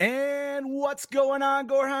What's going on,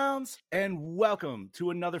 Gorehounds? And welcome to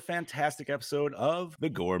another fantastic episode of the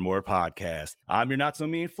Gore More Podcast. I'm your not so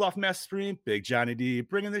mean fluff master supreme, Big Johnny D,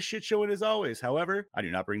 bringing this shit show in as always. However, I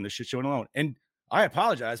do not bring this shit show in alone. And I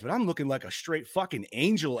apologize, but I'm looking like a straight fucking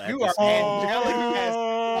angel at You this are moment. angelic as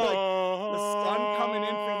Like the sun coming in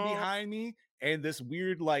from behind me and this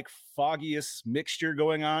weird like foggiest mixture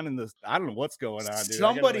going on in the I don't know what's going on, dude.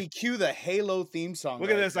 Somebody cue the Halo theme song.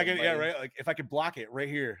 Look at this. I can, yeah, right. Like if I could block it right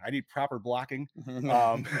here, I need proper blocking.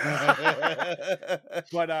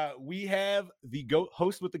 But we have the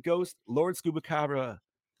host with the ghost, Lord Scuba Cabra,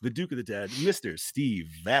 the Duke of the Dead, Mr.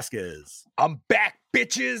 Steve Vasquez. I'm back,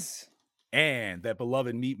 bitches. And that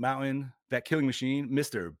beloved meat mountain, that killing machine,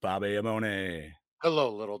 Mr. Babe Amone.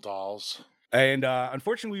 Hello, little dolls. And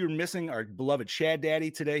unfortunately, we were missing our beloved Chad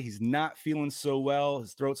Daddy today. He's not feeling so well.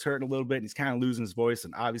 His throat's hurting a little bit, and he's kind of losing his voice.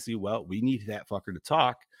 And obviously, well, we need that fucker to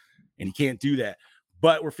talk, and he can't do that.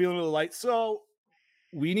 But we're feeling a little light, so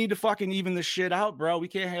we need to fucking even this shit out, bro. We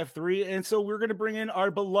can't have three. And so we're going to bring in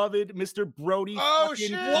our beloved Mr. Brody. Oh,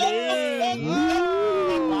 shit.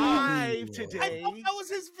 Live today. I thought that was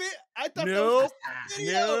his vid. I thought Nope. that was his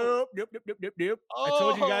video. Nope. I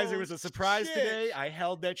told you guys there was a Oh, surprise shit. today. I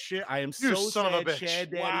held that shit. I am You so son of a sad bitch.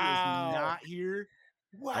 Chad Daddy Wow. is not here.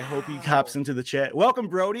 Wow. I hope he hops into the chat. Welcome,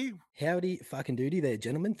 Brody. Howdy fucking doody there,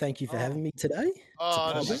 gentlemen. Thank you for having me today.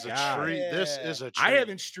 Oh, this Oh is my a God. treat. This Yeah. is a treat. I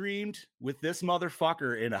haven't streamed with this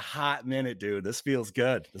motherfucker in a hot minute, dude. This feels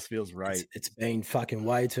good. This feels right. It's been fucking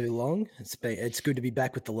way too long. It's good to be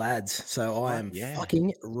back with the lads. So I am Yeah.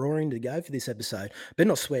 fucking roaring to go for this episode. But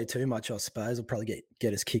not swear too much, I suppose. I'll probably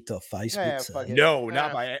get us kicked off Facebook. Yeah, so. fuck it. No,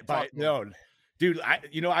 not Yeah, by fuck no. Dude, I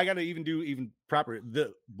gotta even do even proper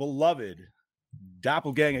the beloved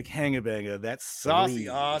doppelganger hangabanga, that saucy Lee.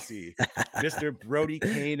 Aussie, Mr. Brody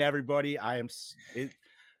Kane, everybody.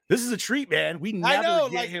 This is a treat, man. We I never know,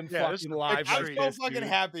 get like, him yeah, this fucking is a live big like I'm treat. so this, fucking dude.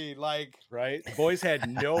 happy. Like, Right? The boys had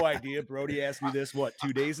no idea. Brody asked me this,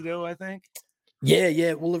 2 days ago, I think?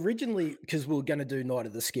 Yeah. Well, originally, because we were going to do Night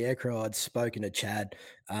of the Scarecrow, I'd spoken to Chad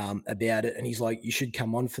about it, and he's like, "You should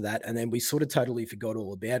come on for that." And then we sort of totally forgot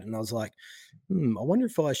all about it, and I was like, "I wonder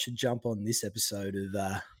if I should jump on this episode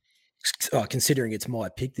of." Considering it's my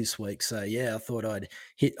pick this week, so yeah, I thought I'd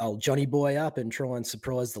hit old Johnny Boy up and try and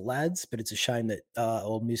surprise the lads. But it's a shame that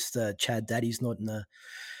old Mr. Chad Daddy's not in the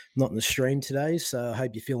stream today. So I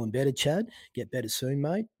hope you're feeling better, Chad. Get better soon,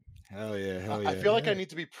 mate. Hell yeah. I feel like I need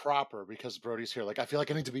to be proper because Brody's here. Like, I feel like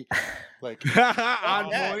I need to be like On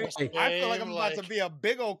yeah, point. I feel like I'm about to be a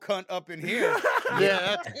big old cunt up in here.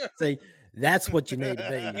 Yeah. See, that's what you need to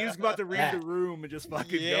be. He was about to read the room and just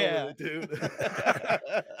fucking go with it, dude.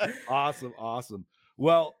 Awesome.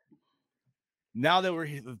 Well, now that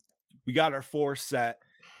we got our four set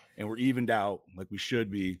and we're evened out like we should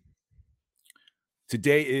be.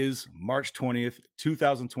 Today is March 20th,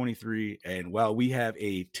 2023, and well, we have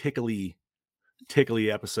a tickly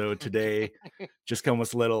episode today. Just come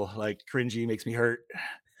with a little like cringy, makes me hurt.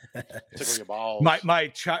 Tickle your balls.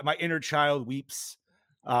 My inner child weeps.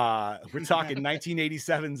 We're talking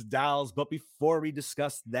 1987's Dolls, but before we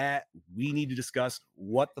discuss that, we need to discuss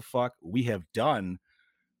what the fuck we have done.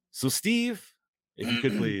 So, Steve, if you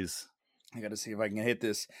could please, I got to see if I can hit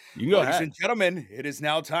this. you can go Ladies ahead. and gentlemen, it is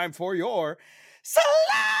now time for your Slice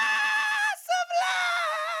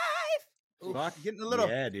of Life. Fuck Getting a little,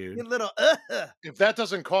 yeah, dude. getting a little. If that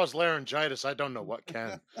doesn't cause laryngitis, I don't know what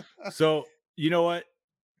can. So, you know what?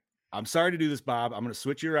 I'm sorry to do this, Bob. I'm going to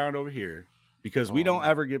switch you around over here because we don't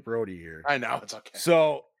ever get Brody here. I know, it's okay.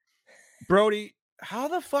 So, Brody, how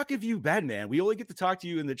the fuck have you been, man? We only get to talk to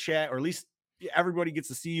you in the chat, or at least everybody gets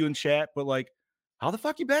to see you in chat, but like, how the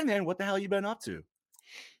fuck you been, man? What the hell you been up to?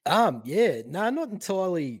 Yeah, no, not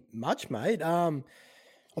entirely much, mate.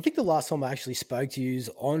 I think the last time I actually spoke to you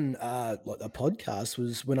on like a podcast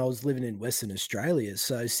was when I was living in Western Australia.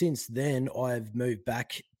 So since then, I've moved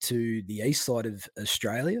back to the east side of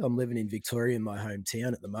Australia. I'm living in Victoria, in my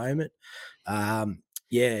hometown at the moment.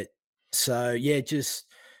 Just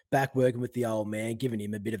back working with the old man, giving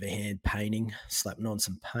him a bit of a hand painting, slapping on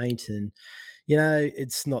some paint, and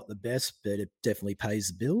it's not the best, but it definitely pays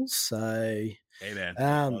the bills. So Hey, man,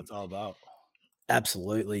 that's what it's all about.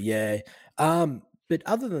 absolutely, yeah. But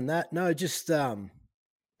other than that, no, just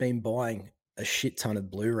been buying a shit ton of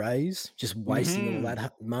Blu-rays, just wasting all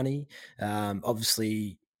that money.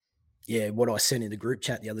 Obviously, yeah, what I sent in the group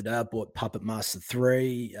chat the other day, I bought Puppet Master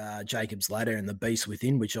 3, Jacob's Ladder, and The Beast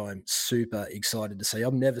Within, which I'm super excited to see.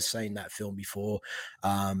 I've never seen that film before.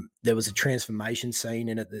 There was a transformation scene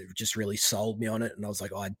in it that just really sold me on it, and I was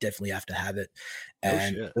like, I definitely have to have it.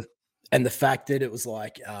 And shit. and the fact that it was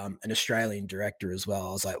like an Australian director as well,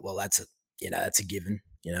 I was like, well, that's a given.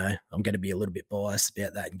 you know, I'm going to be a little bit biased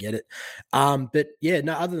about that and get it. But yeah,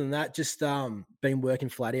 no, other than that, just been working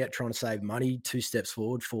flat out, trying to save money, 2 steps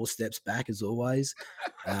forward, 4 steps back as always.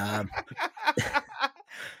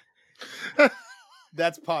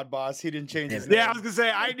 That's Pod Boss. He didn't change his Yeah, name. I was gonna say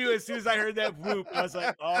I knew as soon as I heard that whoop, I was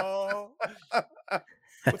like, oh,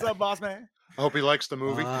 what's up, boss man? I hope he likes the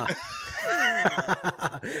movie.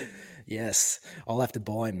 Yes, I'll have to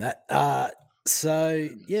buy him that. So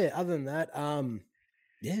yeah, other than that,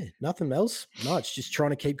 yeah, nothing else much. Just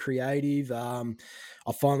trying to keep creative. I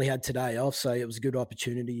finally had today off, so it was a good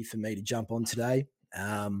opportunity for me to jump on today.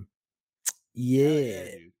 Yeah.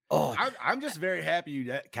 Dude. Oh, I'm just very happy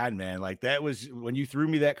you kind man. Like that was when you threw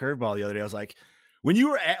me that curveball the other day. I was like, when you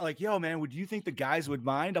were at like, yo, man, would you think the guys would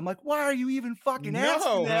mind? I'm like, why are you even fucking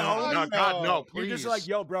asking that? No, God, no, please. You're just like,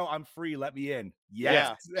 yo, bro, I'm free. Let me in.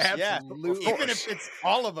 Yeah, Yes, yeah. absolutely. Even if it's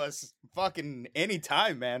all of us, fucking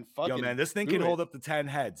anytime, man. Fucking Yo, man, this thing do can it. hold up to 10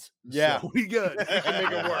 heads. Yeah. So we good. We can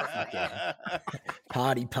make it work.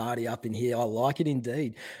 party up in here. I like it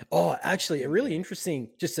indeed. Oh, actually, a really interesting,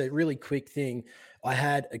 just a really quick thing. I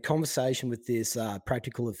had a conversation with this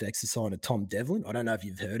practical effects designer, Tom Devlin. I don't know if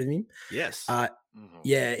you've heard of him. Yes.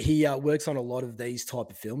 Yeah, he works on a lot of these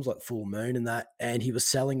type of films like Full Moon and that. And he was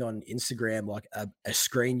selling on Instagram like a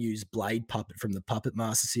screen used Blade puppet from the Puppet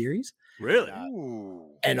Master series. Really?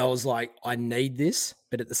 Ooh. And I was like, I need this,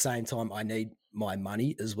 but at the same time, I need my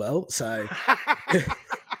money as well. So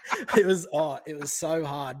it was so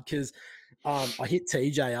hard because I hit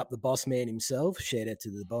TJ up, the boss man himself. Shout out to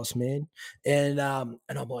the boss man. And I'm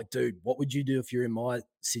like, dude, what would you do if you're in my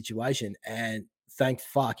situation? And thank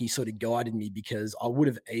fuck he sort of guided me because I would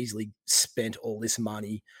have easily spent all this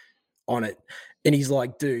money on it. And he's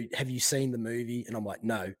like, dude, have you seen the movie? And I'm like,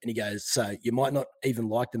 no. And he goes, so you might not even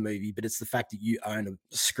like the movie, but it's the fact that you own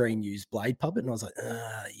a screen used Blade puppet. And I was like,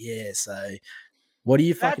 yeah. So what do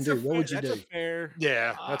you fucking do? What would you do? That's a fair.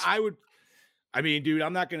 Yeah, that's I would. I mean, dude,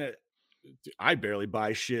 I'm not gonna. I barely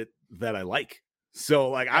buy shit that I like, so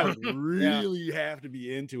like I would really have to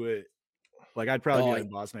be into it. Like I'd probably be on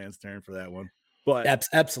Boss Man's turn for that one. But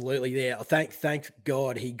absolutely, yeah. Thank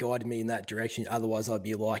God he guided me in that direction. Otherwise, I'd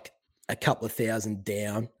be like a couple of thousand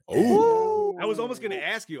down. Oh, I was almost going to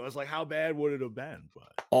ask you. I was like, how bad would it have been?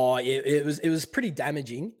 But it was pretty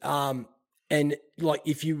damaging. And like,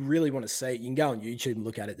 if you really want to see it, you can go on YouTube and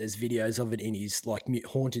look at it. There's videos of it in his like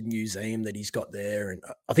haunted museum that he's got there, and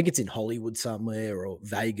I think it's in Hollywood somewhere or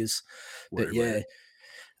Vegas. But yeah.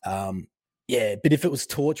 But if it was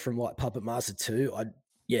Torch from like Puppet Master 2,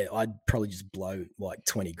 I'd probably just blow like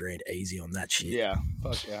 20 grand easy on that shit. Yeah,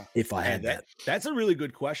 fuck yeah. If I had that. That's a really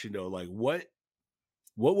good question though. Like what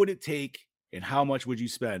would it take and how much would you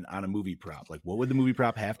spend on a movie prop? Like what would the movie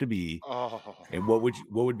prop have to be? And what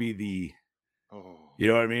would be the you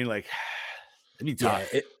know what I mean? Like it'd be tough.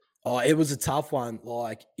 Yeah, it was a tough one.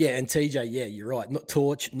 Like, yeah, and TJ, yeah, you're right. Not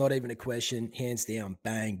Torch, not even a question. Hands down,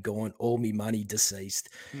 bang, gone. All me money deceased.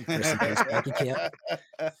 Rest in peace, bank account.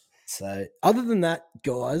 So, other than that,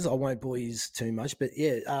 guys, I won't bore you too much. But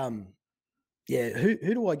yeah, who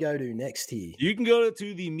do I go to next here? You can go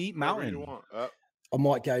to the Meat Mountain. I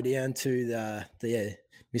might go down to the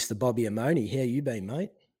Mr. Bobby Amoni. How you been,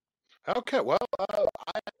 mate? Okay, well, I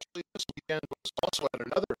actually this weekend was also at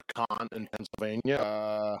another con in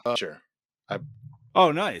Pennsylvania. Sure.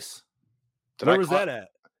 Oh, nice. Where was that at?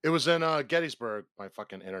 It was in Gettysburg. My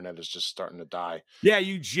fucking internet is just starting to die. Yeah,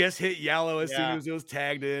 you just hit yellow as soon as it was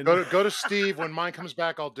tagged in. Go to Steve. When mine comes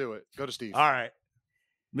back, I'll do it. Go to Steve. All right.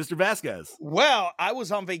 Mr. Vasquez. Well, I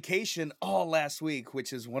was on vacation all last week,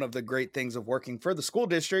 which is one of the great things of working for the school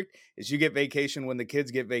district is you get vacation when the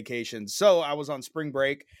kids get vacation. So I was on spring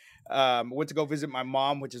break. Went to go visit my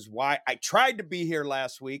mom, which is why I tried to be here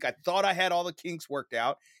last week. I thought I had all the kinks worked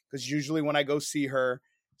out because usually when I go see her,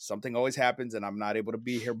 something always happens and I'm not able to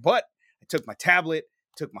be here. But I took my tablet,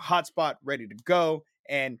 took my hotspot, ready to go.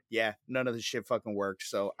 And yeah, none of the shit fucking worked.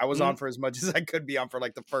 So I was on for as much as I could be on for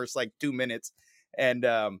like the first like 2 minutes. And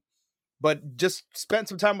but just spent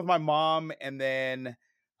some time with my mom and then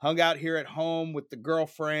hung out here at home with the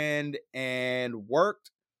girlfriend and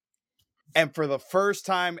worked. And for the first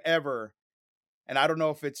time ever, and I don't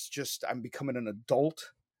know if it's just I'm becoming an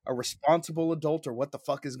adult, a responsible adult, or what the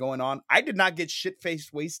fuck is going on, I did not get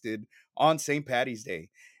shit-faced wasted on St. Paddy's Day.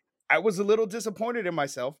 I was a little disappointed in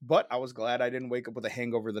myself, but I was glad I didn't wake up with a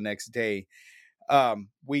hangover the next day.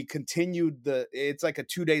 We continued it's like a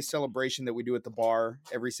 2-day celebration that we do at the bar.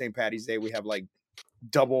 Every St. Paddy's Day, we have like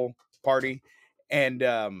double party. And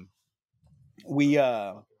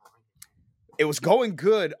it was going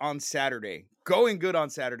good on Saturday.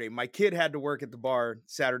 My kid had to work at the bar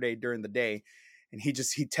Saturday during the day. And he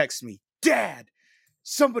texted me, Dad,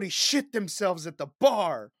 somebody shit themselves at the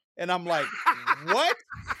bar. And I'm like, what?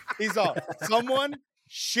 He's all, someone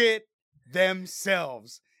shit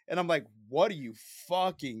themselves. And I'm like, what do you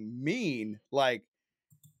fucking mean? Like,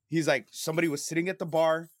 he's like, somebody was sitting at the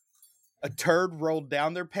bar, a turd rolled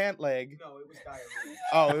down their pant leg. No, it was diarrhea.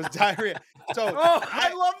 Oh, it was diarrhea. So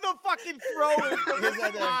I love the fucking throwing from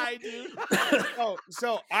the eye, dude.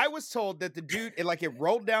 So I was told that the dude, it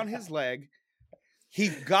rolled down his leg. He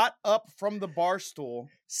got up from the bar stool,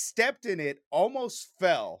 stepped in it, almost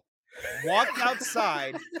fell, walked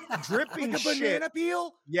outside, dripping Like a shit. banana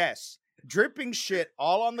peel? Yes, dripping shit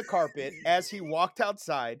all on the carpet as he walked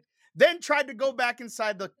outside. Then tried to go back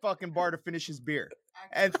inside the fucking bar to finish his beer,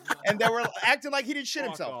 and they were acting like he didn't shit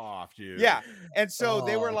Fuck himself. off, dude. Yeah, and so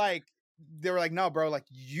they were Oh. like, no, bro, like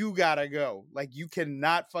you gotta go, like you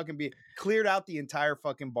cannot fucking be. Cleared out the entire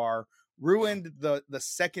fucking bar, ruined the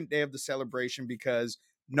second day of the celebration because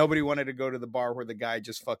nobody wanted to go to the bar where the guy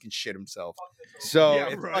just fucking shit himself. So Yeah,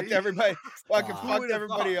 it right. fucked everybody, fucking Who fucked would've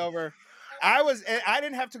everybody thought? over. I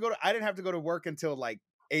didn't have to go to work until like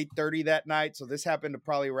 8:30 that night. So this happened to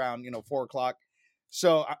probably around 4:00.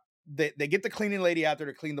 So they get the cleaning lady out there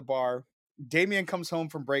to clean the bar. Damien comes home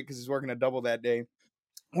from break because he's working a double that day.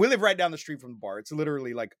 We live right down the street from the bar. It's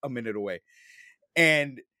literally like a minute away.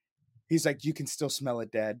 And he's like, you can still smell it,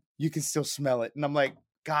 Dad. You can still smell it. And I'm like,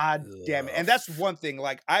 God damn it. And that's one thing.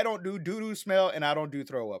 Like, I don't do doo-doo smell and I don't do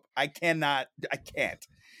throw up. I can't.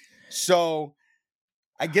 So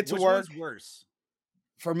I get to Which work. one's worse?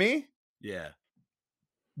 For me, Yeah.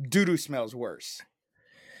 doo-doo smells worse.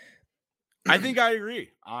 I think I agree.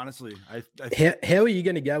 Honestly, I think How are you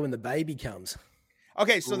going to go when the baby comes?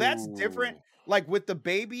 Okay, so that's different. Like with the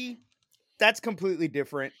baby, that's completely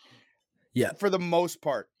different. Yeah. For the most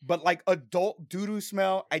part. But like adult doo-doo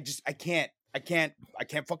smell, I can't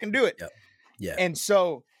fucking do it. Yep. Yeah. And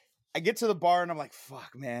so I get to the bar and I'm like,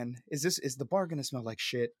 fuck, man, is the bar gonna smell like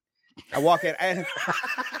shit? I walk in and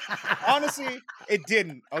honestly, it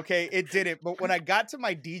didn't. Okay, it didn't. But when I got to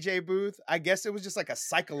my DJ booth, I guess it was just like a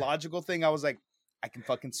psychological thing. I was like, I can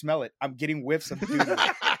fucking smell it. I'm getting whiffs of doo-doo.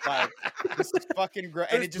 Like, this is fucking great.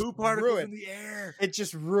 And it just poop particles ruined. in the air. It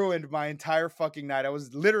just ruined my entire fucking night. I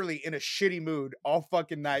was literally in a shitty mood all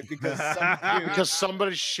fucking night because some dude Because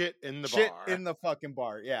somebody shit in the shit bar. in the fucking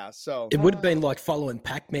bar. Yeah. So It would have been like following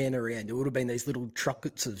Pac-Man around. It would have been these little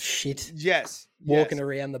truckets of shit yes, walking yes.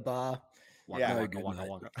 around the bar. Yeah. No good,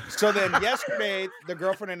 mate. So then yesterday, the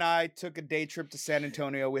girlfriend and I took a day trip to San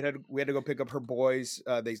Antonio. We had to go pick up her boys.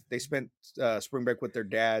 They spent spring break with their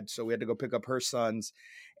dad, so we had to go pick up her sons.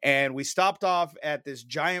 And we stopped off at this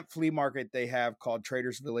giant flea market they have called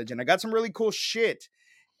Traders Village, and I got some really cool shit.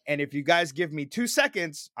 And if you guys give me 2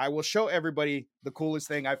 seconds, I will show everybody the coolest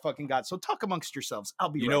thing I fucking got. So talk amongst yourselves. I'll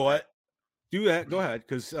be You right know back. what? Do that. Go ahead,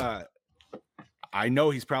 because I know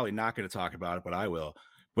he's probably not going to talk about it, but I will.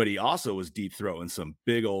 But he also was deep throating some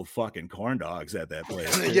big old fucking corn dogs at that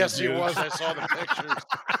place. Yes, he dude. was. I saw the pictures.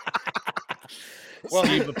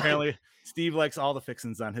 Well, Steve likes all the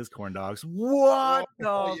fixins on his corn dogs. What?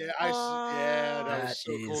 Oh, the yeah, that That was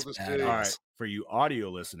so cool is to see. badass. All right, for you audio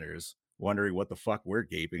listeners wondering what the fuck we're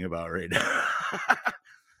gaping about right now.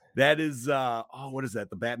 That is what is that?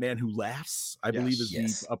 The Batman Who Laughs, I believe is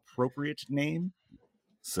Yes. the appropriate name.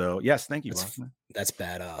 So yes, thank you. That's- Bachman. That's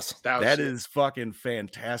badass. That is fucking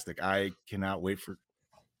fantastic. I cannot wait for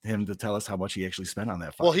him to tell us how much he actually spent on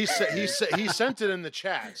that. Well, he sent it in the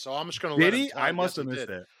chat, so I'm just gonna Did let him he? tell I it. must Yes, have he missed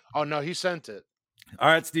did. it. Oh no, he sent it. All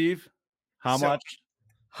right, Steve. How So, much?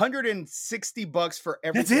 $160 for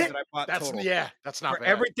everything it? that I bought That's total. that's not For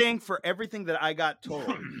bad. everything that I got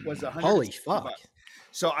total was $160. Holy fuck.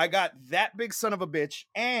 So I got that big son of a bitch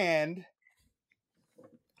and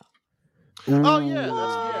Oh yeah, Ooh,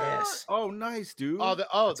 that's yes. Oh, nice, dude. Oh,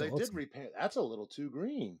 That's they did awesome. repaint. That's a little too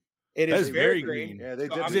green. it That is is very green. green. Yeah, they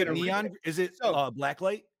So did. I'm Is it gonna read neon? it. Is it So-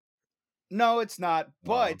 blacklight? No, it's not.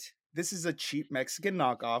 Wow. But this is a cheap Mexican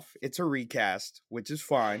knockoff. It's a recast, which is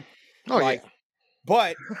fine. Oh Like, yeah.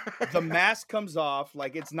 But the mask comes off.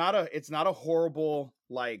 Like it's not a horrible,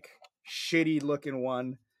 like shitty looking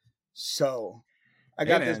one. So I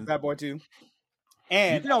got this man. bad boy too. You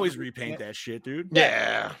And can always repaint that shit, dude.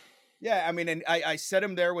 Yeah. yeah, I mean, and I set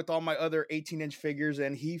him there with all my other 18-inch figures,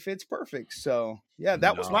 and he fits perfect. So yeah,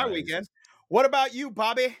 that was my Nice. weekend. What about you,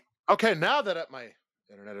 Bobby? Okay, now that my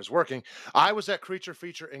internet is working, I was at Creature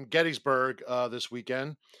Feature in Gettysburg this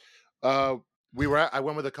weekend. I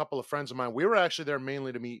went with a couple of friends of mine. We were actually there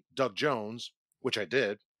mainly to meet Doug Jones, which I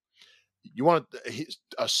did. He's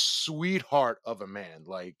a sweetheart of a man.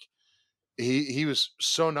 Like he was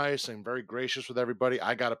so nice and very gracious with everybody.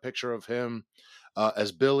 I got a picture of him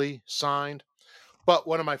as Billy signed. But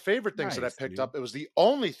one of my favorite things that I Nice, picked dude. up, it was the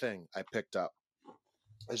only thing I picked up.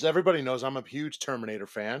 As everybody knows, I'm a huge Terminator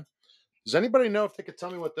fan. Does anybody know if they could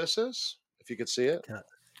tell me what this is? If you could see it.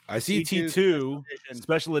 I see T2 T2 edition.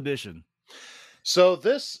 special edition. So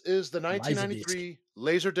this is the Laserdisc. 1993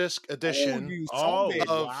 Laserdisc edition you Oh, son of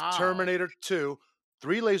a- of wow. Terminator 2.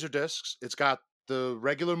 3 Laserdiscs. It's got the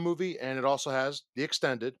regular movie and it also has the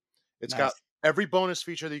extended. It's got Nice. every bonus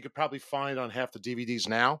feature that you could probably find on half the DVDs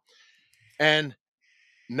now, and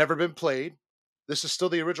never been played. This is still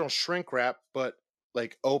the original shrink wrap, but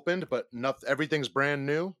like opened, but nothing. Everything's brand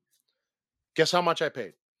new. Guess how much I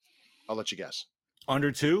paid? I'll let you guess.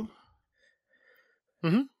 Under 2?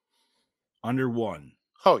 Mhm. Under 1.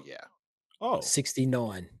 Oh yeah. Oh,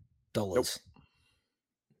 $69.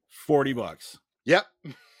 $40. Yep.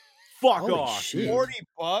 Fuck Holy off. shit. dude.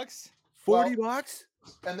 $40. 40 bucks?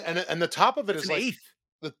 And the top of it It's is an like eighth.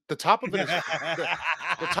 the top of it is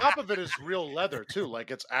the top of it is real leather too,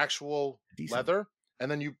 like it's actual Decent. leather. And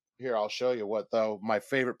then I'll show you what though. My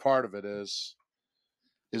favorite part of it is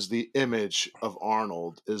the image of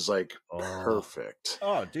Arnold is like perfect.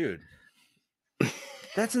 Oh, dude.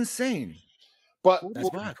 That's insane. But That's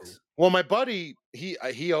bucks. well, my buddy,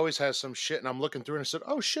 he always has some shit, and I'm looking through and I said,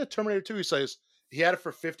 "Oh shit, Terminator 2." He says he had it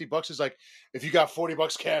for $50. He's like, "If you got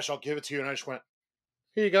 $40 cash, I'll give it to you." And I just went,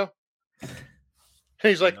 "Here you go." And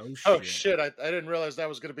he's like, No "Oh shit. shit, I didn't realize that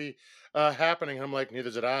was going to be happening." And I'm like, "Neither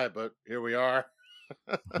did I, but here we are."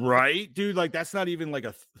 Right? Dude, like that's not even like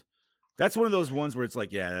that's one of those ones where it's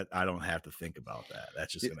like, yeah, I don't have to think about that.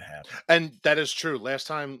 That's just Yeah. gonna happen. And that is true. Last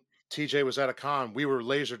time TJ was at a con, we were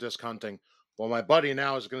Laserdisc hunting. Well, my buddy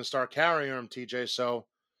now is going to start carrying them, TJ. So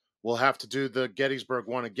we'll have to do the Gettysburg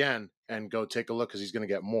one again and go take a look because he's going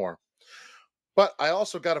to get more. But I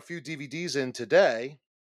also got a few DVDs in today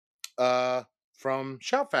from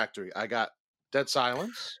Shout Factory. I got Dead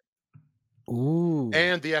Silence Ooh.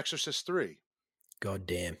 and The Exorcist 3. God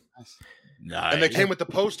damn. Nice. And they came with the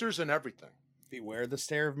posters and everything. Beware the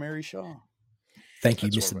stare of Mary Shaw. Thank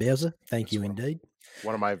you, That's Mr. one of Bowser. Thank that's you one of- indeed.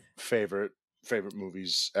 One of my favorite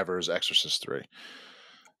movies ever is Exorcist 3.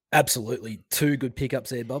 Absolutely. 2 good pickups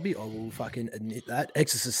there, Bobby. I will fucking admit that.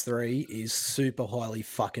 Exorcist 3 is super highly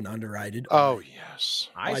fucking underrated. Oh, yes.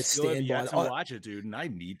 I I still have stand yet by- to watch it, dude, and I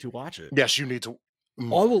need to watch it. Yes, you need to. I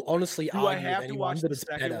will honestly Do I argue have with to anyone watch that the it's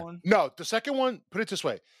second better. one? No, the second one, put it this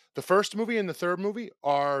way. The first movie and the third movie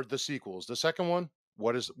are the sequels. The second one,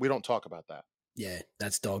 we don't talk about that. Yeah,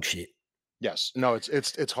 that's dog shit. Yes. No,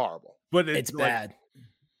 it's horrible. But It's like, bad.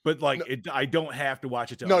 But like No. I don't have to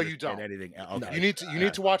watch it to No, you understand don't. anything. No. Okay. You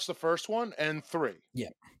need to watch the first one and 3. Yeah.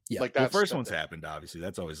 Like Well, that's first one's happened, obviously.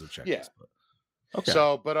 That's always the checklist. Yeah. But... Okay.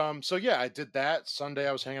 So yeah, I did that. Sunday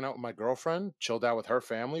I was hanging out with my girlfriend, chilled out with her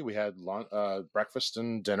family. We had breakfast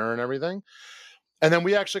and dinner and everything. And then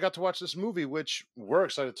we actually got to watch this movie, which we're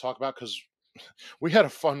excited to talk about because we had a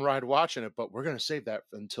fun ride watching it, but we're going to save that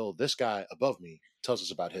until this guy above me tells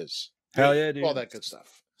us about his. Hell yeah, dude. All that good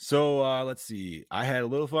stuff. So let's see. I had a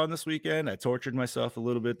little fun this weekend. I tortured myself a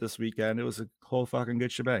little bit this weekend. It was a whole fucking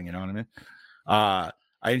good shebang, you know what I mean?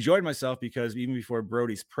 I enjoyed myself because even before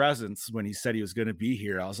Brody's presence, when he said he was going to be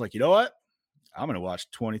here, I was like, you know what? I'm going to watch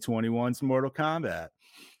 2021's Mortal Kombat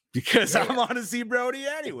because I want to see Brody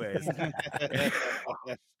anyways.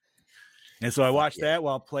 And so I watched that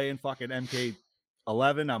while playing fucking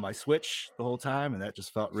MK11 on my Switch the whole time, and that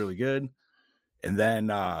just felt really good. And then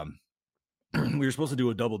we were supposed to do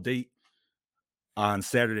a double date on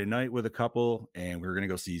Saturday night with a couple, and we were going to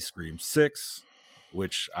go see Scream 6,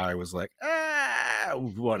 which I was like,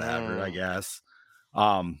 whatever, I guess.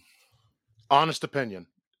 Honest opinion.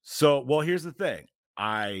 So, well, here's the thing.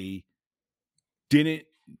 I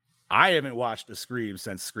haven't watched a Scream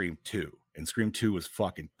since Scream 2, and Scream 2 was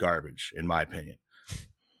fucking garbage, in my opinion.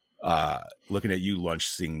 Looking at you, lunch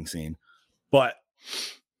singing scene. But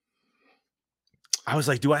I was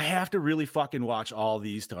like, do I have to really fucking watch all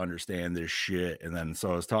these to understand this shit? And then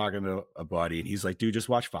so I was talking to a buddy, and he's like, dude, just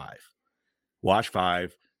watch 5. Watch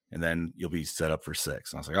 5, and then you'll be set up for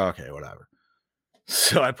 6. And I was like, okay, whatever.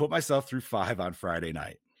 So I put myself through 5 on Friday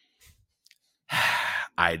night.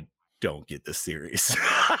 I don't get this series.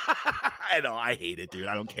 I know, I hate it, dude.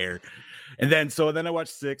 I don't care. And then I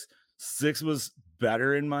watched 6. 6 was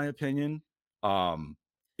better in my opinion.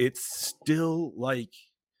 It's still like,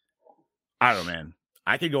 I don't know, man.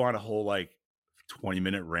 I could go on a whole like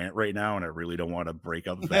 20-minute rant right now, and I really don't want to break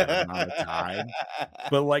up that amount of time.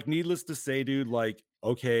 But like, needless to say, dude, like,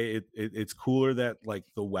 okay, it's cooler that like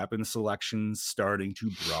the weapon selection's starting to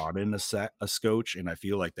broaden a scotch, and I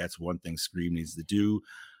feel like that's one thing Scream needs to do.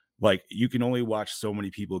 Like, you can only watch so many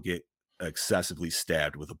people get excessively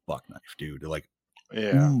stabbed with a buck knife, dude. Like,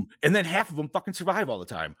 Yeah. Ooh. And then half of them fucking survive all the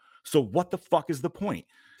time. So what the fuck is the point?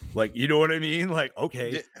 Like, you know what I mean? Like,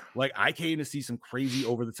 okay, Yeah. like I came to see some crazy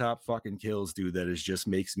over the top fucking kills, dude, that is just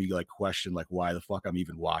makes me like question like why the fuck I'm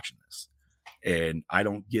even watching this. And I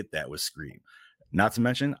don't get that with Scream. Not to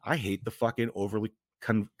mention, I hate the fucking overly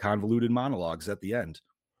convoluted monologues at the end.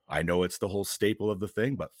 I know it's the whole staple of the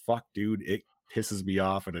thing, but fuck, dude, it pisses me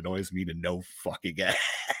off and annoys me to no fucking end.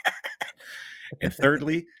 And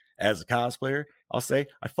thirdly, as a cosplayer, I'll say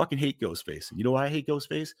I fucking hate Ghostface. You know why I hate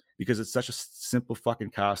Ghostface? Because it's such a simple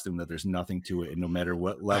fucking costume that there's nothing to it. And no matter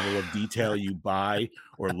what level of detail you buy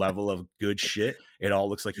or level of good shit, it all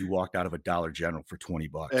looks like you walked out of a Dollar General for $20.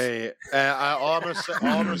 Hey,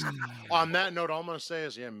 on that note, all I'm gonna say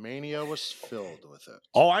is, yeah, Mania was filled with it.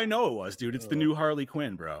 Oh, I know it was, dude. It's the new Harley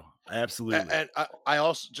Quinn, bro. Absolutely. And I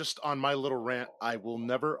also, just on my little rant, I will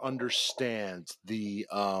never understand the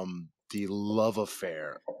love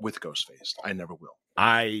affair with Ghostface. I never will.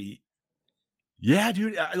 Yeah,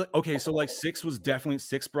 dude. Okay, so like 6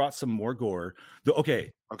 brought some more gore.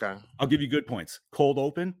 Okay, I'll give you good points. Cold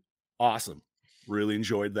open, awesome. Really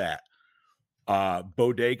enjoyed that.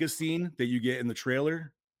 Bodega scene that you get in the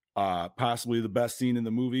trailer, possibly the best scene in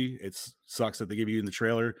the movie. It sucks that they give you in the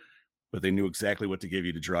trailer, but they knew exactly what to give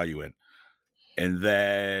you to draw you in. And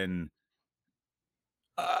then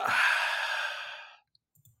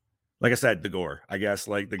like I said, the gore. I guess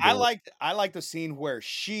like the gore. I like the scene where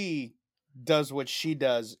she does what she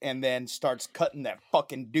does and then starts cutting that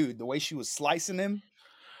fucking dude. The way she was slicing him.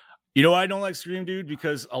 You know, I don't like Scream, dude,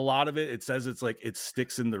 because a lot of it says it's like it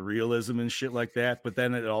sticks in the realism and shit like that, but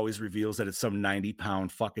then it always reveals that it's some 90-pound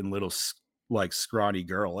fucking little like scrawny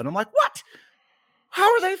girl, and I'm like, what? How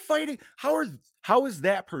are they fighting? How is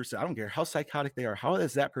that person? I don't care how psychotic they are. How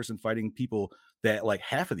is that person fighting people that like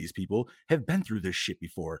half of these people have been through this shit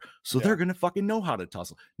before? So they're gonna fucking know how to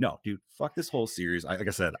tussle. No, dude, fuck this whole series. Like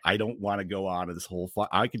I said, I don't want to go on to this whole.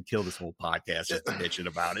 I could kill this whole podcast just bitching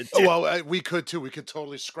about it. Well, we could too. We could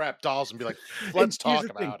totally scrap Dolls and be like, let's talk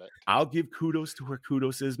about it. I'll give kudos to where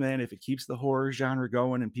kudos is, man. If it keeps the horror genre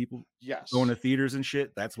going and people going to theaters and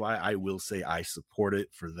shit, that's why I will say I support it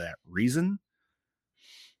for that reason.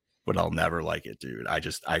 But I'll never like it, dude. I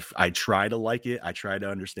try to like it. I try to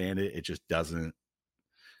understand it. It just doesn't.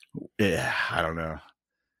 Yeah, I don't know.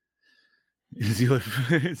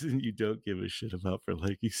 You don't give a shit about for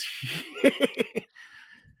like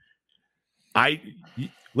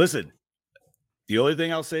listen. The only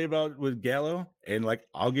thing I'll say about with Gallo, and like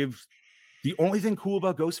the only thing cool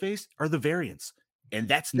about Ghostface are the variants. And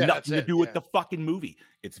that's nothing to do with the fucking movie.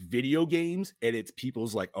 It's video games and it's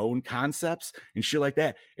people's like own concepts and shit like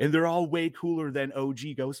that. And they're all way cooler than OG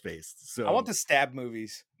Ghostface. So I want the stab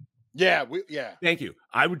movies. Yeah. Thank you.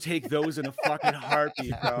 I would take those in a fucking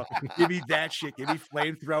heartbeat, bro. Give me that shit. Give me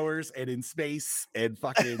flamethrowers and in space and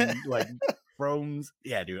fucking like chromes.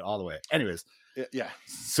 Yeah, dude, all the way. Anyways. Yeah.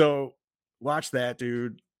 So watch that,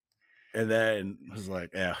 dude. And then I was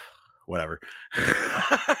like, yeah, whatever.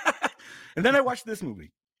 And then I watched this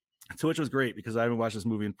movie, which was great because I haven't watched this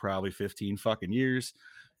movie in probably 15 fucking years.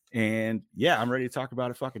 And yeah, I'm ready to talk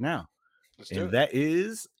about it fucking now. That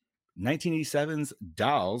is 1987's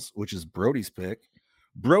Dolls, which is Brody's pick.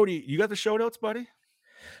 Brody, you got the show notes, buddy?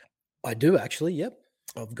 I do actually. Yep.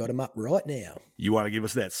 I've got them up right now. You want to give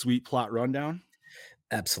us that sweet plot rundown?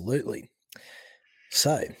 Absolutely.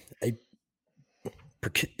 So,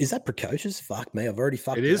 is that precocious? Fuck me. I've already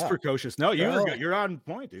fucked it up. It is precocious. No, you're on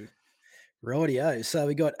point, dude. Rightio. So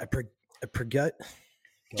we got a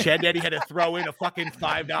Chad Daddy had to throw in a fucking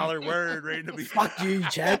 $5 word right in the beginning. Fuck you,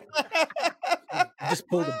 Chad. I just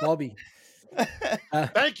pulled a Bobby.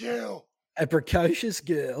 Thank you. A precocious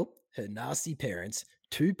girl, her nasty parents,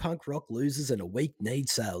 2 punk rock losers, and a weak-kneed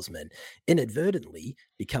salesman inadvertently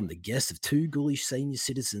become the guests of 2 ghoulish senior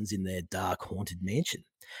citizens in their dark, haunted mansion.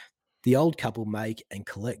 The old couple make and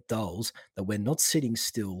collect dolls that, when not sitting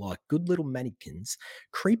still like good little mannequins,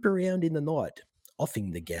 creep around in the night,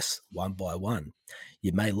 offing the guests one by one.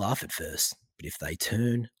 You may laugh at first, but if they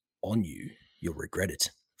turn on you, you'll regret it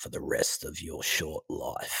for the rest of your short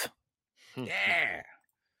life. Yeah.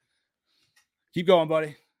 Keep going,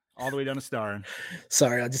 buddy. All the way down to starring.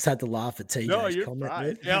 Sorry, I just had to laugh at TJ's comment.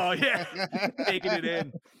 Fine. Oh, yeah. Taking it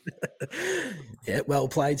in. Yeah, well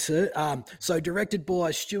played, sir. So directed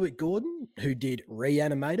by Stuart Gordon, who did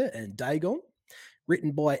Reanimator and Dagon.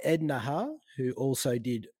 Written by Ed Nahar, who also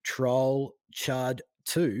did Troll, Chud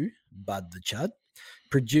 2, Bud the Chud.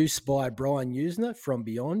 Produced by Brian Usner from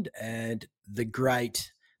Beyond and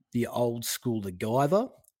the old school MacGyver,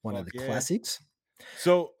 one of the classics.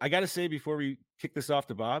 So I got to say, before we kick this off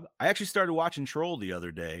to Bob, I actually started watching Troll the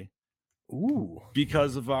other day. Ooh.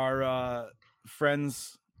 Because of our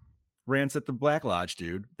friends Rants at the Black Lodge,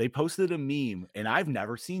 dude. They posted a meme, and I've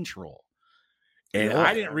never seen Troll. And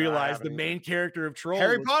I didn't realize the main character of Troll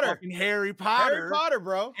Harry was Potter. fucking Harry Potter. Harry Potter,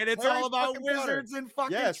 bro. And it's Harry all about fucking wizards Potter. and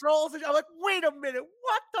fucking Yes. trolls. And I'm like, wait a minute,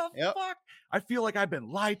 what the Yep. fuck? I feel like I've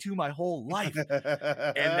been lied to my whole life. And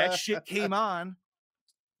that shit came on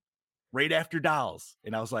right after Dolls.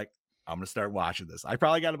 And I was like, I'm going to start watching this. I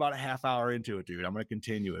probably got about a half hour into it, dude. I'm going to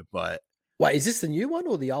continue it. But Wait, is this the new one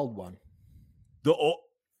or the old one?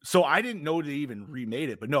 So I didn't know they even remade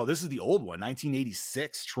it, but no, this is the old one,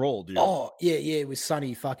 1986 Troll, dude. Oh, yeah, with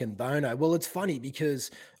Sonny fucking Bono. Well, it's funny because,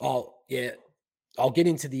 I'll get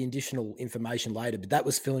into the additional information later, but that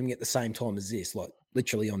was filming at the same time as this, like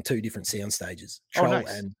literally on 2 different sound stages, Troll nice.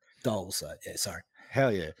 and Dolls. So, yeah, sorry.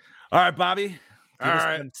 Hell yeah. All right, Bobby. Give All us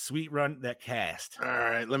right. one sweet run that cast. All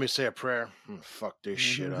right, let me say a prayer. Fuck this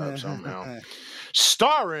shit up somehow.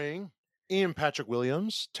 Starring Ian Patrick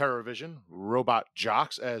Williams, TerrorVision, Robot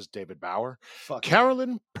Jocks as David Bauer,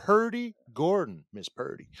 Carolyn Purdy Gordon, Miss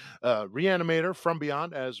Purdy, Reanimator from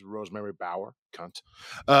Beyond as Rosemary Bauer, cunt,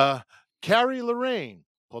 Carrie Lorraine,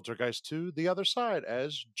 Poltergeist 2, The Other Side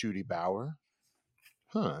as Judy Bauer.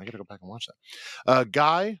 I gotta go back and watch that.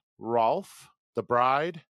 Guy Rolfe, The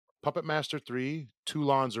Bride, Puppet Master 3,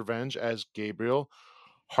 Toulon's Revenge as Gabriel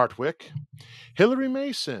Hartwick, Hillary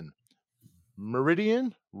Mason,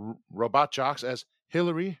 Meridian, Robot Jocks as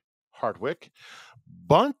Hillary Hartwick,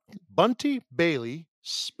 Bunty Bailey,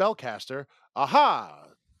 Spellcaster,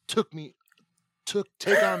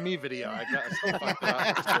 Take On Me video. I got so fucked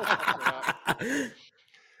up.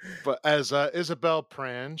 But as Isabel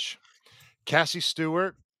Prange, Cassie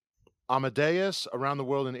Stewart, Amadeus, Around the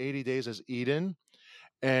World in 80 Days as Eden,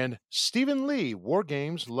 and Stephen Lee, War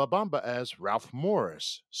Games, La Bamba as Ralph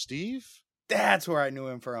Morris. Steve? That's where I knew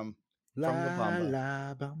him from. La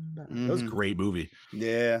Bamba. That was a great movie.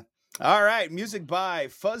 Yeah. All right. Music by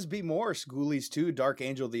Fuzzby Morse, Ghoulies 2, Dark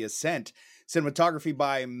Angel, The Ascent. Cinematography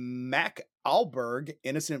by Mac Alberg,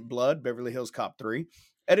 Innocent Blood, Beverly Hills Cop 3.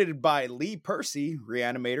 Edited by Lee Percy,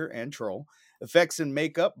 Reanimator and Troll. Effects and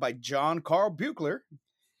makeup by John Carl Buechler,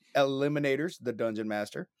 Eliminators, The Dungeon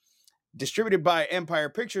Master. Distributed by Empire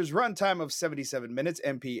Pictures, runtime of 77 minutes,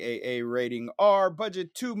 MPAA rating R,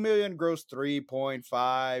 budget $2 million, gross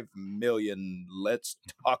 $3.5 million. Let's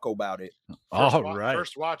talk about it.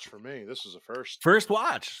 First watch for me. This was a first. First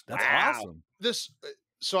watch. That's awesome.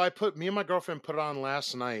 So me and my girlfriend put it on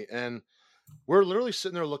last night, and we're literally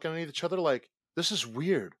sitting there looking at each other like, this is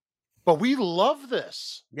weird, but we love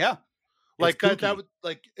this. Yeah. Like it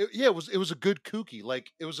was a good kooky,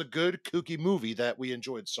 it was a good kooky movie that we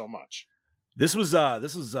enjoyed so much. This was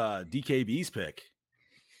DKB's pick.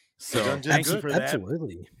 So thank you for that.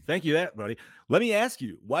 Absolutely. Thank you, buddy. Let me ask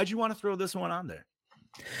you, why'd you want to throw this one on there?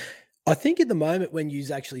 I think at the moment when you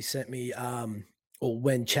actually sent me, or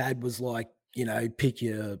when Chad was like, pick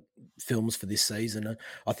your films for this season,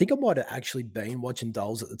 I think I might have actually been watching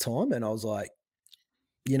Dolls at the time, and I was like,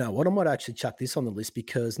 you know what, I might actually chuck this on the list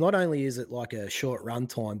because not only is it like a short run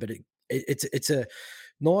time, but it's a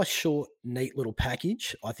nice, short, neat little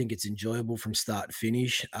package. I think it's enjoyable from start to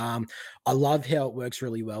finish. I love how it works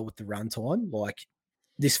really well with the runtime. Like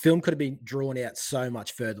this film could have been drawn out so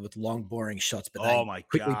much further with long, boring shots, but they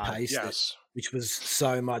quickly paced it, which was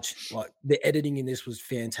so much like the editing in this was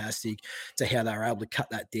fantastic to how they were able to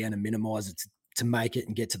cut that down and minimize it to make it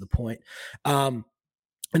and get to the point.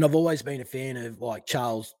 And I've always been a fan of like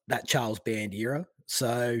Charles Band era.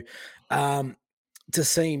 So to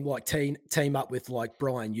see him like team up with like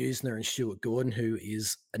Brian Usner and Stuart Gordon, who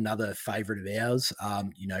is another favorite of ours,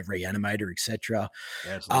 Reanimator, etc.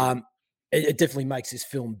 It definitely makes this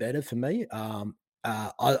film better for me.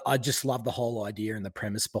 I just love the whole idea and the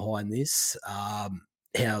premise behind this.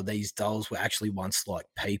 How these dolls were actually once like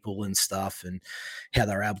people and stuff, and how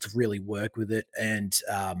they were able to really work with it. And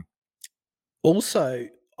also,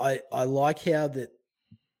 I like how that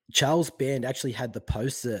Charles Band actually had the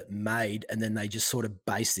poster made, and then they just sort of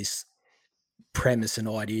based this premise and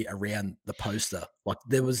idea around the poster. Like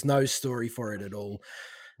there was no story for it at all.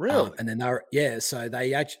 Really? And then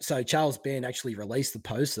so Charles Band actually released the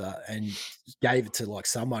poster and gave it to like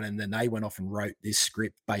someone, and then they went off and wrote this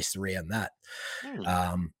script based around that.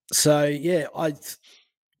 I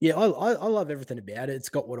love everything about it. It's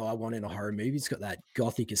got what I want in a horror movie. It's got that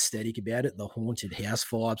gothic aesthetic about it, the haunted house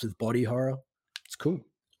vibes with body horror. It's cool.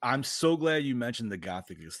 I'm so glad you mentioned the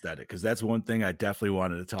gothic aesthetic, because that's one thing I definitely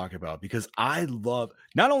wanted to talk about, because I love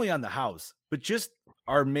not only on the house, but just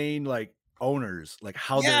our main like owners, like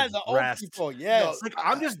how they're dressed. Old people, yes. Like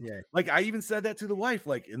I'm just like I even said that to the wife,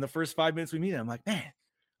 like in the first 5 minutes we meet, I'm like, man,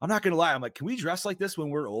 I'm not gonna lie. I'm like, can we dress like this when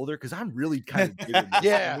we're older? Because I'm really kind of digging this.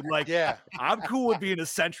 Yeah, And, like, yeah. I'm cool with being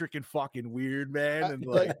eccentric and fucking weird, man. And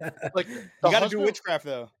like, Like You the got to do husband, witchcraft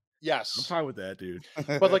though. I'm yes, fine with that, dude.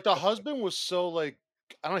 but like the husband was so like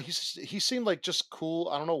I don't know. He seemed like just cool.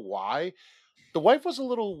 I don't know why. The wife was a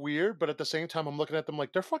little weird, but at the same time, I'm looking at them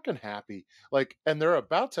like they're fucking happy, like, and they're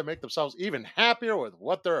about to make themselves even happier with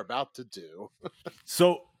what they're about to do.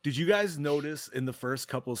 So, did you guys notice in the first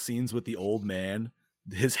couple scenes with the old man,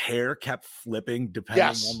 his hair kept flipping depending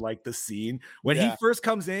Yes. on like the scene? When Yeah. he first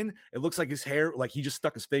comes in, it looks like his hair, like he just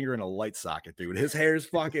stuck his finger in a light socket, dude. His hair is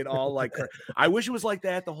fucking all like, I wish it was like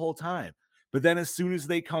that the whole time. But then as soon as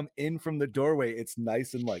they come in from the doorway, it's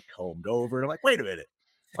nice and like combed over. And I'm like, wait a minute.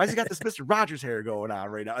 Why has he got this Mr. Rogers hair going on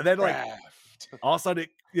right now? And then like Craft. all of a sudden,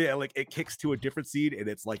 like it kicks to a different scene and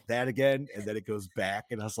it's like that again. And then it goes back.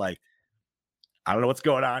 And I was like, I don't know what's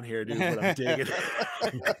going on here, dude, but I'm digging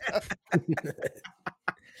it.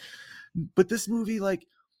 But this movie, like,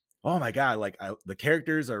 oh my God, like the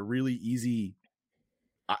characters are really easy.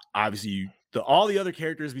 Obviously, all the other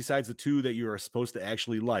characters besides the two that you are supposed to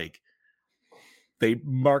actually like, they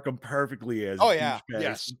mark them perfectly as Oh, yeah. douchebags.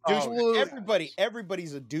 Yes. Douche-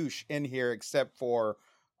 everybody's a douche in here except for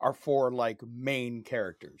our 4 like main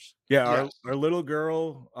characters. Yeah, Yes. our little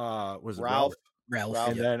girl was it Ralph. Ralph. Ralph.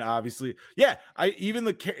 and yeah. then obviously, yeah, even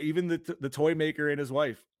the toy maker and his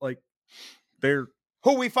wife, like they're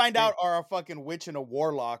Who we find out are a fucking witch and a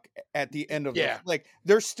warlock at the end of Yeah. like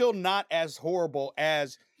they're still not as horrible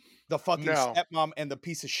as the fucking No. stepmom and the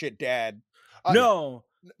piece of shit dad. no,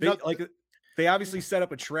 they no, like they obviously set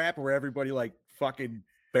up a trap where everybody like fucking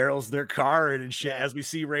barrels their car in and shit, Yeah. as we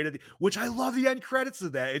see right at the, which I love the end credits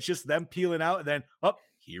of that. It's just them peeling out and then up,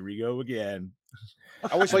 here we go again.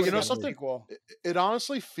 I wish But it you know was a something? sequel. It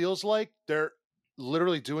honestly feels like they're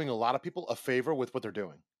literally doing a lot of people a favor with what they're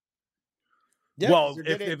doing. Yeah, Well, 'cause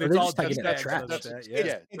if they're it's all just taking it douchebags, trash. that's It's- that, it's,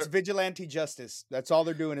 yeah. it's vigilante justice. That's all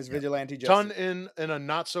they're doing is vigilante justice. Done in a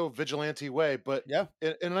not so vigilante way, but Yeah.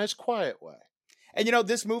 in a nice quiet way. And you know,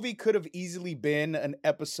 this movie could have easily been an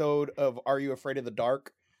episode of Are You Afraid of the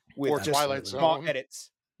Dark with Or just Twilight small Zone. edits.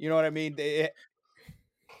 You know what I mean?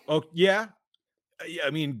 Oh yeah. Yeah,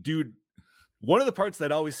 I mean, dude, one of the parts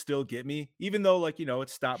that always still get me, even though like,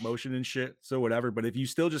 it's stop motion and shit, so whatever, but if you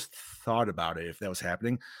still just thought about it, if that was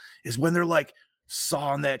happening, is when they're like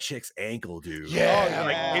sawing that chick's ankle, dude. Yeah.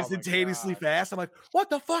 Like Oh my instantaneously God. fast. I'm like, what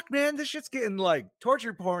the fuck, man? This shit's getting like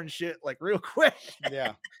torture porn shit like real quick.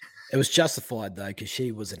 Yeah. It was justified though, because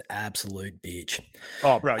she was an absolute bitch.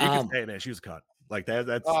 Oh, bro, you Um, can say, man, she was a cunt. Like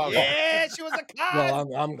that's Oh, Yeah, she was a cop.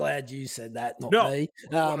 Well, I'm glad you said that, not No. me.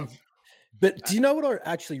 But do you know what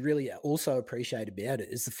I actually really also appreciate about it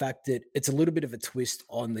is the fact that it's a little bit of a twist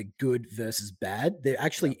on the good versus bad. They're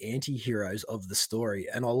actually anti-heroes of the story,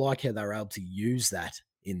 and I like how they're able to use that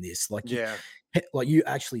in this. Like, Yeah. like you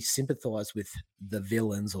actually sympathize with the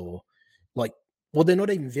villains, or like, well, they're not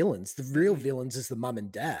even villains. The real villains is the mum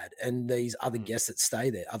and dad and these other guests that stay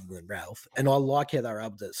there, other than Ralph. And I like how they're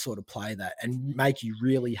able to sort of play that and make you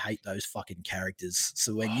really hate those fucking characters.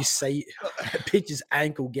 So when you see Pitch's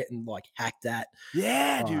ankle getting like hacked at,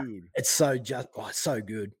 yeah, Oh, dude. it's so just so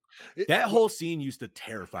good. That whole scene used to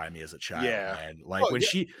terrify me as a child, Yeah. man. Like Oh,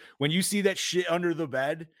 when you see that shit under the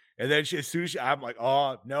bed, and then as soon as I'm like,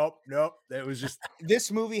 oh nope. That was just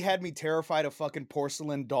This movie had me terrified of fucking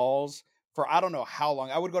porcelain dolls for I don't know how long.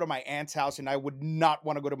 I would go to my aunt's house and I would not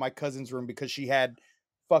want to go to my cousin's room because she had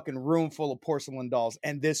fucking room full of porcelain dolls.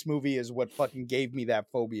 And this movie is what fucking gave me that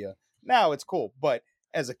phobia. Now it's cool, but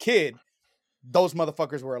as a kid, those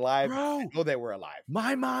motherfuckers were alive. bro. I know they were alive.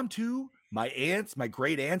 My mom too. My aunts, my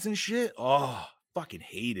great aunts and shit. Oh, fucking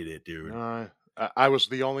hated it, dude. I was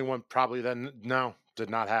the only one probably that did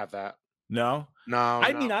not have that. No, No.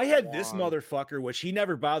 I mean, not I had this one. motherfucker, which he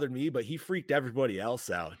never bothered me, but he freaked everybody else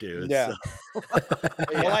out, dude. Yeah. So-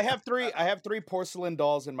 Well, I have three porcelain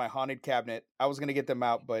dolls in my haunted cabinet. I was gonna get them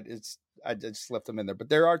out, but I just left them in there. But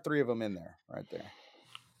there are 3 of them in there, right there.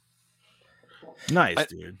 nice,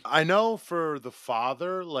 dude. I know for the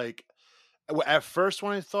father, like at first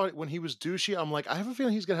when I thought when he was douchey, I'm like, I have a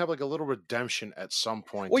feeling he's gonna have like a little redemption at some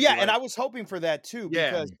point. Well, to yeah, be and like- I was hoping for that too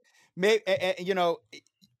Yeah. because maybe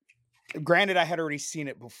granted, I had already seen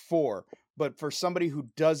it before, but for somebody who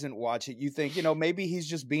doesn't watch it, you think maybe he's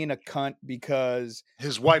just being a cunt because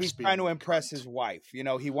his wife's he's being trying to a impress cunt. his wife.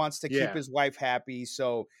 He wants to keep Yeah. his wife happy,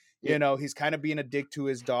 so Yeah. he's kind of being a dick to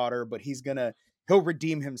his daughter, but he'll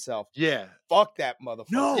redeem himself. Yeah. Fuck that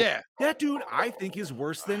motherfucker. No, Yeah. that dude, I think is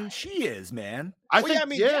worse than she is, man. I Well, think yeah, I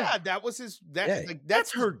mean, yeah, that was his. Yeah.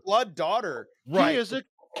 That's her blood daughter. he is a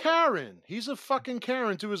Karen. He's a fucking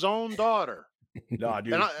Karen to his own daughter. No,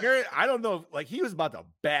 dude. And I don't know. Like, he was about to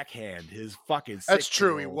backhand his fucking. That's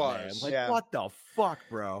true, he 6-year-old, man. was. Like, Yeah. what the fuck,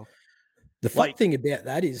 bro? The fuck Like- thing about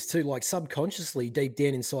that is too, like subconsciously, deep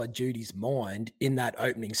down inside Judy's mind, in that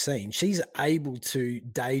opening scene, she's able to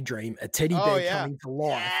daydream a teddy Oh, bear yeah. coming to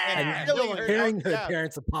life And and killing her, tearing her yeah.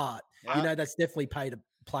 parents apart. Yeah. You know, that's definitely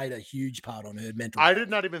played a huge part on her mental. I health. did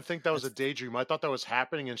not even think that was a daydream. I thought that was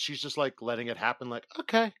happening, and she's just like letting it happen. Like,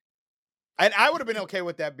 okay, And I would have been okay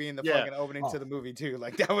with that being the Yeah. fucking opening to Oh. the movie too.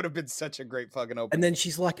 Like that would have been such a great fucking opening. And then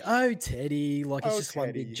she's like, "Oh, Teddy," like it's Oh, just one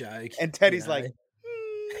Teddy. big joke. And Teddy's you know? like,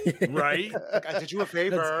 Right? like, I did you a That's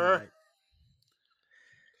favor.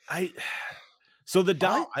 great. So the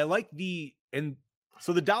doll, I like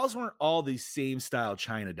so the dolls weren't all the same style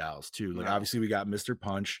China dolls too. Like, No. obviously we got Mr.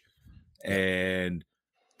 Punch, and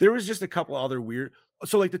there was just a couple other weird.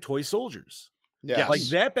 So like the toy soldiers, yeah, like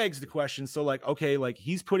that begs the question. So like, okay, like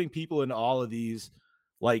he's putting people into all of these.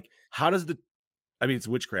 Like, how does I mean, it's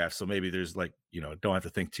witchcraft, so maybe there's like, don't have to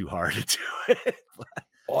think too hard into it.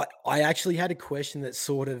 I actually had a question that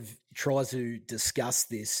sort of tries to discuss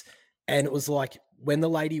this, and it was like when the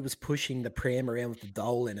lady was pushing the pram around with the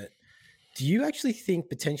doll in it. Do you actually think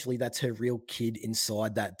potentially that's her real kid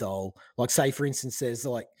inside that doll? Like, say for instance, there's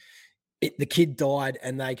like the kid died,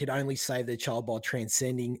 and they could only save their child by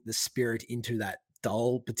transcending the spirit into that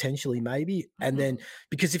doll, potentially, maybe. And then,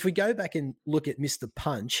 because if we go back and look at Mr.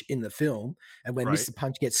 Punch in the film, and when Right. Mr.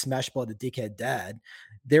 Punch gets smashed by the dickhead dad,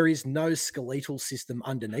 there is no skeletal system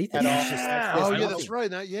underneath it. At all. It's just- Yeah. there's Oh yeah, nothing. that's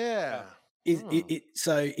right. That yeah.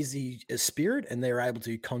 So is he a spirit, and they're able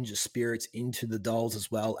to conjure spirits into the dolls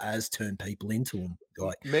as well as turn people into them?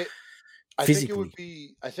 Like, I think it would physically.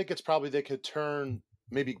 be. I think it's probably they could turn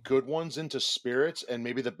maybe good ones into spirits, and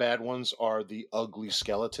maybe the bad ones are the ugly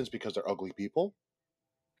skeletons because they're ugly people.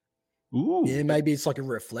 Ooh. yeah, maybe it's like a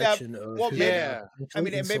reflection of. well, who maybe- they Yeah. are I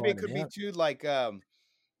mean, and maybe it inside could and be out. too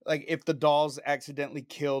like if the dolls accidentally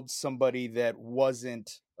killed somebody that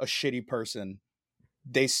wasn't a shitty person,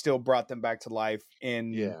 they still brought them back to life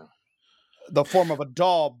in Yeah. the form of a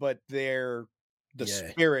doll, but they're the Yeah.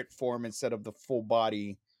 spirit form instead of the full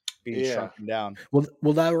body being Yeah. shrunken down. Well,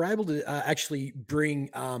 they were able to actually bring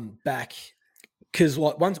back, because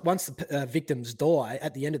like once the victims die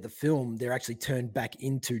at the end of the film, they're actually turned back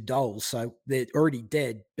into dolls. So they're already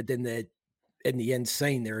dead, but then they're in the end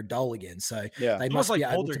scene they're a doll again. So Yeah. they Almost must be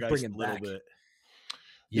like able to Poltergeist bring a them little back. bit.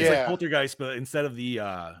 Yeah. It's like Poltergeist, but instead of the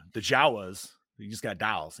Jawas, you just got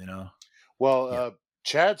dolls, Well, Yeah.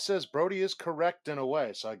 Chad says Brody is correct in a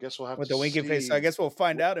way, so I guess we'll have With to the winking face. So I see guess we'll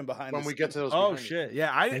find out in behind when the we get to those. Oh behind the shit. scenes.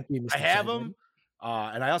 Yeah, I Thank you, Mr. I have Chadwick. them.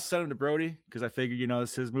 And I also sent them to Brody because I figured,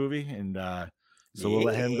 it's his movie, and so we'll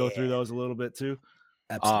let him go through Yeah. those a little bit too.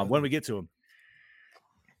 Absolutely. When we get to him.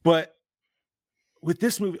 But with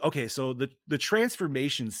this movie, okay, so the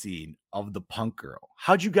transformation scene of the punk girl,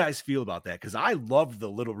 how'd you guys feel about that? Because I loved the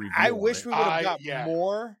little reveal. I on wish it. we would have I- got yeah.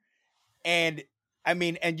 more. And I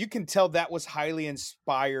mean, and you can tell that was highly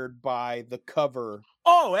inspired by the cover,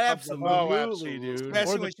 Oh, the absolutely, movie. absolutely. dude.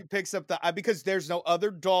 especially Or the- when she picks up the because there's no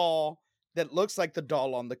other doll that looks like the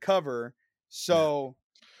doll on the cover. So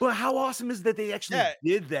But how awesome is that they actually Yeah.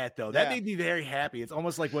 did that though? That Yeah. made me very happy. It's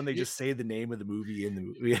almost like when they You- just say the name of the movie in the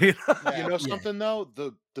movie. Yeah. You know something though,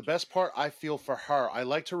 the best part I feel for her, I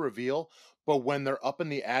like to reveal, but when they're up in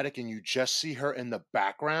the attic and you just see her in the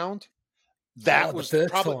background, that Oh, the was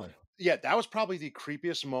first probably time. that was probably the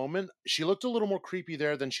creepiest moment. She looked a little more creepy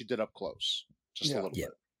there than she did up close, just Yeah. a little Yeah.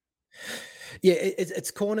 bit. Yeah,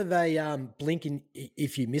 it's kind of a blink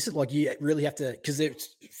if you miss it. Like you really have to, because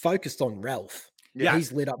it's focused on Ralph. Yeah.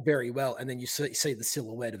 He's lit up very well, and then you see the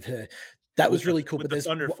silhouette of her. That was With really the- cool. with But the there's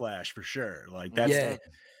thunder flash for sure. Like that's yeah,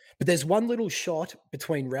 but there's one little shot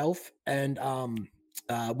between Ralph and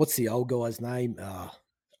what's the old guy's name?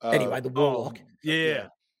 Anyway, the warlock. yeah.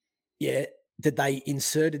 Yeah, that they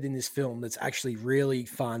inserted in this film that's actually really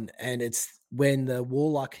fun. And it's when the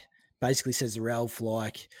warlock basically says to Ralph,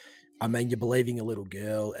 like, I mean, you're believing a little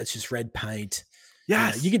girl. It's just red paint.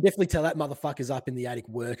 Yes. You can definitely tell that motherfucker's up in the attic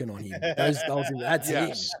working on him. That's Yes.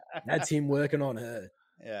 him. That's him working on her.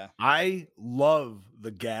 yeah. I love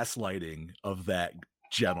the gaslighting of that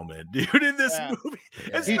gentleman, dude, in this Yeah. movie,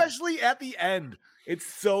 Yeah. especially at the end. It's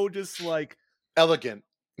so just like Elegant.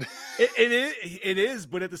 it is,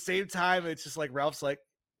 but at the same time, it's just like Ralph's like,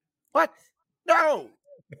 "What? No!"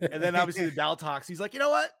 And then obviously the doll talks. He's like, "You know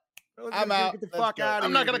what? I'm out. Get the Let's fuck go." out!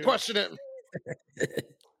 I'm not gonna question it.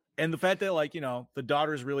 And the fact that, like, the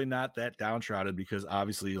daughter's really not that downtrodden because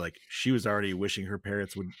obviously, like, she was already wishing her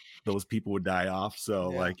parents those people would die off.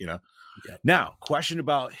 So, Yeah. like, Yeah. Now, question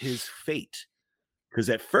about his fate. Because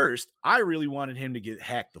at first, I really wanted him to get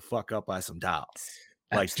hacked the fuck up by some dolls.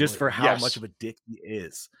 like just for how Yes. much of a dick he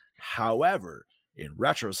is. However, in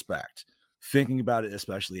retrospect, thinking about it,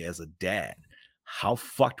 especially as a dad, how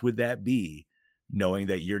fucked would that be knowing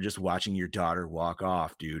that you're just watching your daughter walk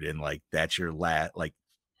off, dude, and like that's your like,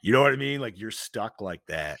 you know what I mean? Like you're stuck like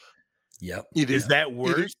that. Yep. Is that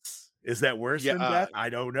worse? Is that worse Yeah, than death? I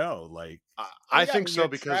don't know. Like I think so you're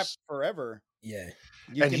because trapped forever. Yeah.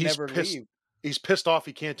 You and can he's never pissed. leave. He's pissed off.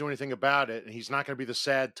 He can't do anything about it, and he's not going to be the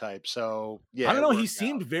sad type. So yeah, I don't it know. He worked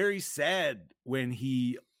seemed out. very sad when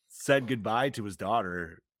he said goodbye to his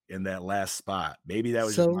daughter in that last spot. Maybe that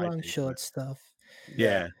was So just my long, take on short it. stuff.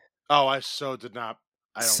 Yeah. Oh, I so did not.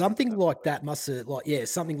 I don't Something remember like that must have,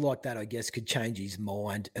 something like that, I guess, could change his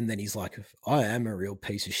mind. And then he's like, I am a real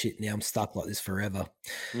piece of shit now. I'm stuck like this forever.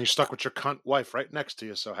 And you're stuck with your cunt wife right next to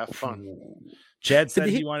you. So have fun. Chad But said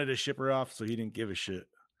he- he wanted to ship her off, so he didn't give a shit.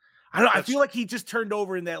 I don't know. I That's- feel like he just turned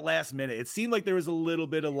over in that last minute. It seemed like there was a little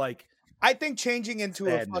bit of like, I think changing into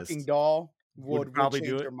Sadness a fucking doll would would probably change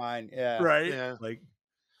do it. your mind. Yeah. right? Yeah. Like,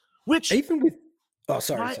 which Even with, why-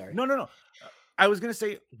 sorry. No. I was gonna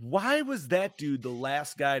say, why was that dude the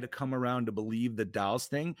last guy to come around to believe the dolls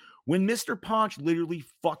thing when Mr. Paunch literally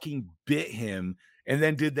fucking bit him and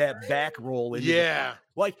then did that back roll? Into Yeah.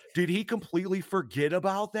 like, did he completely forget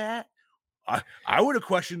about that? I would have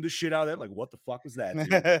questioned the shit out of that. Like, what the fuck was that,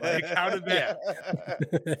 dude? Like, how did that?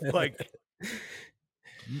 Like,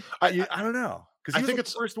 I don't know. Because I he was think the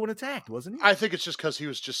it's- first one attacked, wasn't he? I think it's just because he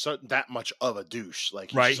was just that much of a douche.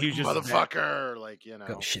 Like, Right, He's he's just just like, motherfucker. Like, you know.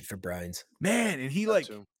 got shit for brains. Man, and he that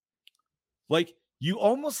too. like you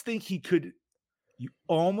almost think he could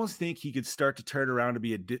start to turn around to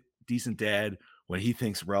be a decent dad when he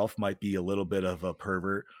thinks Ralph might be a little bit of a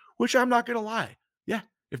pervert, which I'm not gonna lie. Yeah,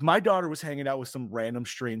 if my daughter was hanging out with some random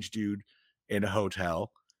strange dude in a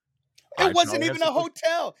hotel, It wasn't even a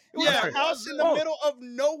hotel. It was Yeah, a it house in the wasn't. middle of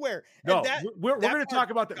nowhere. No, And that, we're that going to part talk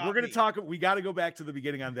about that. got We're going me. to talk. We got to go back to the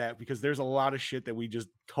beginning on that because there's a lot of shit that we just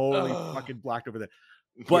totally Ugh. fucking blocked over there.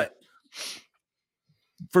 But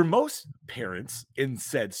for most parents in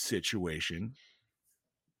said situation,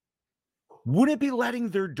 wouldn't be letting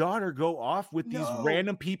their daughter go off with these No.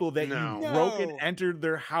 random people that No. you broke and No. entered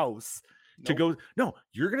their house to Nope. go. No,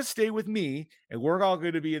 you're going to stay with me, and we're all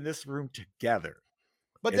going to be in this room together.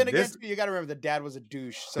 But and then again, this- you got to remember the dad was a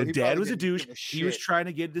douche. So the he dad probably was a didn't douche. give He was shit. trying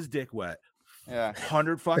to get his dick wet. Yeah.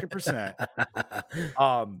 100%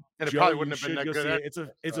 And it Joe, probably you wouldn't have been should that go good see at-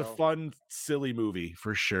 it. It's a so. fun, silly movie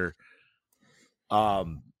for sure.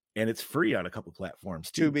 And it's free on a couple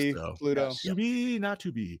platforms too. Tubi, So. Pluto. Yes. To be, not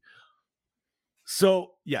to be.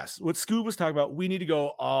 So yes, what Scoob was talking about, we need to go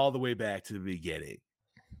all the way back to the beginning.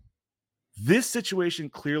 This situation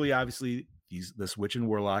clearly, obviously, this witch and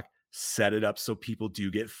warlock set it up so people do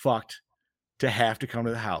get fucked to have to come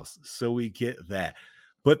to the house. So we get that.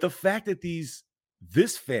 But the fact that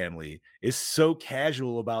this family is so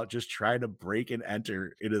casual about just trying to break and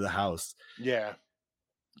enter into the house, Yeah.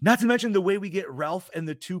 not to mention the way we get Ralph and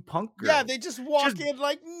the two punk girls. Yeah, they just walk Just in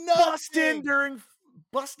like bust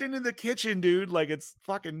nothing. in the kitchen, dude, like it's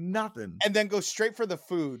fucking nothing. And then go straight for the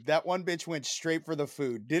food. That one bitch went straight for the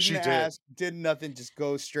food. Didn't She did. ask, did nothing, just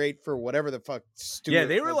go straight for whatever the fuck. Yeah, Stuart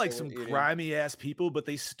they were was like some eating. grimy ass people, but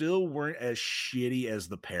they still weren't as shitty as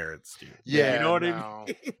the parents, dude. Yeah. you know what no. I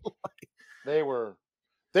mean?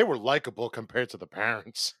 They were likable compared to the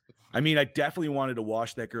parents. I mean, I definitely wanted to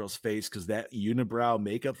wash that girl's face because that unibrow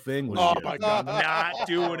makeup thing was Oh just my God. not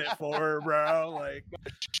doing it for her, bro. Like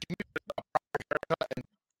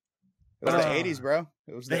It was the Uh, 80s, bro.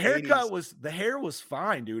 It was the 80s. haircut the hair was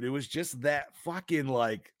fine, dude. It was just that fucking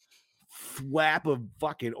like flap of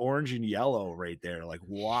fucking orange and yellow right there. Like,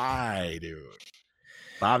 why, dude?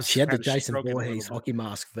 Bob's She had the kinda Jason stroking a Voorhees little bit. hockey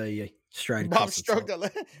mask for you straight Bob across the top.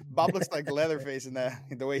 stroked Bob looks like Leatherface in that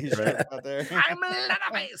the way he's Right. out there. I'm a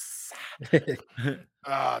Leatherface.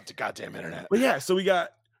 Ah, the goddamn internet. But yeah, so we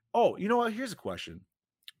got. Oh, you know what? Here's a question.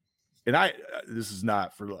 And this is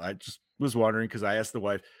not for. I just was wondering because I asked the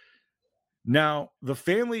wife. Now the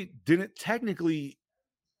family didn't technically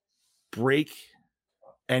break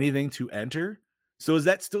anything to enter, so is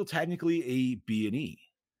that still technically a B&E?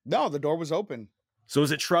 No, the door was open. So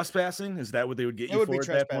is it trespassing? Is that what they would get It you would for be at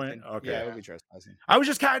that point? trespassing. Okay, Yeah, it would be trespassing. I was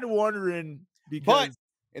just kind of wondering because But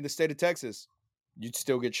in the state of Texas, you'd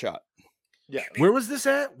still get shot. Yeah. where was this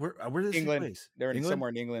at? Where did this take England. place? They're in England? somewhere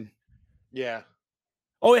in England. Yeah.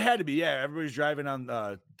 Oh, it had to be. Yeah, everybody's driving on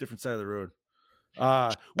different side of the road.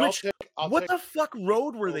 Which what the fuck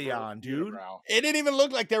road were they on, dude? It didn't even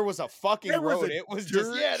look like there was a fucking There was road. a It was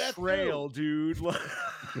just dirt that trail, dude.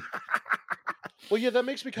 Well, yeah, that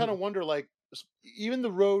makes me kind of wonder, like, even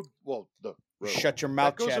the road. Well, the road Shut your that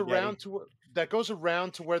mouth, goes Chad around Daddy. to that goes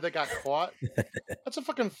around to where they got caught. That's a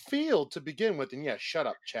fucking field to begin with. And yeah, shut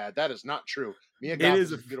up, Chad. That is not true. Mia Goth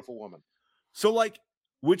is a beautiful woman. So, like,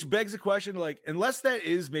 which begs the question, like, unless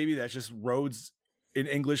maybe that's just roads in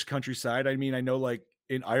English countryside. I mean, I know, like,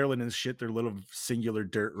 in Ireland and shit, they're little singular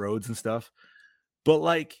dirt roads and stuff. But,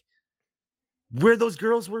 like, where those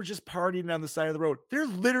girls were just partying on the side of the road, they're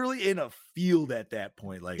literally in a field at that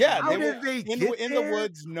point. Like, yeah, how did they get in the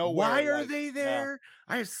woods nowhere? Why are they there?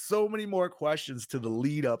 I have so many more questions to the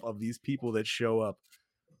lead up of these people that show up.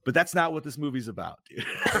 But that's not what this movie's about, dude.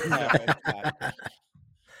 No, it's not.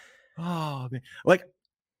 Oh, man. Like,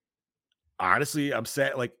 honestly, I'm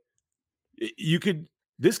sad. Like,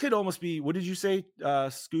 this could almost be, what did you say,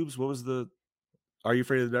 Scoobs? What was Are You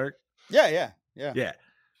Afraid of the Dark? Yeah.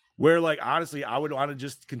 Where, like, honestly, I would want to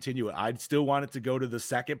just continue it. I'd still want it to go to the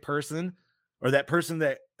second person, or that person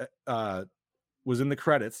that was in the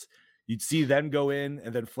credits. You'd see them go in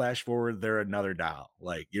and then flash forward, they're another doll.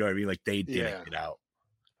 Like, you know what I mean? Like, they didn't get out.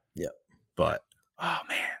 Yeah. But, oh,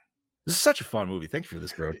 man. This is such a fun movie. Thank you for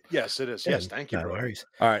this, bro. Yes, it is. Yes, thank you, No bro. worries.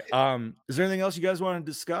 All right. Is there anything else you guys want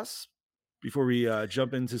to discuss before we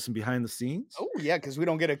jump into some behind the scenes? Oh yeah, because we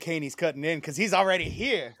don't get a Caney's cutting in because he's already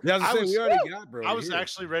here. Yeah, we already got Brody. I was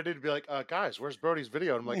actually ready to be like, guys, where's Brody's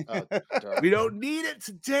video? And I'm like, we don't need it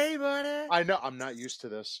today, buddy. I know. I'm not used to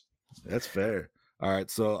this. That's fair. All right,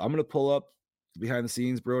 so I'm gonna pull up behind the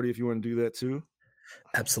scenes, Brody, if you want to do that too.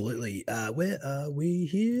 Absolutely. Where are we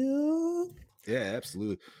here? Yeah,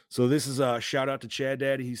 absolutely. So this is a shout out to Chad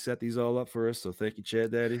Daddy. He set these all up for us. So thank you,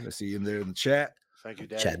 Chad Daddy. I see him there in the chat. Thank you,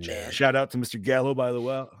 Daddy. Chad man. Shout out to Mr. Gallo, by the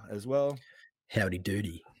way, as well. Howdy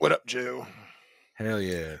doody. What up, Joe? Hell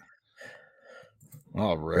yeah.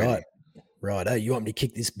 All right. Right. Oh, you want me to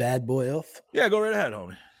kick this bad boy off? Yeah, go right ahead,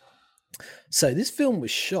 homie. So this film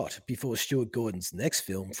was shot before Stuart Gordon's next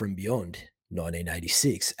film, From Beyond,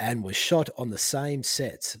 1986, and was shot on the same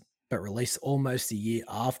sets, but released almost a year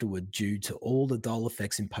afterward due to all the doll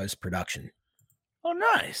effects in post-production. Oh,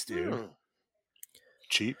 nice, dude.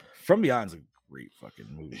 Cheap. From Beyond's a great fucking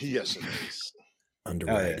movie. Yes, it is.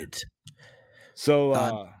 Underrated.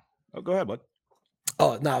 So, go ahead, bud.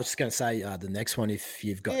 Oh, no, I was just going to say the next one, if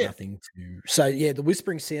you've got nothing to... So, yeah, the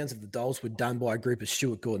whispering sounds of the dolls were done by a group of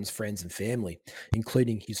Stuart Gordon's friends and family,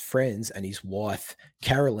 including his friends and his wife,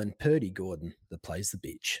 Carolyn Purdy Gordon, that plays the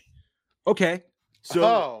bitch. Okay.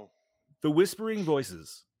 So, the whispering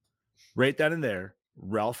voices, right down in there,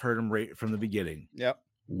 Ralph heard him right from the beginning. Yep.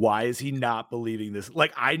 Why is he not believing this?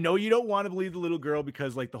 Like, I know you don't want to believe the little girl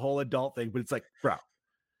because, like, the whole adult thing, but it's like, bro,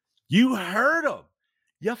 you heard him.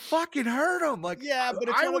 You fucking heard him. Like, yeah, but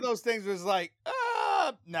it's one of those things where it's like,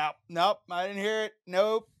 nope, I didn't hear it.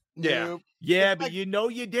 Nope. Yeah, but like, you know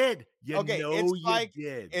you did. You did.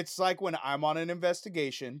 It's like when I'm on an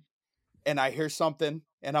investigation and I hear something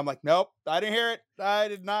and I'm like, nope, I didn't hear it. I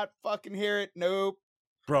did not fucking hear it. Nope.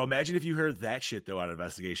 Bro, imagine if you heard that shit though on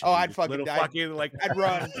investigation. Oh, I'd fucking die. I'd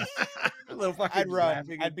run. I'd run.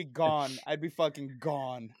 I'd be gone. I'd be fucking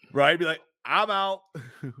gone. Bro, I'd be like, I'm out.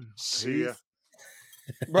 See ya.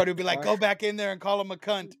 Bro, he'd be like, go back in there and call him a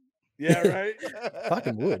cunt. Yeah, right.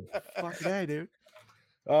 Fucking would. Fucking hey, dude.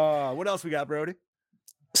 What else we got, Brody?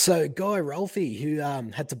 So Guy Rolfe, who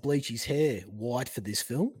had to bleach his hair white for this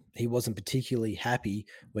film, he wasn't particularly happy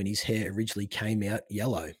when his hair originally came out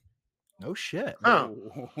yellow. No shit. Oh.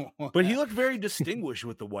 But he looked very distinguished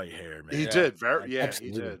with the white hair, man. He did. Absolutely.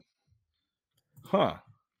 He did. Huh.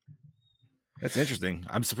 That's interesting.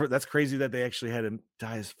 I'm surprised. That's crazy that they actually had him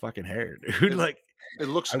dye his fucking hair, dude. Like, it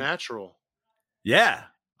looks natural. Yeah,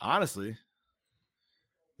 honestly.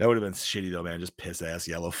 That would have been shitty though, man. Just piss ass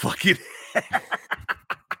yellow fucking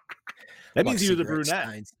That means he was a brunette.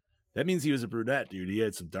 Stains. That means he was a brunette, dude. He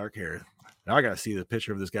had some dark hair. Now I gotta see the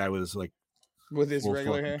picture of this guy with his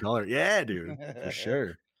regular hair color. Yeah, dude, for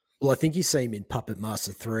sure. Well, I think you see him in Puppet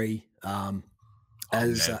Master 3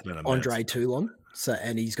 as Andre Toulon. So,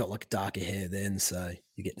 and he's got like darker hair then, so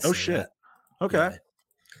you get to see that. Okay. Yeah.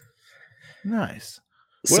 Nice.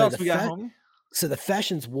 What else we got, homie? So the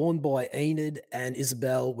fashions worn by Enid and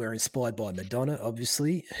Isabel were inspired by Madonna,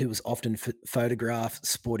 obviously, who was often photographed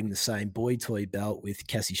sporting the same boy toy belt with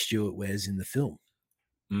Cassie Stewart wears in the film.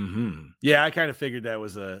 Mm-hmm. Yeah, I kind of figured that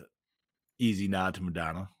was a easy nod to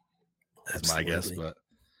Madonna. That's my guess, but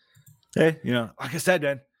hey, like I said,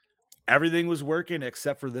 Dan, everything was working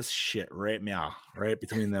except for this shit right now, right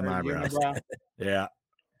between them eyebrows. Yeah.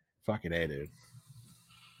 Fucking A, dude.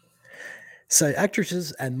 So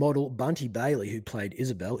actresses and model Bunty Bailey, who played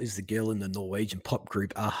Isabel, is the girl in the Norwegian pop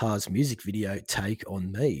group Aha's music video Take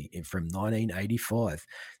On Me from 1985.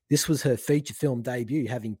 This was her feature film debut,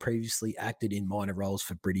 having previously acted in minor roles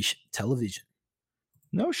for British television.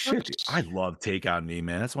 No shit, dude. I love Take On Me,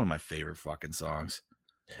 man. That's one of my favorite fucking songs.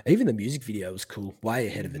 Even the music video was cool, way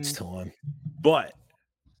ahead of its time. But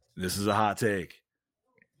this is a hot take.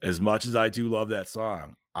 As much as I do love that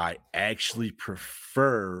song, I actually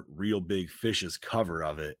prefer Real Big Fish's cover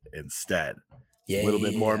of it instead. Yeah, a little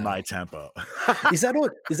bit more my tempo. Is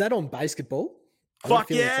that on Basketball? Fuck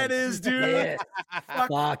yeah, it is, dude. Yeah.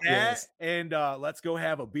 Fuck that. And let's go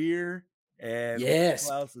have a beer. And yes,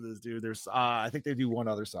 what else is this, dude? There's I think they do one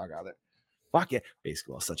other song on it. Fuck yeah.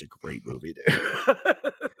 Basketball is such a great movie, dude.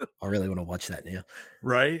 I really want to watch that now.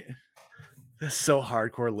 Right? That's so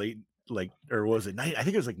hardcore late, like, or was it? I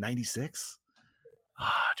think it was like 96.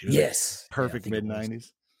 Ah, dude. Yes. Perfect mid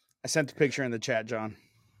 90s. I sent a picture in the chat, John.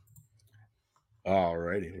 All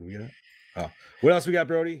righty. We got. Oh, what else we got,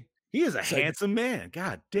 Brody? He is a handsome man.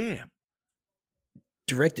 God damn.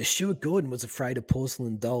 Director Stuart Gordon was afraid of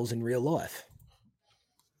porcelain dolls in real life.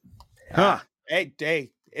 Huh.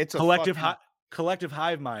 Hey, it's a collective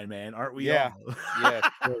hive mind, man. Aren't we? Yeah. All? Yeah.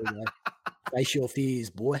 Face your fears,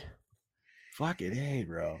 boy. Fuck it, hey,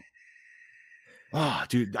 bro. Oh,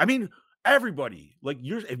 dude. I mean, everybody, like,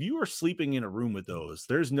 if you are sleeping in a room with those,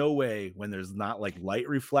 there's no way when there's not like light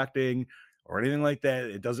reflecting or anything like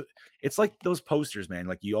that. It's like those posters, man.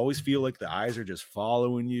 Like, you always feel like the eyes are just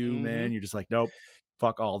following you, man. You're just like, nope,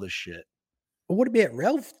 fuck all this shit. Well, what about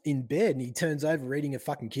Ralph in bed and he turns over reading a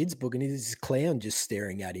fucking kid's book and there's this clown just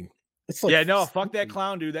staring at him? It's like, yeah, no, fuck that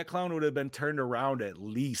clown, dude. That clown would have been turned around at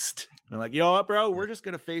least. And like, yo, what, bro? We're just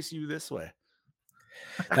gonna face you this way.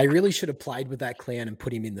 They really should have played with that clown and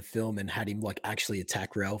put him in the film and had him like actually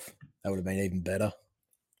attack Ralph. That would have been even better.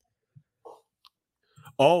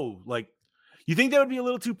 Oh, like, you think that would be a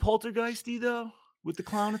little too poltergeisty though, with the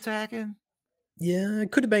clown attacking? Yeah,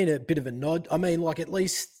 it could have been a bit of a nod. I mean, like, at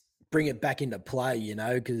least bring it back into play, you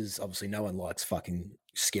know, because obviously no one likes fucking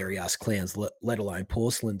scary ass clowns, let alone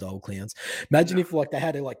porcelain doll clowns. Imagine if like they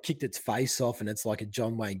had to like kicked its face off and it's like a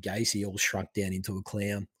John Wayne Gacy all shrunk down into a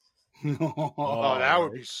clown. Oh, that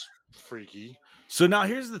would be freaky. So now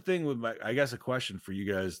here's the thing with I guess a question for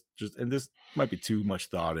you guys, and this might be too much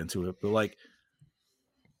thought into it, but like,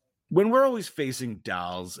 when we're always facing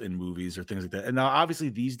dolls in movies or things like that, and now obviously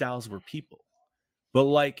these dolls were people, but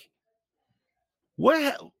like,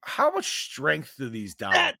 how much strength do these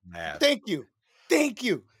dolls have? Thank you.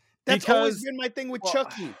 That's always been my thing with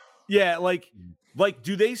Chucky. Yeah, like,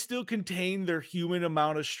 do they still contain their human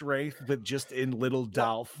amount of strength, but just in little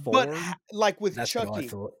doll form? But like with That's Chucky,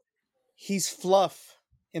 he's fluff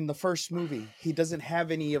in the first movie. He doesn't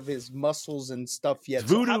have any of his muscles and stuff yet.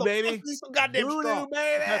 Voodoo, baby. He's so goddamn strong.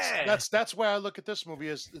 Baby. That's why I look at this movie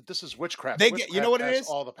as this is witchcraft. You know what it is?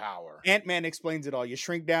 All the power. Ant-Man explains it all. You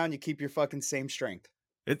shrink down, you keep your fucking same strength.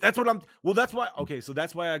 That's why. Okay, so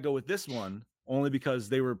that's why I go with this one, only because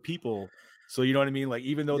they were people. So you know what I mean? Like,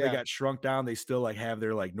 even though they got shrunk down, they still like have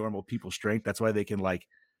their like normal people strength. That's why they can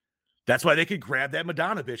grab that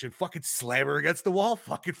Madonna bitch and fucking slam her against the wall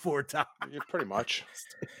fucking 4 times. Yeah, pretty much.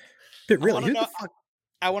 But really,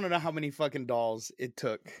 I want to know how many fucking dolls it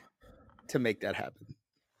took to make that happen.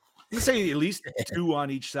 Let's say at least 2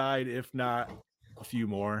 on each side, if not a few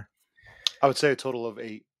more. I would say a total of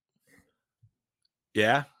 8.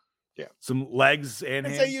 Yeah. Yeah. Some legs and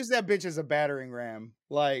hands. I'd say use that bitch as a battering ram.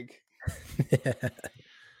 Like,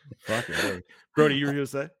 fuck it. Brody, you were gonna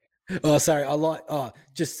say? Oh, sorry.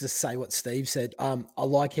 Just to say what Steve said. I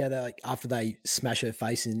like how they, like, after they smash her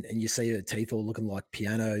face and you see her teeth all looking like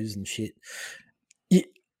pianos and shit.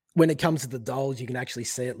 When it comes to the dolls, you can actually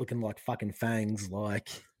see it looking like fucking fangs. Like,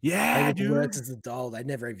 yeah, dude. Works as a doll. They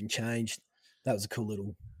never even changed. That was a cool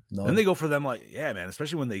little nod. Then they go for them, like, yeah, man.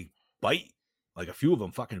 Especially when they bite. Like, a few of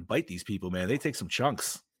them fucking bite these people, man. They take some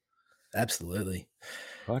chunks. Absolutely.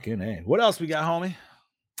 Fucking A. What else we got, homie?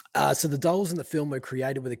 So the dolls in the film were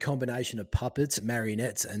created with a combination of puppets,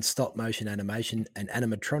 marionettes, and stop motion animation and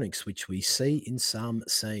animatronics, which we see in some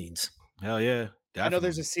scenes. Hell yeah. Definitely. I know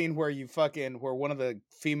there's a scene where where one of the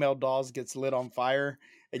female dolls gets lit on fire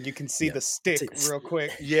and you can see the stick real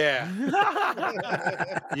quick. Yeah.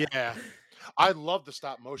 Yeah. I love the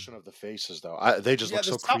stop motion of the faces, though. They just look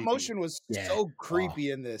so creepy. The stop motion was so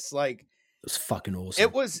creepy in this. Like, it was fucking awesome.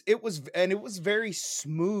 It was very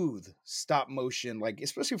smooth stop motion, like,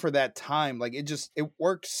 especially for that time. Like, it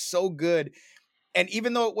worked so good. And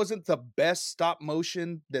even though it wasn't the best stop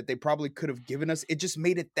motion that they probably could have given us, it just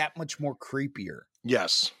made it that much more creepier.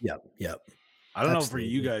 Yes. Yep. I don't know for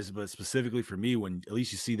you guys, but specifically for me, when at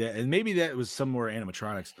least you see that, and maybe that was some more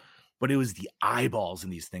animatronics, but it was the eyeballs in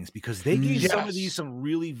these things, because they gave some of these some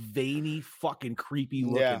really veiny, fucking creepy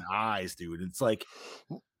looking eyes, dude. It's like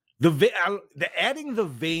the adding the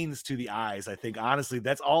veins to the eyes. I think honestly,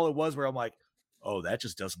 that's all it was. Where I'm like, oh, that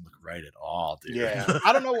just doesn't look right at all, dude. Yeah.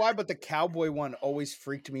 I don't know why, but the cowboy one always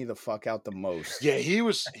freaked me the fuck out the most. Yeah, he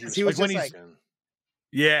was Like when just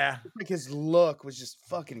yeah. like his look was just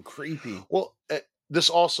fucking creepy. Well, this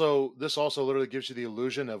also literally gives you the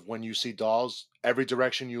illusion of when you see dolls, every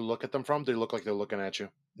direction you look at them from, they look like they're looking at you.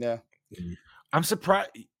 Yeah. I'm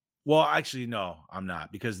surprised. Well, actually, no, I'm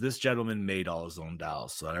not, because this gentleman made all his own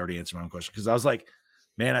dolls. So I already answered my own question, because I was like,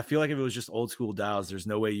 man, I feel like if it was just old school dolls, there's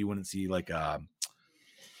no way you wouldn't see like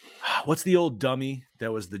what's the old dummy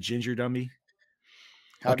that was the ginger dummy?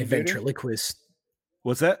 Like a ventriloquist.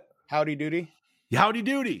 What's that? Howdy Doody. Howdy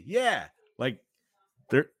Doody. Yeah. Like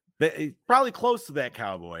they're probably close to that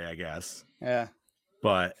cowboy, I guess. Yeah.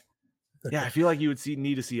 But yeah, I feel like you would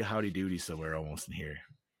need to see a Howdy Doody somewhere almost in here.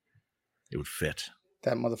 It would fit.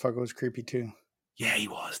 That motherfucker was creepy too. Yeah, he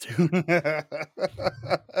was, dude.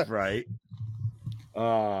 Right.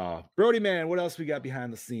 Brody, man, what else we got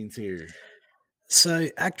behind the scenes here? So,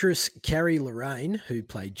 actress Carrie Lorraine, who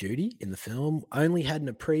played Judy in the film, only had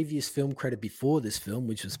a previous film credit before this film,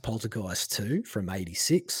 which was Poltergeist 2 from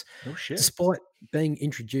 '86. Oh, shit. Despite being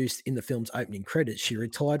introduced in the film's opening credits, she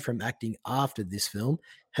retired from acting after this film,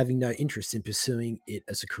 having no interest in pursuing it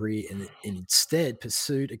as a career, and instead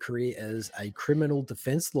pursued a career as a criminal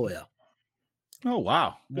defense lawyer. Oh,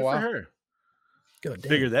 wow. Good for her. God damn.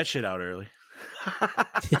 Figured that shit out early.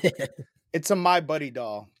 It's a My Buddy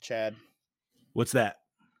doll, Chad. What's that?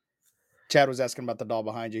 Chad was asking about the doll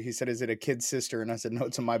behind you. He said, is it a kid's sister? And I said, no,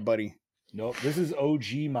 it's a My Buddy. Nope. This is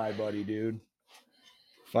OG My Buddy, dude.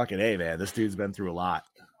 Fucking A, man. This dude's been through a lot.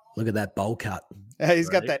 Look at that bowl cut. He's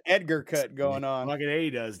got that Edgar cut going on. Fucking A, he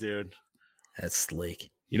does, dude. That's sleek.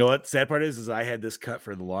 You know what? Sad part is I had this cut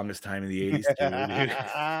for the longest time in the 80s,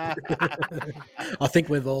 too, dude. I think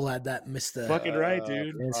we've all had that, Mr. Fucking right,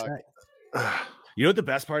 dude. You know what the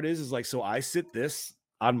best part is like, so I sit this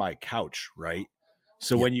on my couch, right?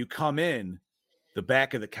 So when you come in, the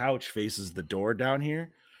back of the couch faces the door down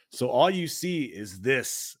here. So all you see is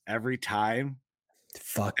this every time.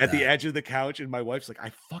 Fuck at the edge of the couch, and my wife's like,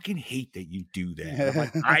 I fucking hate that you do that. And I'm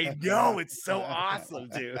like, I know, it's so awesome,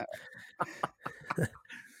 dude.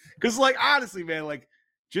 Because like honestly, man, like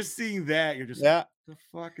just seeing that, you're just like, what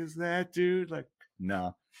the fuck is that, dude? Like,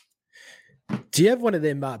 no. Do you have one of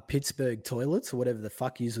them Pittsburgh toilets or whatever the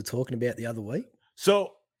fuck you were talking about the other week?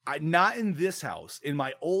 So not in this house. In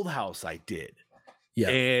my old house, I did. Yeah.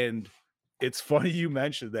 And it's funny you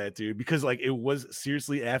mentioned that, dude, because like it was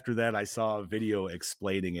seriously after that I saw a video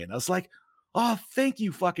explaining it. And I was like, oh, thank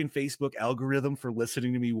you, fucking Facebook algorithm, for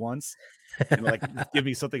listening to me once and like give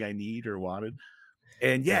me something I need or wanted.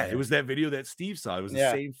 And yeah, it was that video that Steve saw. It was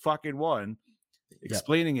the same fucking one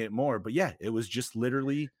explaining it more. But yeah, it was just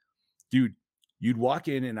literally, dude, you'd walk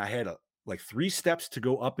in and I had like 3 steps to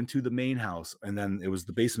go up into the main house. And then it was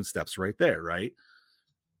the basement steps right there, right?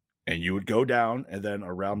 And you would go down, and then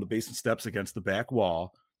around the basement steps against the back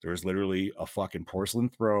wall, there was literally a fucking porcelain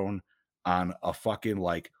throne on a fucking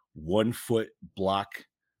like 1-foot block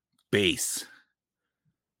base.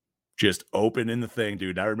 Just open in the thing,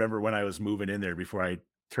 dude. I remember when I was moving in there before I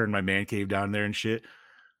turned my man cave down there and shit.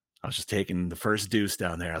 I was just taking the first deuce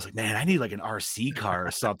down there. I was like, man, I need like an RC car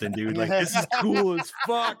or something, dude. Like, this is cool as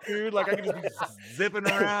fuck, dude. Like, I can just be zipping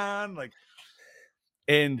around. Like,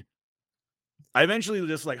 and I eventually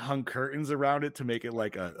just like hung curtains around it to make it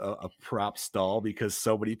like a prop stall, because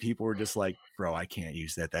so many people were just like, bro, I can't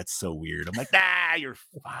use that. That's so weird. I'm like, nah, you're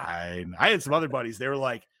fine. I had some other buddies. They were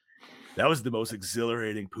like, that was the most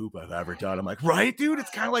exhilarating poop I've ever done. I'm like, right, dude? It's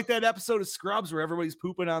kind of like that episode of Scrubs where everybody's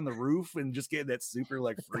pooping on the roof and just getting that super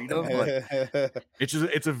like freedom. Like,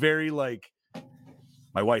 it's a very like,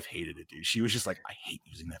 my wife hated it, dude. She was just like, I hate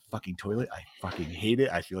using that fucking toilet. I fucking hate it.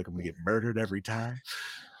 I feel like I'm gonna get murdered every time.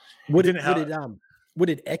 Would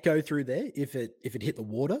it echo through there if it hit the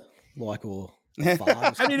water, like, or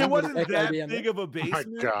I mean, it wasn't that big of a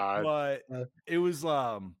basement, my God. but it was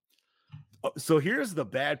so here's the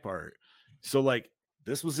bad part. So like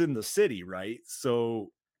this was in the city, right?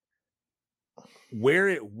 So where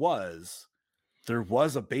it was, there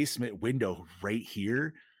was a basement window right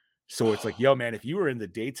here. So it's like, yo, man, if you were in the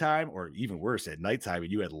daytime or even worse at nighttime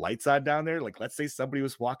and you had lights on down there, like let's say somebody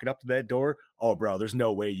was walking up to that door. Oh, bro, there's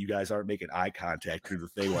no way you guys aren't making eye contact through the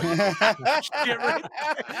thing. Shit right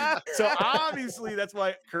there. So obviously that's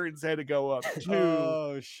why curtains had to go up too.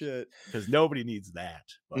 Oh, shit. Because nobody needs that.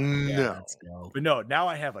 But, no. let's go. But no, now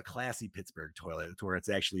I have a classy Pittsburgh toilet where it's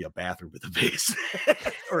actually a bathroom with a base,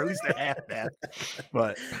 or at least a half bath.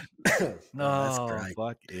 But that's great.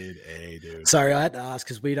 Fucking A, dude. Sorry, I had to ask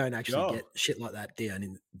because we don't actually get shit like that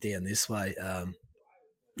down this way.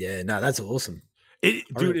 Yeah, no, that's awesome.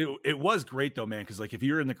 It was great though, man. Because like if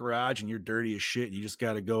you're in the garage and you're dirty as shit, you just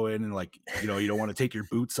got to go in and like you don't want to take your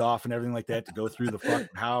boots off and everything like that to go through the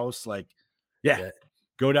fucking house. Like, yeah.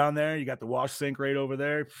 Go down there. You got the wash sink right over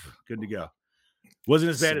there. Good to go.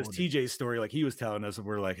 Wasn't as bad as TJ's story, like he was telling us,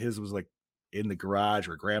 where like his was like in the garage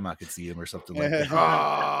where grandma could see him or something like that.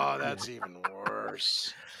 Oh, that's even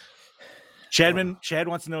worse. Chad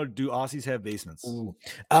wants to know, do Aussies have basements? Ooh.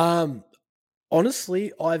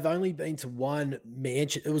 Honestly, I've only been to one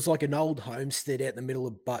mansion. It was like an old homestead out in the middle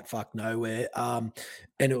of buttfuck nowhere. And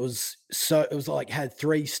it was like had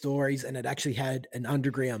 3 stories and it actually had an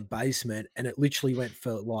underground basement and it literally went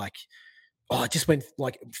for like, it just went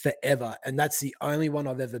like forever. And that's the only one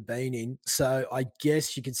I've ever been in. So I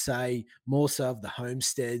guess you could say more so of the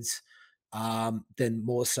homesteads than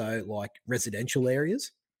more so like residential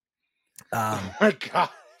areas. Oh my God.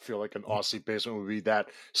 I feel like an Aussie basement would be that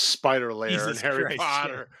spider lair in Harry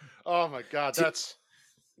Potter. Yeah. Oh my God, that's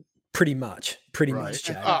pretty much,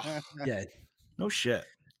 Chad. Yeah, no shit.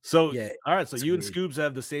 So yeah, all right. So you and Scoobs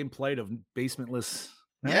have the same plight of basementless.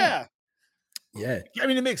 Yeah. I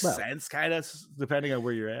mean, it makes sense, kind of, depending on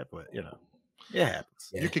where you're at, but it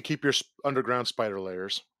happens. You could keep your underground spider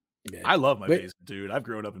layers. Yeah. I love my basement, dude. I've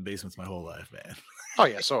grown up in basements my whole life, man. Oh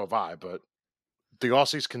yeah, so have I. But the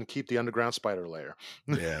Aussies can keep the underground spider layer.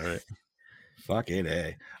 Yeah, right. Fucking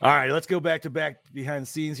A. All right, let's go back behind the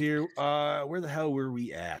scenes here. Where the hell were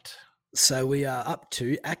we at? So we are up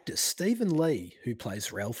to actor Stephen Lee, who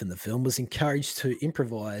plays Ralph in the film, was encouraged to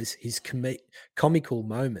improvise his comical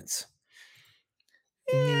moments.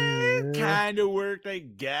 Kind of worked, I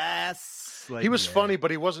guess. Like, he was funny,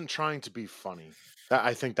 but he wasn't trying to be funny.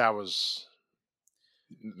 I think that was.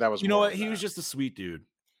 You know what? He was just a sweet dude.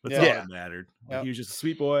 That's all that mattered. Like, he was just a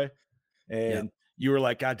sweet boy, and you were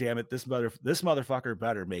like, "God damn it, this motherfucker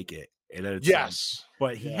better make it." And it's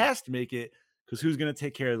but he has to make it because who's gonna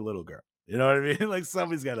take care of the little girl? You know what I mean? Like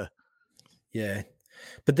somebody's gotta. Yeah,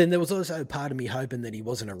 but then there was also part of me hoping that he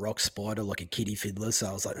wasn't a rock spider like a kitty fiddler. So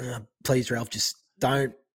I was like, "Please, Ralph, just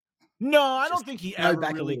don't." No, I don't think he ever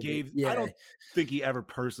really gave. I don't think he ever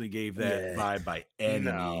personally gave that vibe by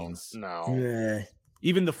any means. No. Yeah.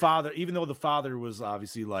 Even though the father was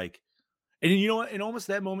obviously like, and you know what, in almost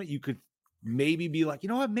that moment, you could maybe be like, you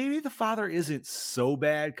know what, maybe the father isn't so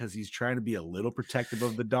bad because he's trying to be a little protective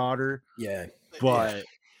of the daughter. Yeah. But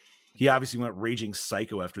he obviously went raging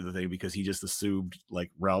psycho after the thing because he just assumed like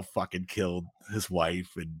Ralph fucking killed his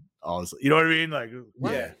wife and all this. You know what I mean? Like,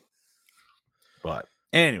 what? Yeah. But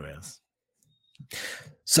anyways.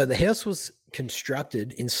 So the house was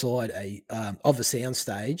constructed inside of a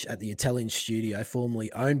soundstage at the Italian studio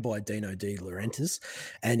formerly owned by Dino De Laurentiis,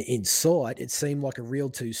 and inside it seemed like a real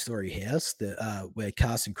 2-story house where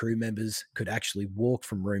cast and crew members could actually walk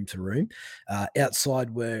from room to room.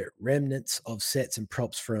 Outside were remnants of sets and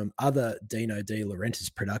props from other Dino De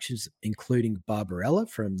Laurentiis productions, including Barbarella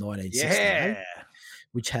from 1968,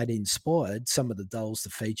 which had inspired some of the dolls to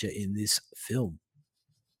feature in this film.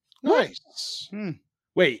 Nice.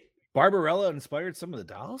 Wait, Barbarella inspired some of the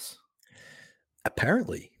dolls?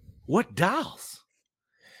 Apparently. What dolls?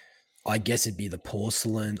 I guess it'd be the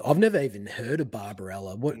porcelain. I've never even heard of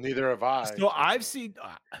Barbarella. Neither have I. So I've seen.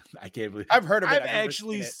 I can't believe I've heard of it.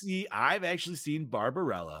 I've actually seen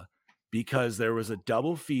Barbarella because there was a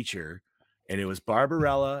double feature, and it was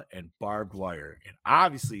Barbarella and Barbed Wire. And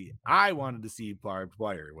obviously, I wanted to see Barbed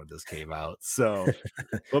Wire when this came out. So,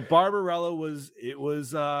 but Barbarella was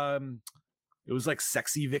like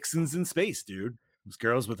sexy vixens in space, dude. It was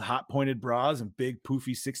girls with hot pointed bras and big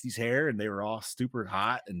poofy 60s hair, and they were all super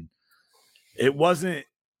hot. And it was there.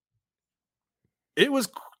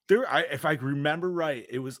 If I remember right,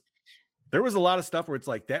 there was a lot of stuff where it's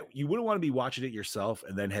like that. You wouldn't want to be watching it yourself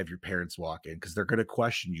and then have your parents walk in because they're going to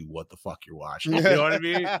question you what the fuck you're watching. You know what I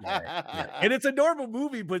mean? And it's a normal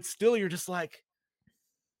movie, but still, you're just like,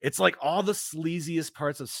 it's like all the sleaziest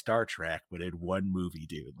parts of Star Trek, but in one movie,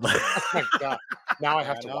 dude. Oh my God. Now I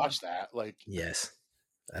have to watch that. Like, yes,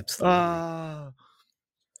 absolutely.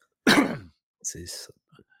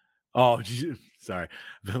 Sorry.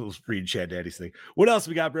 I'm reading Chad Daddy's thing. What else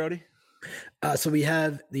we got, Brody? So we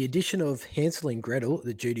have the addition of Hansel and Gretel.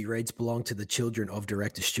 The Judy reads belong to the children of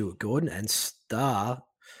director Stuart Gordon and star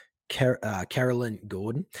Carolyn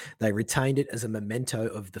Gordon. They retained it as a memento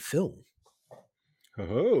of the film.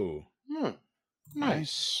 Oh,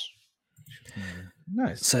 nice.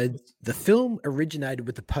 Nice. So the film originated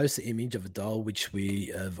with the poster image of a doll, which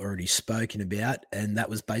we have already spoken about, and that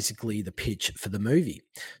was basically the pitch for the movie.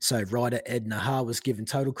 So writer Ed Nahar was given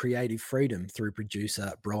total creative freedom through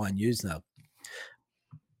producer Brian Usner.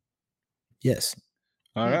 Yes.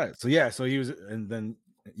 All right. So he was, and then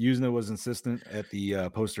Yuzna was insistent at the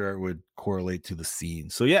poster art would correlate to the scene.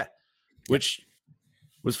 So yeah, which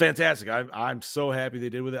was fantastic. I'm so happy they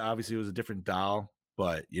did with it. Obviously, it was a different doll,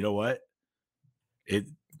 but you know what? It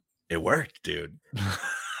worked, dude.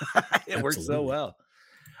 It worked so well.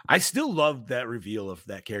 I still love that reveal of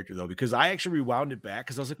that character though, because I actually rewound it back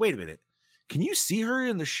because I was like, wait a minute. Can you see her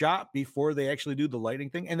in the shot before they actually do the lightning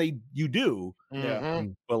thing? And you do. Yeah.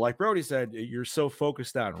 But like Brody said, you're so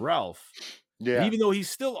focused on Ralph. Yeah. Even though he's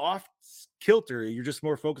still off kilter, you're just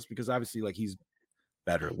more focused because obviously like he's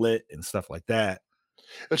better lit and stuff like that.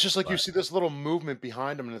 It's just like you see this little movement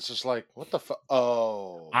behind him, and it's just like, what the fuck?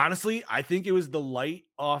 Oh, honestly, I think it was the light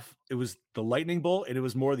off. It was the lightning bolt, and it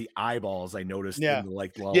was more the eyeballs I noticed. Yeah. In the,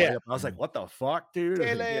 like, Yeah. I was like, what the fuck, dude?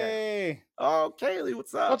 Kaylee. Oh, Kaylee,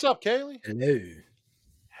 what's up? What's up, Kaylee? Hello.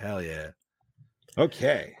 Hell yeah.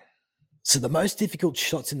 Okay. So the most difficult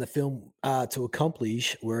shots in the film to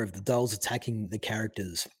accomplish were of the dolls attacking the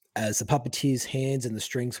characters. As the puppeteer's hands and the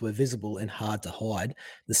strings were visible and hard to hide,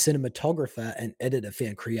 the cinematographer and editor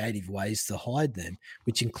found creative ways to hide them,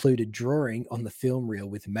 which included drawing on the film reel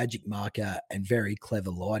with magic marker and very clever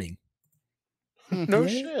lighting. No Yeah.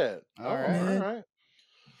 shit. All right. All right.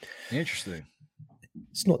 Interesting.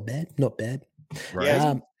 It's not bad. Not bad. Right.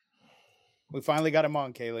 Yeah. We finally got him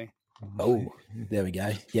on, Kaylee. Oh, there we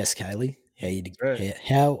go. Yes, Kaylee. Right.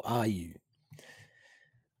 How are you?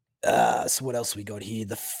 So what else we got here?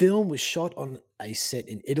 The film was shot on a set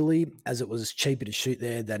in Italy as it was cheaper to shoot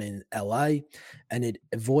there than in LA, and it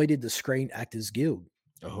avoided the Screen Actors Guild.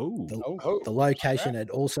 Oh. The location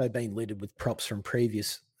had also been littered with props from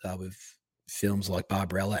previous with films like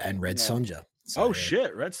Barbarella and Red Yeah. Sonja. Oh So,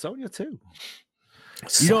 shit, Red Sonja too.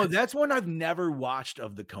 so- You know, that's one I've never watched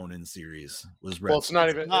of the Conan series. Was Red Well, it's not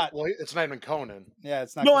Sonja. even. not. Well, it's not even Conan. Yeah,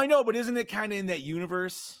 it's not. No, I know, but isn't it kind of in that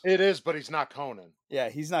universe? It is, but he's not Conan. Yeah,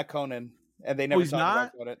 he's not Conan, and they never he's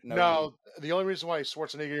talked not? about Conan. No, the only reason why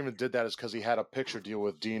Schwarzenegger even did that is because he had a picture deal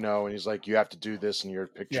with Dino, and he's like, "You have to do this, and your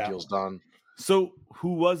picture Yeah. deal's done." So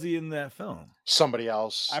who was he in that film? Somebody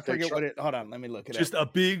else. I They forget try- what it. Hold on, let me look it Just up.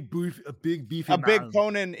 a big beefy A big man.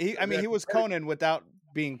 Conan. He was Conan without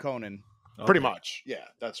being Conan. Pretty Okay. much. Yeah,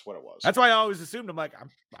 that's what it was. That's why I always assumed. I'm like,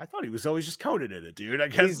 I thought he was always just Conan in it, dude. I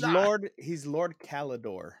guess He's not. He's Lord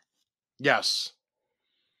Calidor. Yes.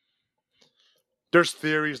 There's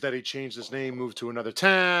theories that he changed his name, moved to another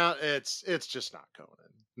town. It's just not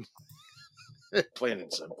Conan. Plain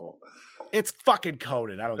and simple. It's fucking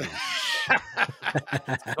Conan. I don't give a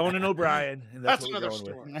shit. Conan O'Brien. And That's what we're another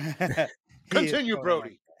going with. story. He is Continue, Conan.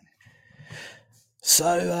 Brody.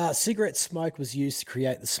 So, cigarette smoke was used to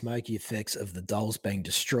create the smoky effects of the dolls being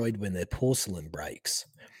destroyed when their porcelain breaks,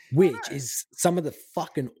 which is some of the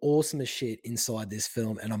fucking awesomest shit inside this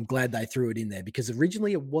film. And I'm glad they threw it in there because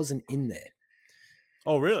originally it wasn't in there.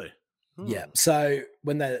 Oh, really? Yeah. So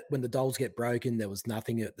when the dolls get broken, there was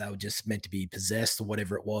nothing. They were just meant to be possessed or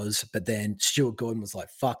whatever it was. But then Stuart Gordon was like,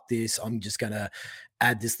 "Fuck this! I'm just gonna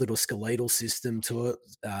add this little skeletal system to it.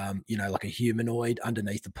 Like a humanoid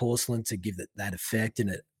underneath the porcelain to give it that effect."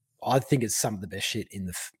 And I think it's some of the best shit in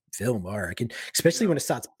the film. I reckon, especially when it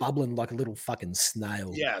starts bubbling like a little fucking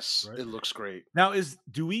snail. Yes, Right. it looks great. Now,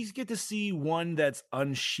 do we get to see one that's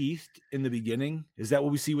unsheathed in the beginning? Is that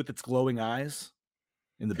what we see with its glowing eyes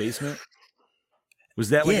in the basement? Was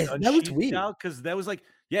that like Yeah, an that was unsheathed weird. child? Because that was like,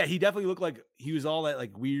 yeah, he definitely looked like he was all that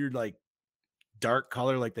like weird, like dark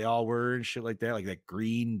color, like they all were and shit like that, like that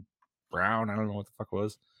green, brown. I don't know what the fuck it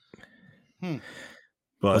was. Hmm.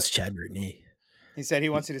 But What's Chad written here? He said he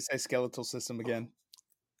wants you to say skeletal system again.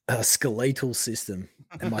 A skeletal system.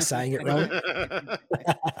 Am I saying it wrong? that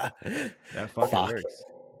fucking Fuck. works.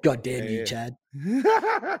 God damn you, Yeah. Chad.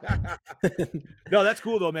 No, that's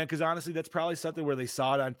cool though, man. Because honestly, that's probably something where they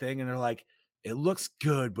saw it on thing and they're like, it looks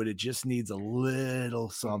good, but it just needs a little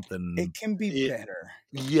something. It can be Yeah. better.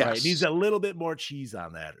 Yes. Right, it needs a little bit more cheese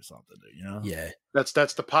on that or something, you know? Yeah. That's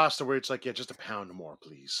the pasta where it's like, yeah, just a pound more,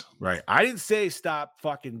 please. Right. I didn't say stop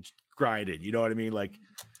fucking grinding. You know what I mean? Like,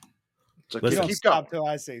 It's like, Listen. You don't keep stop going. till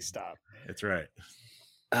I say stop. that's right.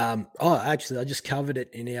 Actually, I just covered it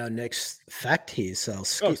in our next fact here, so I'll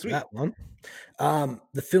skip sweet. that one.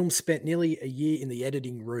 The film spent nearly a year in the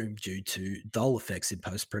editing room due to doll effects in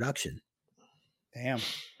post-production. Damn.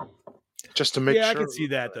 Just to make Yeah, sure. I can see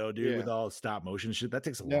that though, dude, Yeah. with all the stop motion shit. That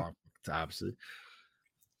takes a Yeah. long time, obviously.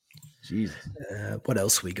 Jesus. What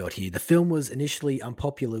else we got here? The film was initially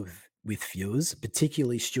unpopular with viewers,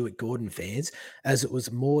 particularly Stuart Gordon fans, as it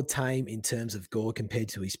was more tame in terms of gore compared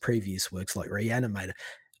to his previous works like Reanimator.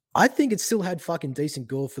 I think it still had fucking decent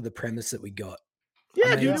gore for the premise that we got. Yeah, I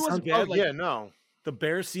mean, dude, it some- wasn't Oh, bad. Like, yeah, no. the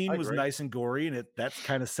bear scene I was agree. nice and gory, and that's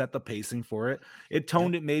kind of set the pacing for it. It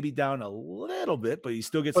toned it maybe down a little bit, but you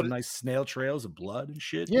still get But some nice snail trails of blood and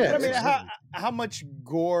shit. Yeah, But I mean, exactly. how much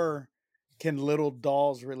gore can little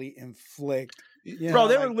dolls really inflict? You Bro, know,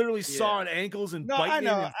 they like- were literally yeah. sawing ankles and No, I biting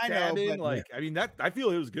know, and I know, stabbing. but- Like, I mean, that I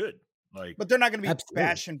feel it was good. Like, but they're not going to be Absolutely.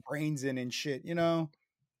 bashing brains in and shit. You know.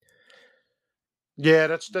 Yeah,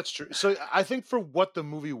 that's true. So I think for what the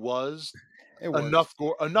movie was, It works.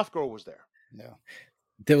 enough gore was there. No.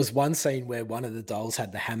 There was one scene where one of the dolls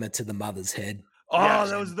had the hammer to the mother's head. oh, Yes.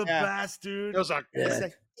 that was the Yeah. best, dude. It was like, Yeah. It's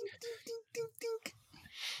like, ding, ding, ding, ding, ding.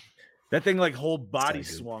 That thing like whole body good.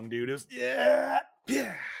 swung, dude. It was yeah.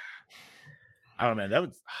 I don't know, man. That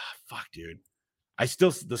was fuck, dude. I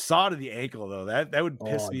still the saw to the ankle though. That would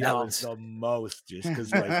piss Oh, me that off was- the most, just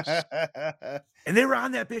because like, and they were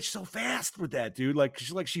on that bitch so fast with that dude. Like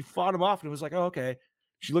she fought him off, and it was like, oh okay.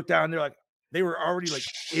 She looked down, and they're like, they were already like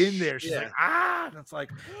in there. She's like, ah, and it's like,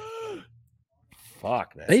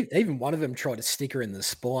 fuck, man. Even one of them tried to stick her in the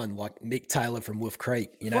spine, like Mick Taylor from Wolf Creek.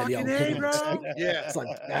 You know, the Fucking old A, heavy bro. stick. yeah. It's like,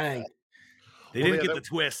 dang. They Well, didn't yeah, get the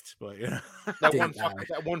twist, but you know. That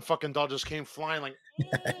Didn't one fucking doll just came flying like.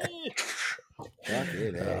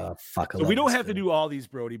 Fuck. I So we love don't this have to film. do all these,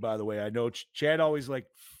 Brody. By the way, I know Chad always like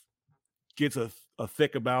gets a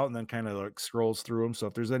thick about and then kind of like scrolls through them. So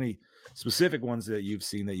if there's any specific ones that you've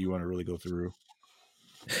seen that you want to really go through,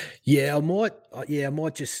 Yeah, I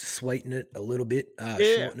might just sweeten it a little bit,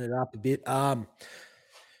 shorten it up a bit.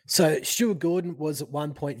 So Stuart Gordon was at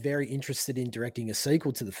one point very interested in directing a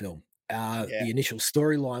sequel to the film. Yeah. The initial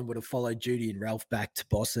storyline would have followed Judy and Ralph back to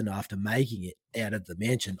Boston after making it out of the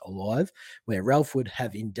mansion alive, where Ralph would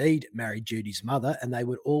have indeed married Judy's mother and they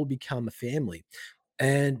would all become a family.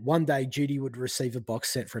 And one day, Judy would receive a box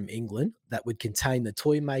set from England that would contain the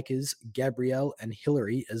toy makers Gabrielle and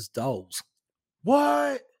Hilary as dolls.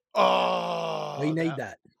 what? Oh, We need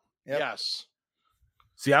that. Yep. Yes.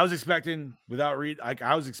 See, I was expecting without read, like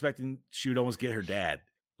I was expecting she would almost get her dad,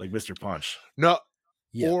 like Mr. Punch, No.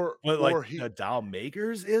 Yeah. but or like the doll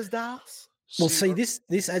makers is dolls. Well, see, this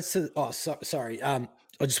adds to. Oh, sorry. I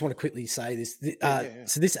just want to quickly say this. Yeah.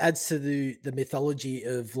 So this adds to the mythology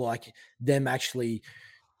of like them actually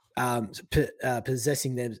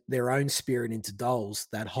possessing their own spirit into dolls.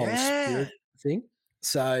 That whole spirit thing.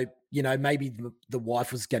 So maybe the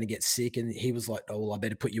wife was going to get sick, and he was like, "Oh, well, I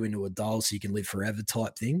better put you into a doll so you can live forever,"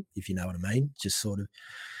 type thing. If you know what I mean.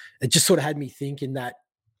 It just sort of had me thinking that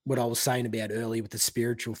what I was saying about earlier with the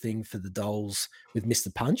spiritual thing for the dolls with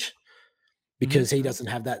Mr. Punch, because he doesn't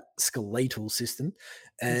have that skeletal system.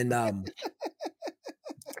 And,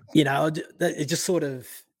 it just sort of,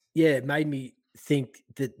 it made me think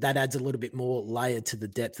that adds a little bit more layer to the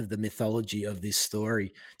depth of the mythology of this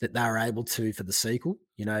story that they were able to, for the sequel,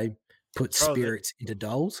 put Bro, spirits into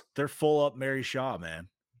dolls. They're full up Mary Shaw, man.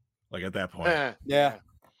 Like at that point, Yeah.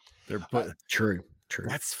 they're put. True.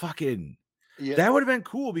 That's fucking. Yeah. That would have been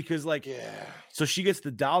cool because like, Yeah. so she gets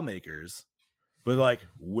the doll makers, but like,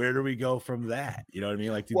 where do we go from that? You know what I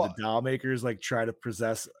mean? Like, do Well- the doll makers like try to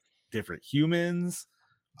possess different humans,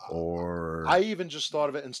 or I even just thought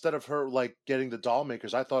of it instead of her like getting the doll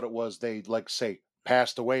makers. I thought it was they like say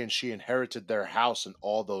passed away and she inherited their house and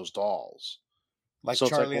all those dolls. Like So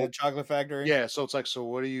it's like, Charlie and well- the Chocolate Factory. Yeah. So it's like, so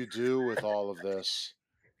what do you do with all of this?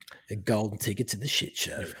 A golden ticket to the shit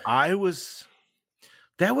show. if I was,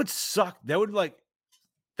 that would suck. That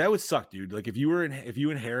would suck, dude. Like if you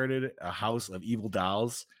inherited a house of evil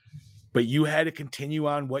dolls, but you had to continue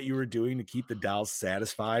on what you were doing to keep the dolls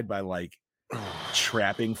satisfied by like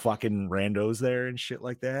trapping fucking randos there and shit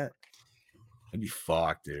like that. That'd be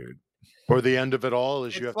fucked, dude. Or the end of it all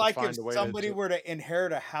is you have It's like to find if a way somebody to. were to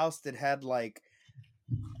inherit a house that had like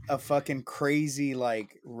a fucking crazy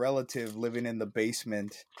like relative living in the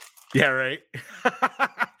basement. Yeah, right.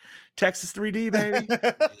 Texas 3D, baby.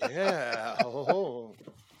 Yeah. Oh.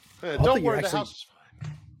 Yeah, thought don't you were worry, the actually- house is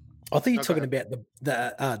fine. I think you're Okay. talking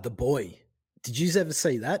about the boy. Did you ever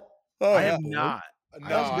see that? Oh, I yeah. have not.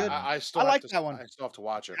 No, was good. I still I have like to, that one. I still have to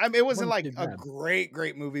watch it. I mean, it wasn't Wasn't like too a bad.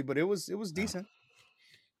 great movie, but it was decent.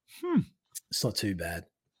 It's not too bad.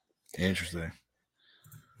 Interesting.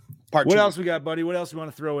 Part What two. else we got, buddy? What else we want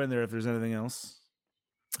to throw in there if there's anything else?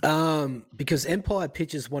 Because Empire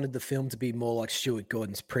Pictures wanted the film to be more like Stuart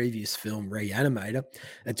Gordon's previous film, Reanimator.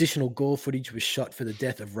 Additional gore footage was shot for the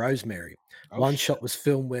death of Rosemary. One shot was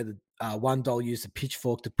filmed where the one doll used a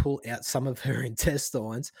pitchfork to pull out some of her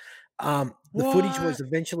intestines. The footage was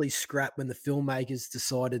eventually scrapped when the filmmakers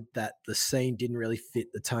decided that the scene didn't really fit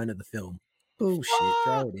the tone of the film. Bullshit.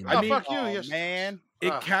 Throw it in. Oh, I mean- fuck you, Oh, yes. man.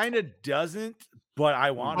 It Ugh. kind of doesn't, but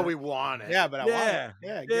I want But it. we want it. Yeah, but I want it. Yeah,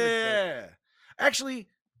 Yeah, give it to it. yeah. Actually,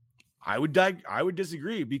 I would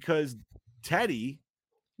disagree because Teddy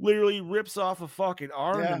literally rips off a fucking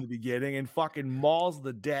arm in the beginning and fucking mauls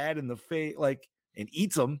the dad in the face, like, and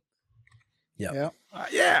eats him. Yeah.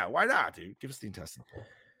 Yeah, why not, dude? Give us the intestine.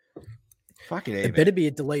 Fucking It better be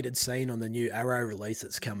a deleted scene on the new Arrow release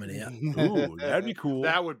that's coming out. Ooh, that'd be cool.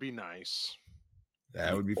 That would be nice.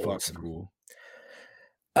 That would be fucking cool.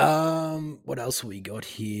 What else we got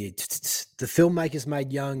here? The filmmakers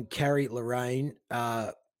made young Carrie Lorraine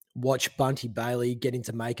watch Bunty Bailey get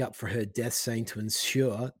into makeup for her death scene to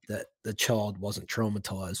ensure that the child wasn't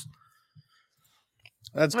traumatized.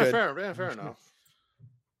 That's good. Fair enough.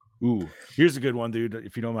 Ooh, here's a good one, dude.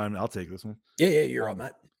 If you don't mind, I'll take this one. Yeah, you're right,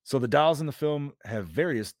 mate. So the dolls in the film have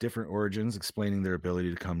various different origins explaining their ability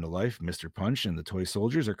to come to life. Mr. Punch and the toy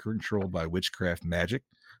soldiers are controlled by witchcraft magic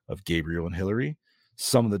of Gabriel and Hillary.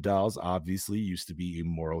 Some of the dolls obviously used to be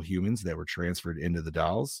immoral humans that were transferred into the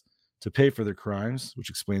dolls to pay for their crimes, which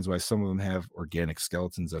explains why some of them have organic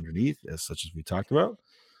skeletons underneath, as such as we talked about.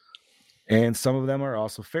 And some of them are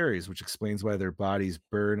also fairies, which explains why their bodies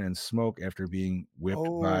burn and smoke after being whipped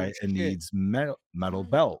by Enid's metal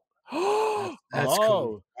belt. That's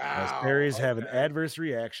cool. As fairies have an adverse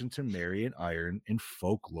reaction to Marion iron in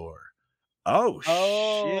folklore. Oh shit.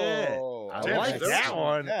 I like that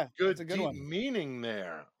one. Yeah, Good, a good deep one. meaning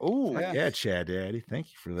there. Oh, yeah, Chad Daddy. Thank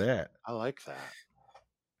you for that. I like that.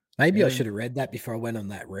 Maybe I should have read that before I went on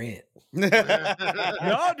that rant. No,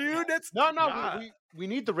 dude, that's no. We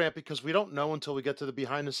need the rant because we don't know until we get to the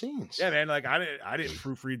behind the scenes. Yeah, man. Like I didn't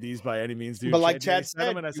proofread these by any means, dude. But like Chad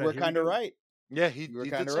said, and I you were kind of right. Yeah, he were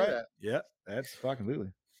did kind of say right. that. Yeah, that's fucking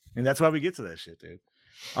absolutely. And that's why we get to that shit, dude.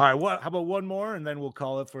 All right, how about one more, and then we'll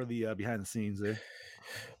call it for the behind the scenes there.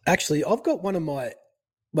 Actually, I've got one of my.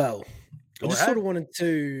 Well, I just sort of wanted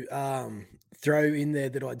to throw in there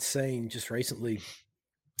that I'd seen just recently.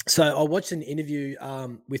 So I watched an interview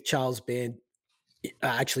with Charles Band,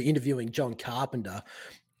 actually interviewing John Carpenter,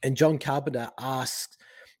 and John Carpenter asked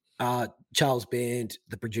Charles Band,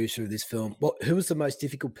 the producer of this film, who was the most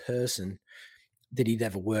difficult person that he'd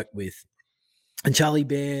ever worked with. And Charlie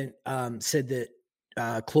Band said that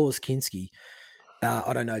Klaus Kinski,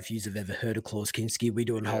 I don't know if you've ever heard of Klaus Kinski. We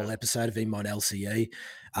do a whole episode of him on LCE.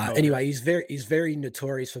 Anyway, he's very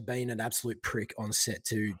notorious for being an absolute prick on set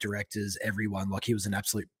to directors, everyone. Like, he was an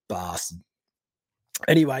absolute bastard.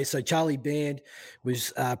 Anyway, so Charlie Band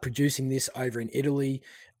was producing this over in Italy.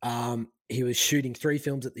 He was shooting 3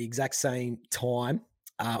 films at the exact same time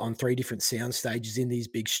on 3 different sound stages in this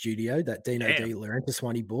big studio, that Dino De Laurentiis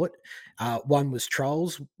one he bought. One was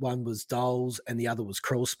Trolls, one was Dolls, and the other was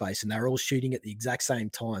Crawl Space, and they were all shooting at the exact same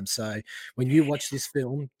time. So when you watch this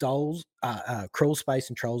film, Dolls, Crawl Space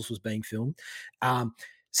and Trolls was being filmed.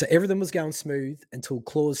 So everything was going smooth until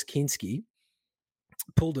Klaus Kinski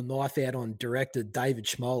pulled a knife out on director David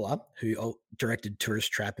Schmoller, who directed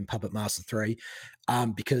Tourist Trap and Puppet Master 3,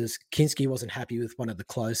 because Kinski wasn't happy with one of the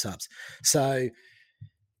close-ups. So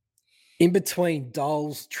in between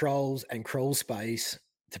Dolls, Trolls, and Crawl Space,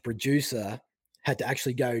 the producer had to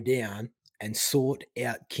actually go down and sort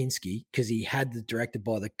out Kinski because he had the director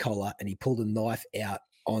by the collar and he pulled a knife out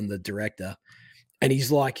on the director. And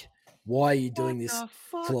he's like, "Why are you doing this,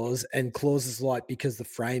 Klaus?" And Klaus is like, "Because the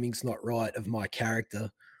framing's not right of my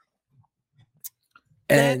character."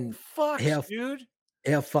 And dude.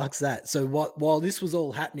 How fuck's that? So while this was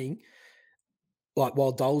all happening, like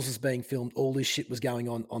while Dolls was being filmed, all this shit was going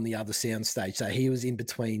on the other sound stage. So he was in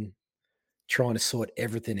between trying to sort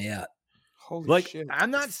everything out. Holy shit.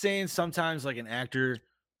 I'm not saying sometimes like an actor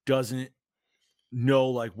doesn't know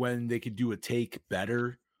like when they could do a take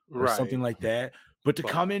better or something like that. But to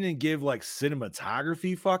come in and give like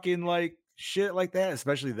cinematography fucking like shit like that,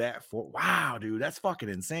 especially that wow, dude, that's fucking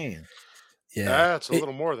insane. Yeah. That's a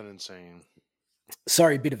little more than insane.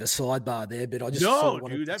 Sorry, a bit of a sidebar there, but I just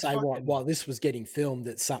wanted to say fucking... while this was getting filmed,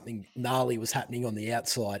 that something gnarly was happening on the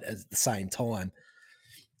outside at the same time.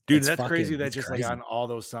 Dude, that's crazy that just crazy. Like on all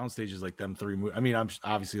those sound stages, like them 3 movies. I mean,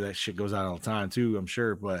 obviously that shit goes on all the time too, I'm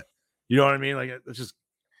sure, but you know what I mean? Like, it's just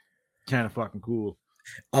kind of fucking cool.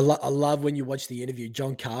 I love when you watch the interview,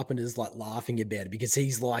 John Carpenter's like laughing about it because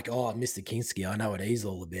he's like, "Oh, Mr. Kinski, I know what he's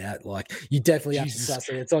all about." Like, you definitely have to suss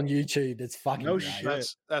it. It's on YouTube. It's fucking no great.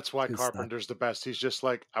 shit. That's why Carpenter's the best. He's just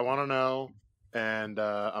like, I want to know, and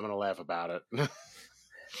I'm gonna laugh about it.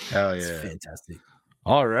 Hell yeah, it's fantastic.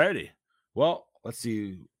 All righty. Well, let's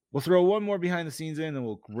see. We'll throw one more behind the scenes in, and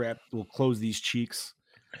we'll close these cheeks.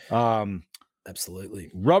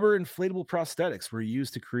 Absolutely. Rubber inflatable prosthetics were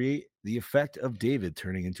used to create the effect of David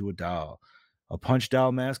turning into a doll. A Punch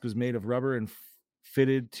doll mask was made of rubber and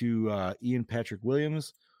fitted to Ian Patrick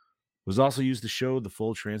Williams, was also used to show the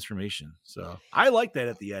full transformation. So I like that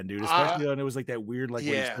at the end, dude. Especially when it was like that weird, like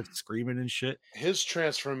when he starts screaming and shit. His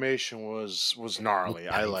transformation was gnarly.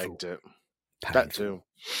 I liked it. Painful. That too.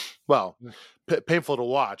 Well, painful to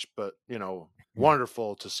watch, but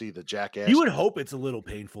wonderful to see the jackass. You would hope it's a little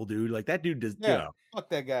painful, dude. Like that dude does. Yeah, fuck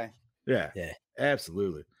that guy. Yeah,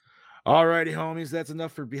 absolutely. All righty, homies. That's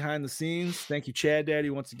enough for behind the scenes. Thank you, Chad Daddy,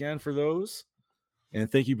 once again for those,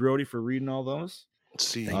 and thank you, Brody, for reading all those.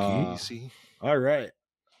 See. All right,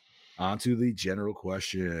 on to the general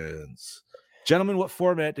questions, gentlemen. What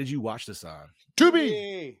format did you watch this on?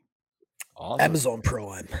 Tubi. Awesome. Amazon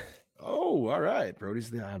Prime. Oh, all right. Brody's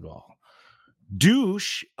the oddball.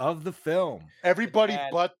 Douche of the film. Everybody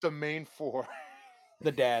but the main four.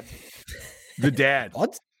 The dad. The dad.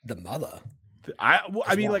 What? The mother.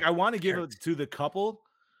 I mean, like, I want to give it to the couple,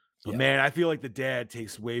 but man, I feel like the dad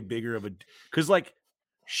takes way bigger of a, because like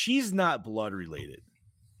she's not blood related,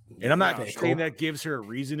 and I'm not saying that gives her a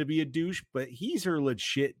reason to be a douche, but he's her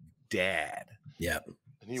legit dad. Yeah,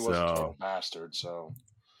 and he was a total bastard. So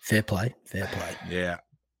fair play. Yeah,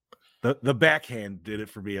 the backhand did it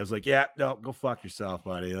for me. I was like, yeah, no, go fuck yourself,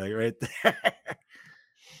 buddy. Like right there.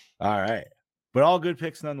 All right, but all good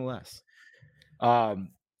picks nonetheless.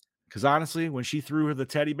 Because honestly, when she threw her the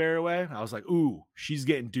teddy bear away, I was like, ooh, she's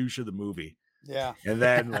getting douche of the movie. Yeah. And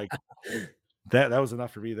then like that was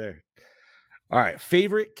enough for me there. All right.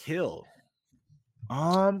 Favorite kill.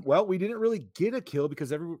 Well, we didn't really get a kill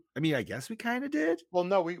because I guess we kind of did. Well,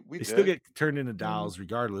 no, we did. Still get turned into dolls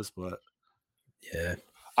regardless, but yeah.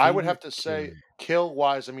 I would have to say kill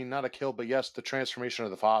wise, I mean, not a kill, but yes, the transformation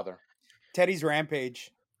of the father. Teddy's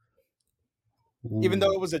rampage. Ooh. Even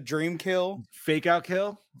though it was a dream kill, fake out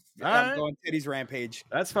kill. I'm going Teddy's rampage.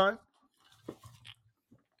 That's fine.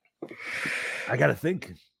 I gotta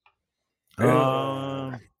think.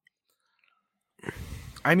 I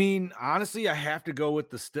mean, honestly, I have to go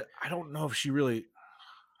with the. I don't know if she really.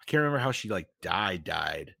 I can't remember how she like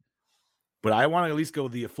died, but I want to at least go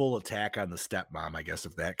with the full attack on the stepmom. I guess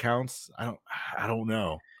if that counts. I don't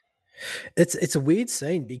know. It's a weird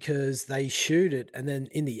scene because they shoot it and then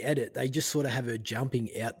in the edit they just sort of have her jumping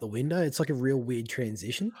out the window. It's like a real weird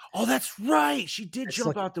transition. Oh, that's right. She did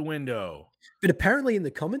jump out the window. But apparently in the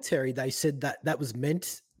commentary they said that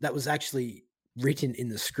was actually written in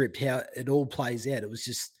the script, how it all plays out. It was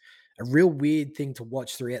just a real weird thing to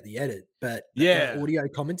watch throughout the edit. But the audio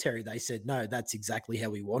commentary they said no, that's exactly how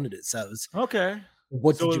we wanted it. So it was okay.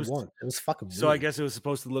 What did you want? It was fucking weird. So I guess it was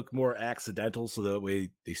supposed to look more accidental, so that way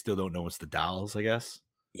they still don't know it's the dolls, I guess.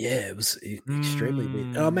 Yeah, it was extremely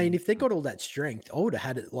weird. I mean, if they got all that strength, I would have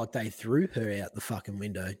had it like they threw her out the fucking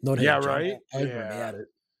window. Not her right. Over and out it.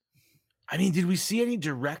 I mean, did we see any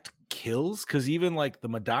direct kills? Because even like the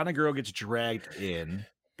Madonna girl gets dragged in.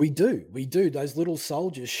 We do. Those little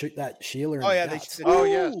soldiers shoot that Sheila.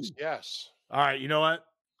 Yes. All right, you know what?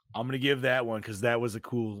 I'm gonna give that one because that was a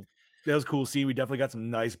cool scene. We definitely got some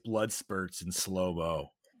nice blood spurts in slow-mo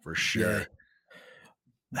for sure.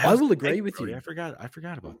 Yeah. I will agree with you. I forgot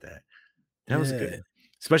about that. That was good.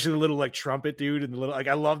 Especially the little like trumpet dude and the little I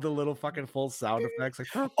love the little fucking full sound effects.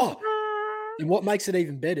 Like and what makes it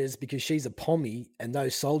even better is because she's a Pommy and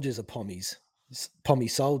those soldiers are Pommies. Pommy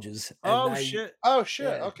soldiers. Shit.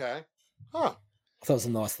 Yeah. Okay. Huh. I thought it was a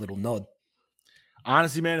nice little nod.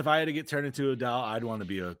 Honestly, man, if I had to get turned into a doll, I'd want to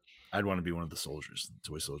be one of the soldiers,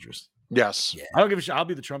 toy soldiers. Yes. Yeah. I don't give a shit. I'll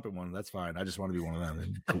be the trumpet one. That's fine. I just want to be one of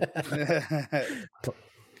them. Cool.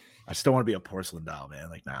 I just don't want to be a porcelain doll, man.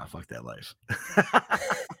 Like, nah, fuck that life.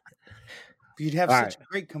 You'd have such a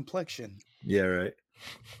great complexion. Yeah, right.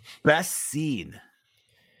 Best scene.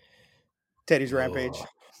 Teddy's rampage.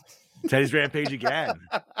 Teddy's rampage again.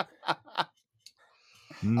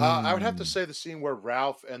 I would have to say the scene where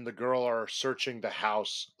Ralph and the girl are searching the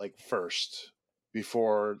house like first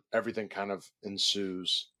before everything kind of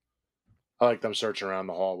ensues. I like them searching around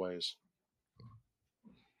the hallways.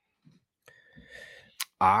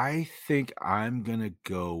 I think I'm going to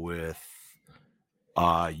go with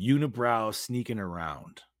Unibrow sneaking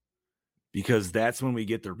around because that's when we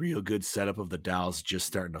get the real good setup of the dolls just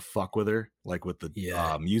starting to fuck with her, like with the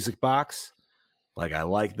music box. Like, I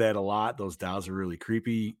like that a lot. Those dolls are really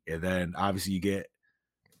creepy. And then obviously you get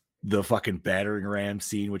the fucking battering ram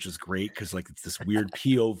scene, which is great because like it's this weird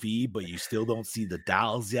POV, but you still don't see the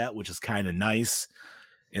dolls yet, which is kind of nice.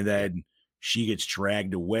 And then she gets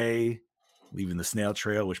dragged away, leaving the snail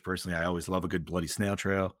trail, which personally I always love a good bloody snail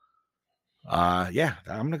trail. Yeah,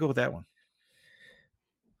 I'm gonna go with that one.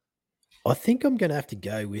 I think I'm gonna have to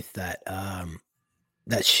go with that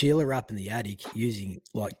that Sheila up in the attic using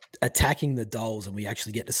attacking the dolls, and we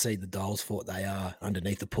actually get to see the dolls for what they are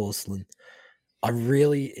underneath the porcelain. I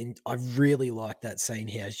really like that scene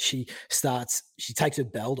here. She takes her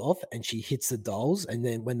belt off and she hits the dolls, and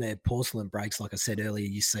then when their porcelain breaks, like I said earlier,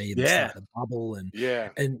 you see them start to bubble,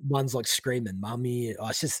 and one's like screaming "mummy." Oh,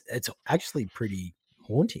 it's actually pretty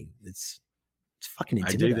haunting. It's fucking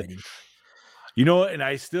intimidating. You know what? And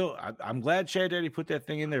I'm glad Chad Daddy put that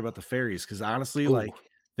thing in there about the fairies, because honestly, like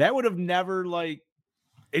that would have never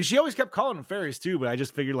and she always kept calling them fairies too, but I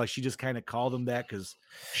just figured like she just kind of called them that because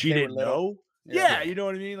she didn't know. Yeah, you know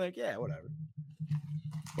what I mean? Like, yeah, whatever.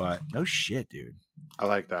 But no shit, dude. I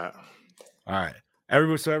like that. All right.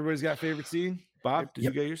 Everybody's got a favorite scene? Bob, did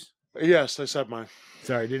you get yours? Yes, I said mine.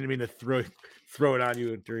 Sorry, I didn't mean to throw it on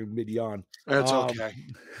you during mid-yawn. That's okay.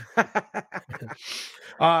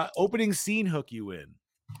 Opening scene hook you in.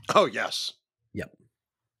 Oh, yes. Yep.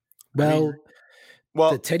 Well,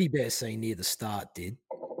 the teddy bear scene near the start did.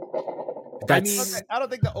 I don't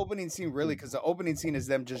think the opening scene really, because the opening scene is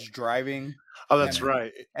them just driving. Oh, that's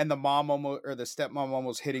right. And the mom the stepmom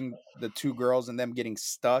almost hitting the two girls and them getting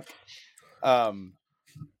stuck.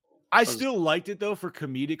 I still liked it though for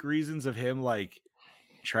comedic reasons of him like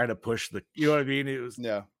trying to push you know what I mean? It was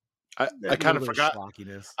I kind of forgot.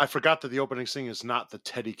 I forgot that the opening scene is not the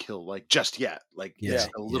teddy kill like just yet. Like it's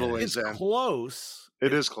a little ways in. Close.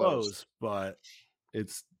 It is close, but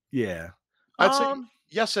it's I'd say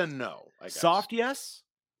yes and no. I guess. Soft yes.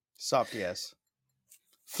 Soft yes.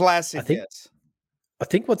 Flaccid yes. I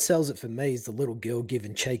think what sells it for me is the little girl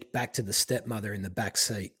giving cheek back to the stepmother in the back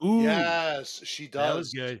seat. Ooh, yes, she does. That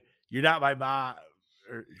was good. You're not my mom.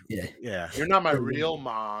 Yeah. You're not my real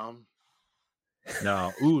mom.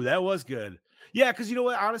 No. Ooh, that was good. Yeah, because you know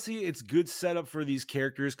what? Honestly, it's good setup for these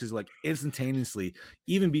characters because like instantaneously,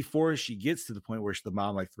 even before she gets to the point where the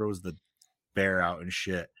mom like throws the bear out and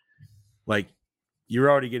shit, like you're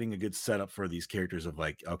already getting a good setup for these characters of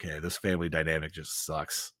like, okay, this family dynamic just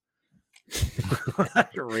sucks.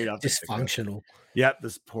 Right off dysfunctional. Yep,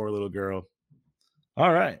 this poor little girl.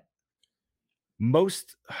 All right.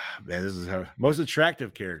 Most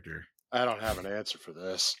attractive character. I don't have an answer for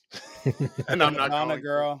this. And I'm not Madonna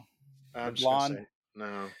girl. I'm blonde.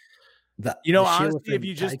 No. Honestly, if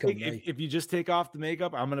you just take off the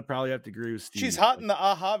makeup, I'm gonna probably have to agree with Steve. She's hot in the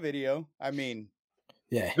Aha video. I mean,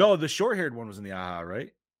 yeah. No, the short-haired one was in the Aha,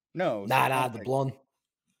 right? No, the blonde.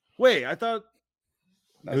 Wait, I thought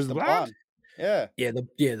it was the blonde. Yeah,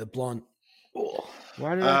 the blonde. Oh,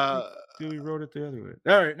 why did we wrote it the other way?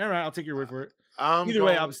 All right, never mind. I'll take your word for it. Either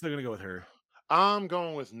way, I'm still gonna go with her. I'm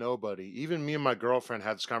going with nobody. Even me and my girlfriend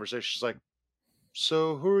had this conversation. She's like,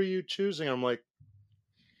 "So who are you choosing?" I'm like,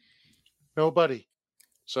 "Nobody."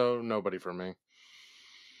 So nobody for me.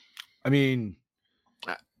 I mean,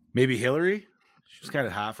 maybe Hillary. She's kind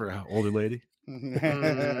of hot for an older lady.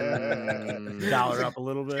 Dollar up a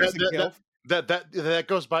little bit. That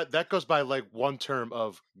goes by like one term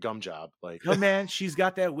of gum job. Like, no man, she's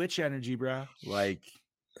got that witch energy, bro. Like,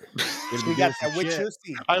 she got that witch.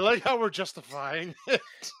 I like how we're justifying it.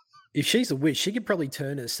 If she's a witch, she could probably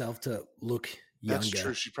turn herself to look younger. That's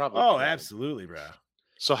true. She probably. Oh, absolutely, bro.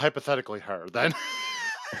 So hypothetically, her then.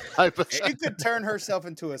 She could turn herself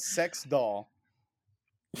into a sex doll.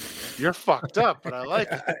 You're fucked up, but I like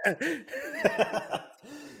it.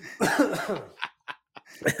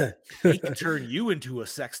 They could turn you into a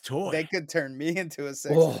sex toy. They could turn me into a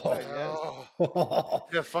sex toy.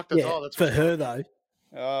 Yeah, fuck the doll. That's for her though.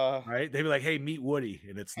 Right? They'd be like, "Hey, meet Woody,"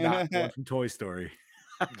 and it's not one from Toy Story.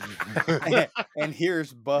 And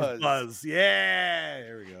here's Buzz. Buzz, yeah.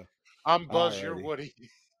 There we go. I'm Buzz. Alrighty. You're Woody.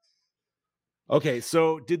 Okay,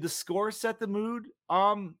 so did the score set the mood?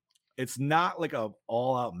 It's not like a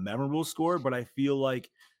all-out memorable score, but I feel like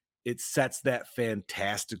it sets that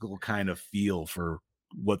fantastical kind of feel for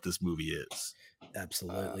what this movie is.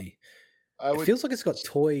 Absolutely. It feels like it's got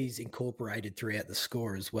toys incorporated throughout the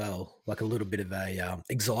score as well, like a little bit of a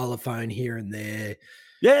xylophone here and there.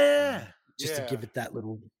 Yeah, just to give it that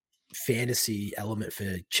little fantasy element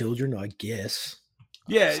for children, I guess.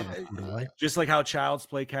 Yeah, just like how Child's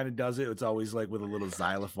Play kind of does it. It's always like with a little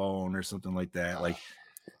xylophone or something like that. Like,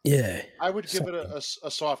 yeah, I would give it a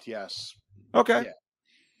soft yes. Okay.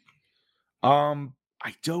 Yeah.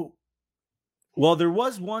 I don't. Well, there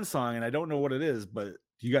was one song, and I don't know what it is, but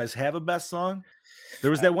do you guys have a best song? There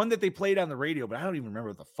was that one that they played on the radio, but I don't even remember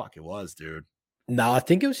what the fuck it was, dude. No, I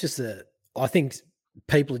think it was just I think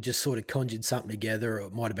people had just sort of conjured something together, or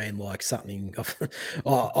it might have been like something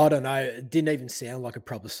I don't know. It didn't even sound like a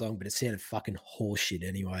proper song, but it sounded fucking horseshit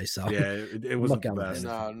anyway. So yeah, it wasn't the best.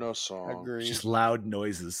 No song. Agreed. Just loud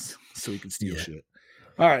noises so we can steal shit.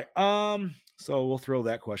 All right. So we'll throw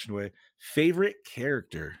that question away. Favorite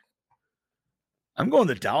character? I'm going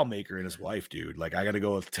the doll maker and his wife, dude. Like, I got to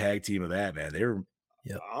go with tag team of that, man. They were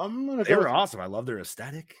They were awesome. I love their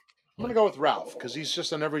aesthetic. I'm gonna go with Ralph because he's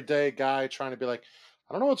just an everyday guy trying to be like,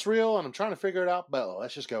 I don't know what's real and I'm trying to figure it out, but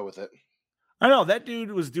let's just go with it. I know that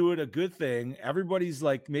dude was doing a good thing. Everybody's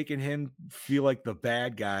like making him feel like the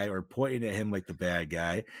bad guy or pointing at him like the bad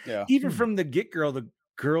guy. Yeah. Even from the girl, the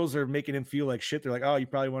girls are making him feel like shit. They're like, "Oh, you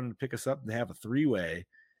probably wanted to pick us up and have a 3-way."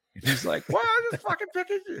 And he's like, "What? I'm just fucking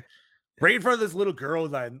picking." Right in front of this little girl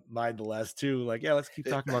nonetheless, too. Like, yeah, let's keep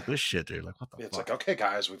talking about this shit, dude. Like, what the fuck? It's like, okay,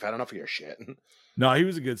 guys, we've had enough of your shit. No, he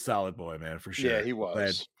was a good, solid boy, man, for sure. Yeah, he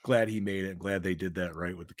was. Glad he made it. Glad they did that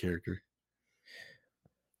right with the character.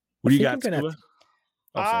 What do you got, Scuba?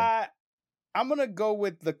 I'm gonna go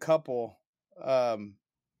with the couple. I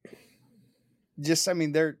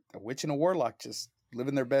mean, they're a witch and a warlock, just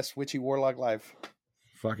living their best witchy warlock life.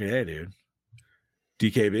 Fucking hey, dude.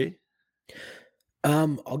 DKB?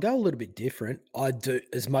 I'll go a little bit different. I do,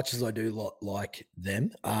 as much as I do like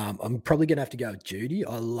them. I'm probably gonna have to go with Judy.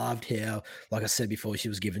 I loved how, like I said before, she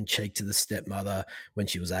was giving cheek to the stepmother when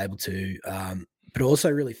she was able to. But also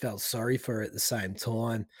really felt sorry for her at the same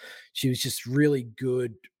time. She was just really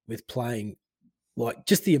good with playing, like,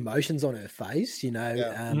 just the emotions on her face,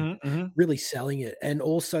 really selling it. And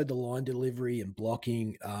also the line delivery and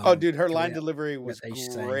blocking. Oh, dude, her line delivery was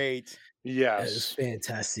great. Yes. It was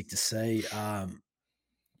fantastic to see.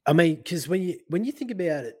 I mean, because when you think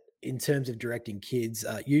about it in terms of directing kids,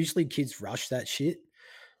 usually kids rush that shit.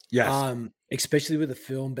 Yes. Especially with a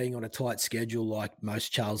film being on a tight schedule like most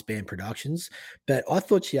Charles Band productions. But I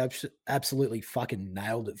thought she absolutely fucking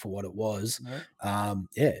nailed it for what it was.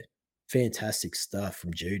 Yeah, fantastic stuff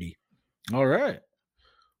from Judy. All right.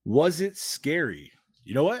 Was it scary?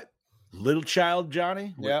 You know what? Little child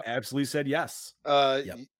Johnny absolutely said yes.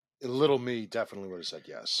 Little me definitely would have said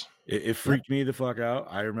yes. It freaked me the fuck out.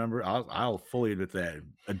 I remember. I'll fully admit that.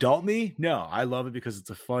 Adult me, no, I love it because it's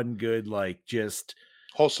a fun, good, like, just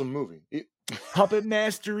wholesome movie. Puppet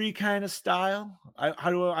mastery kind of style.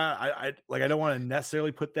 I don't want to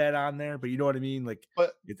necessarily put that on there, but you know what I mean. Like,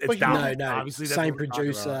 but down. No, obviously, same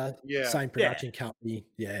producer, same production company.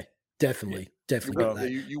 Yeah, definitely.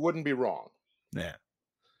 You wouldn't be wrong. Yeah.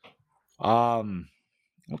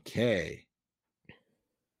 Okay.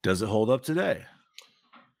 Does it hold up today?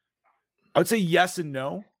 I would say yes and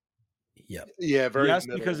no. Yep. Yeah, very yes,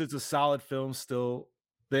 middle. because it's a solid film still.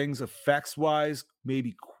 Things effects wise,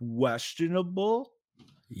 maybe questionable.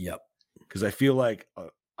 Yep. Because I feel like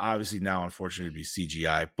obviously now, unfortunately, it'd be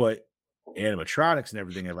CGI, but animatronics and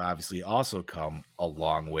everything have obviously also come a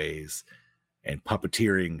long ways, and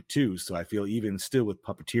puppeteering too. So I feel even still with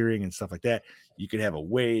puppeteering and stuff like that, you could have a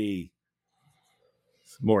way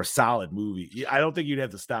more solid movie. I don't think you'd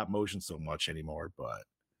have to stop motion so much anymore, but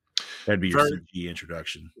that'd be your CG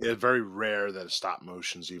introduction. It's very rare that stop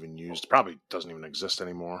motion's even used. Probably doesn't even exist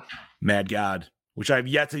anymore. Mad God, which I've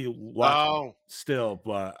yet to watch still,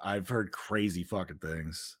 but I've heard crazy fucking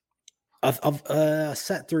things. I've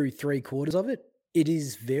sat through 3/4 of it. It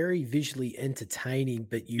is very visually entertaining,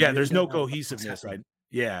 but there's no cohesiveness. Right?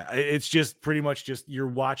 Yeah, it's just pretty much just you're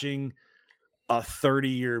watching a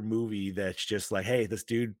 30-year movie that's just like, hey, this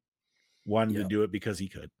dude wanted to do it because he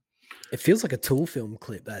could. It feels like a Tool film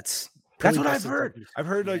clip. That's what I've heard. I've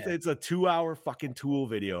heard like it's a 2-hour fucking Tool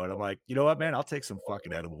video, and I'm like, you know what, man? I'll take some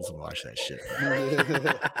fucking edibles and watch that shit.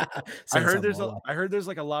 I heard there's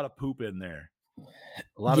like a lot of poop in there.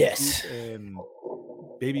 A lot of poop and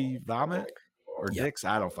baby vomit or dicks.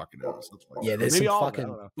 I don't fucking know. There's some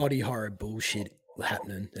fucking body horror bullshit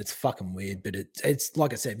happening. It's fucking weird, but it's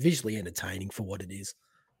like I said, visually entertaining for what it is.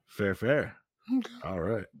 Fair. All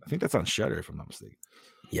right. I think that's on Shudder, if I'm not mistaken.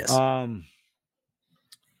 Yes.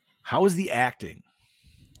 How is the acting?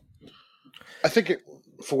 I think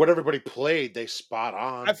for what everybody played, they spot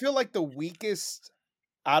on. I feel like the weakest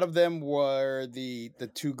out of them were the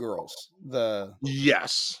two girls.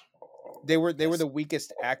 They were the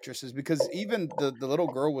weakest actresses, because even the little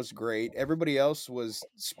girl was great. Everybody else was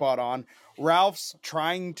spot on. Ralph's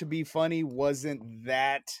trying to be funny wasn't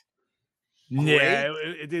that great. Yeah,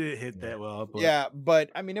 it didn't hit that well. But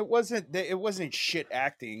but I mean, it wasn't shit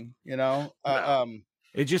acting, you know. No.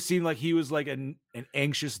 It just seemed like he was like an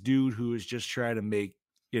anxious dude who was just trying to make,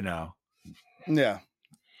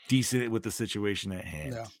 decent with the situation at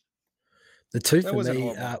hand. Yeah. The two for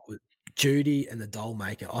me, Judy and the doll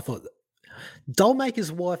maker. I thought doll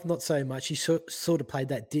maker's wife, not so much. She sort of played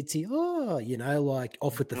that ditzy, like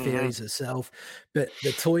off with the fairies herself. But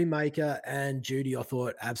the toy maker and Judy, I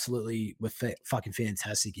thought absolutely were fucking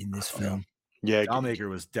fantastic in this film. Yeah, doll maker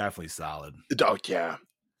was definitely solid. Oh yeah.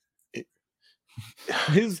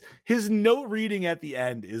 his note reading at the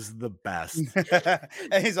end is the best.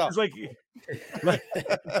 And he's all, It's like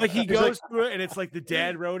he goes through it and it's like the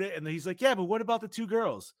dad wrote it and then he's like, yeah, but what about the two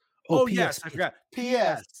girls? Oh, yes, I forgot.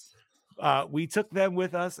 P.S. We took them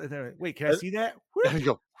with us. And they're like, wait, can I see that? There you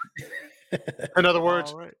go. In other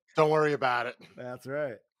words, All right. don't worry about it. That's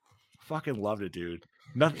right. Fucking loved it, dude.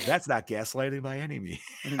 Nothing. That's not gaslighting by any means.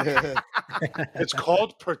 It's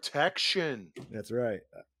called protection. That's right.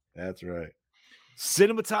 That's right.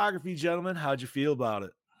 Cinematography, gentlemen. How'd you feel about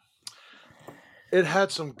it? It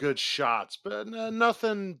had some good shots, but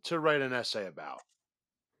nothing to write an essay about.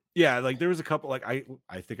 Yeah, like there was a couple, like I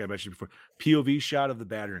think I mentioned before, POV shot of the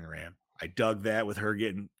battering ram. I dug that with her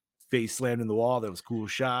getting face slammed in the wall. That was a cool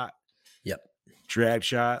shot. Yep. Drag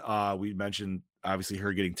shot. We mentioned obviously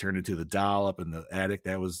her getting turned into the doll up in the attic.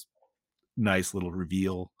 That was nice little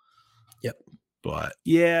reveal. Yep. But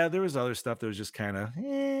yeah, there was other stuff that was just kind of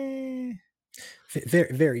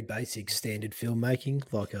very, very basic standard filmmaking,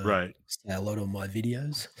 like right. I say a lot on my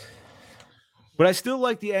videos. But I still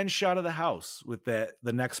like the end shot of the house with the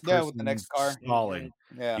next person with the next car stalling.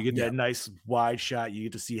 Yeah, you get that nice wide shot. You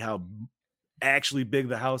get to see how actually big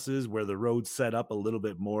the house is, where the road's set up a little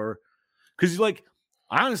bit more. Because like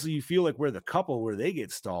honestly, you feel like where the couple where they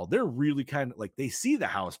get stalled, they're really kind of like they see the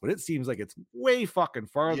house, but it seems like it's way fucking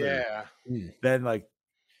farther than like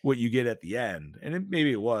what you get at the end. And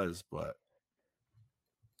maybe it was, but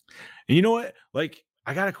and you know what? Like,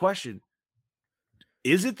 I got a question.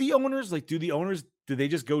 Is it the owners? Like, do they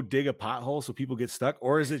just go dig a pothole so people get stuck?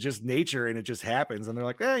 Or is it just nature and it just happens? And they're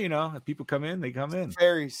like, you know, if people come in, they come in.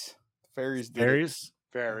 Fairies.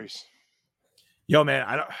 Yo,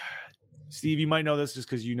 man, Steve, you might know this just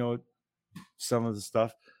because you know some of the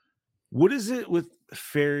stuff. What is it with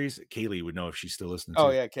fairies? Kaylee would know if she's still listening. Oh,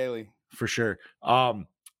 yeah, Kaylee. For sure.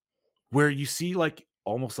 Where you see like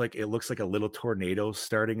almost like it looks like a little tornado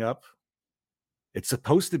starting up. It's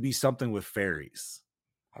supposed to be something with fairies.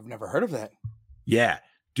 I've never heard of that. Yeah,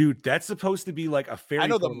 dude, that's supposed to be like a fairy. I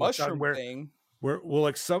know the mushroom thing. Where well,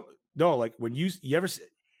 like like when you ever,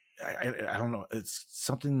 I don't know, it's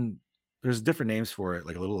something. There's different names for it,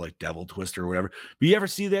 like a little like devil twister or whatever. But you ever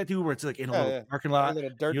see that dude where it's like in a little parking lot, a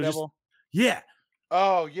little dirt devil?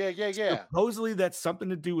 Oh yeah. Supposedly that's something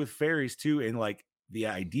to do with fairies too, and like the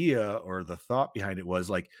idea or the thought behind it was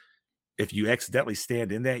like, if you accidentally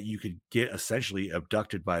stand in that, you could get essentially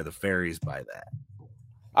abducted by the fairies by that.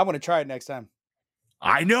 I'm going to try it next time.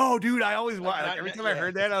 I know, dude. I always want, like, every time I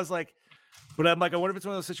heard that, I was like, but I'm like, I wonder if it's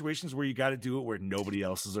one of those situations where you got to do it where nobody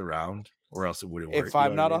else is around, or else it wouldn't work. If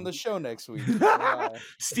I'm not on the show next week.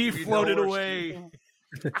 Steve floated away.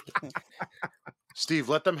 Steve,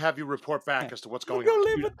 let them have you report back as to what's going on. on.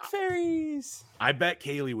 Live with the fairies. I bet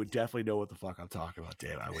Kaylee would definitely know what the fuck I'm talking about.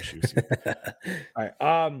 Damn, I wish she was here. All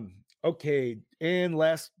right. Okay. And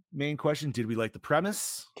last main question: did we like the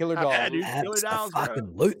premise? Killer dolls. Yeah, dude. Killer dolls.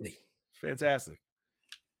 Absolutely. Fantastic.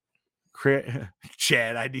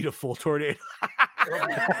 Chad, I need a full tornado.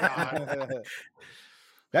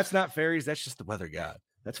 That's not fairies. That's just the weather god.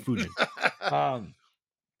 That's Fujin. All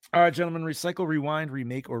right, gentlemen. Recycle, rewind,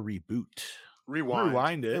 remake, or reboot.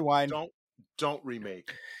 Rewind it. Rewind. Don't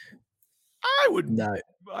remake. I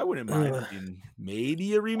wouldn't mind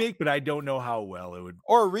maybe a remake, but I don't know how well it would.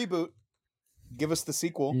 Or a reboot. Give us the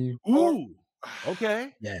sequel. Ooh.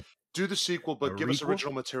 Okay. Yeah. Do the sequel, but give us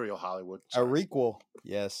original material, Hollywood. A requel.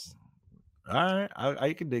 Yes. All right.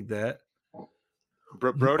 I can dig that.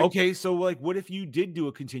 Brody? Okay, so like what if you did do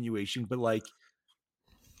a continuation, but like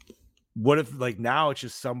what if like now it's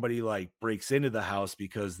just somebody like breaks into the house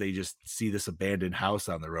because they just see this abandoned house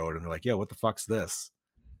on the road and they're like, yeah, what the fuck's this?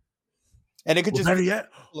 And it could just be yet,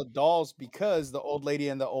 full of dolls because the old lady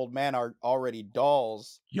and the old man are already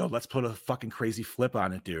dolls. Yo, let's put a fucking crazy flip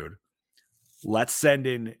on it, dude. Let's send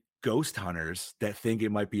in ghost hunters that think it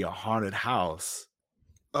might be a haunted house.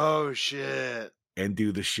 Oh shit. And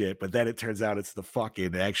do the shit, but then it turns out it's the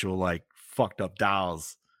fucking actual like fucked up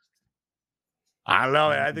dolls. I don't know,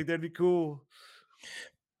 man. I think that'd be cool.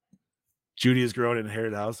 Judy has grown and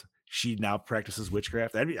inherited the house. She now practices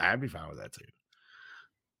witchcraft. I'd be fine with that too.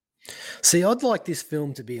 See, I'd like this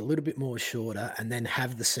film to be a little bit more shorter and then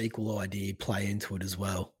have the sequel idea play into it as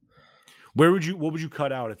well. What would you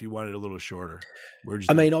cut out if you wanted a little shorter?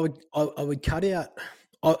 I would cut out.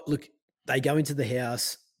 Look, they go into the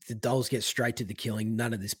house. The dolls get straight to the killing.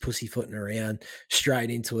 None of this pussyfooting around. Straight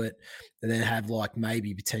into it, and then have like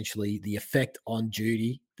maybe potentially the effect on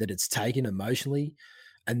Judy that it's taken emotionally.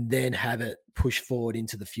 and then have it push forward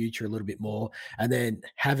into the future a little bit more, and then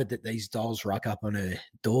have it that these dolls rock up on her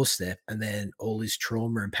doorstep, and then all this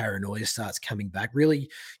trauma and paranoia starts coming back. Really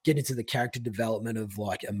get into the character development of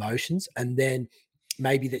like emotions, and then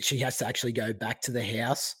maybe that she has to actually go back to the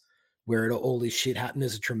house where all this shit happened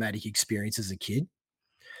as a traumatic experience as a kid,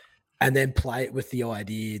 and then play it with the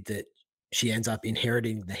idea that she ends up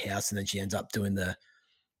inheriting the house, and then she ends up doing the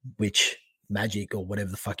witch magic or whatever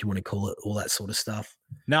the fuck you want to call it, all that sort of stuff.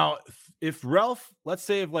 Now, if Ralph, let's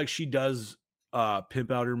say if like she does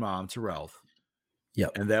pimp out her mom to Ralph,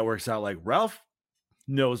 Yep. and that works out, like Ralph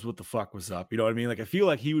knows what the fuck was up. You know what I mean? Like I feel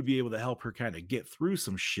like he would be able to help her kind of get through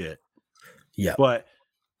some shit. Yeah. But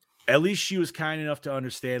at least she was kind enough to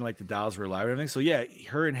understand like the dolls were alive and everything. So yeah,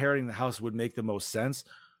 her inheriting the house would make the most sense.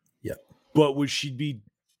 Yeah. But would she be,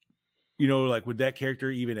 you know, like would that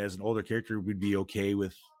character, even as an older character, would be okay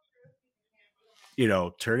with, you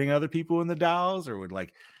know, turning other people into dolls, or would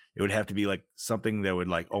like it would have to be like something that would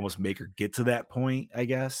like almost make her get to that point, I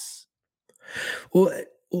guess. Well,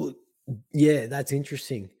 yeah, that's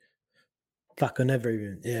interesting. Fuck, I never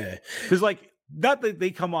even, yeah. Because like, not that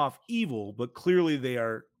they come off evil, but clearly they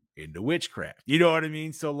are into witchcraft. You know what I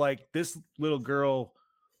mean? So like this little girl,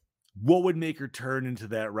 what would make her turn into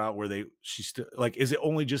that route where she's still like, is it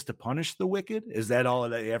only just to punish the wicked? Is that all that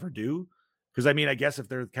they ever do? Because I mean, I guess if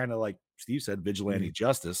they're kind of like Steve said, vigilante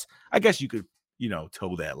justice, I guess you could, you know,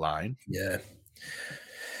 toe that line. Yeah.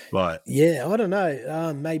 But yeah, I don't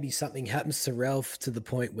know. Maybe something happens to Ralph to the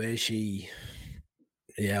point where she,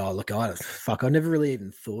 yeah, oh, look, I never really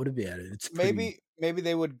even thought about it. It's maybe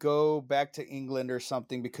they would go back to England or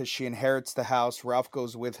something because she inherits the house. Ralph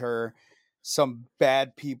goes with her. Some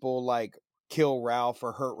bad people like kill Ralph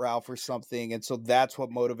or hurt Ralph or something, and so that's what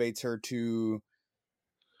motivates her to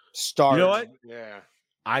start. You know what? Yeah,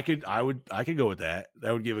 I could go with that.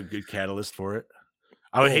 That would give a good catalyst for it.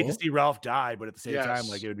 I would hate to see Ralph die, but at the same time,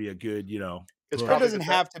 like it would be a good, you know. It doesn't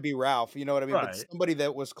have to be Ralph, you know what I mean? Right. But somebody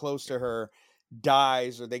that was close to her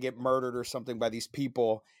dies or they get murdered or something by these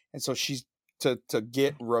people, and so she's to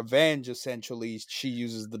get revenge. Essentially, she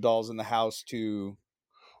uses the dolls in the house to.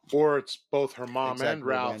 Or it's both her mom and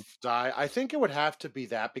Ralph die. I think it would have to be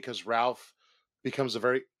that because Ralph becomes a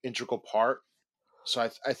very integral part. So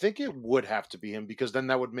I think it would have to be him because then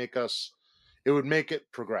that would make it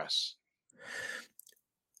progress.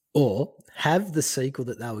 Or have the sequel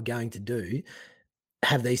that they were going to do,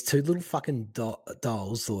 have these two little fucking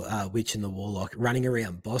dolls, or Witch and the Warlock, running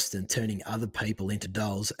around Boston, turning other people into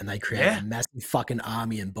dolls, and they create a massive fucking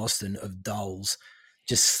army in Boston of dolls,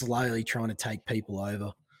 just slowly trying to take people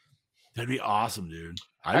over. That'd be awesome, dude.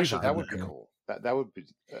 Actually, that would be cool. That would be.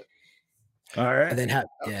 All right. And then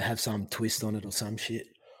have some twist on it or some shit.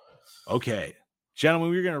 Okay. Gentlemen,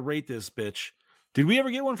 we're going to rate this bitch. Did we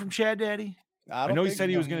ever get one from Chad Daddy? I know he said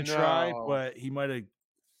he was going to try, but he might have.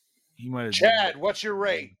 Chad, what's your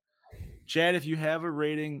rate? Chad, if you have a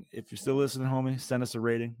rating, if you're still listening, homie, send us a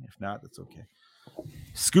rating. If not, that's okay.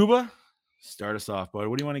 Scuba, start us off, bud.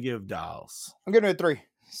 What do you want to give dolls? I'm giving it a 3.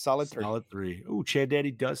 Solid 3. Solid 3. Oh, Chad Daddy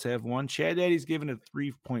does have one. Chad Daddy's giving it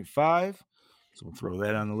 3.5. So we'll throw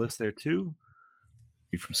that on the list there too.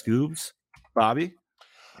 You from Scoobs, Bobby?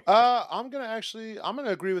 I'm gonna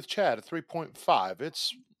agree with Chad at 3.5.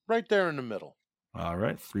 It's right there in the middle. All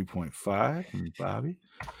right, 3.5 from Bobby.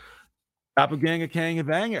 Doppelganger, Kanga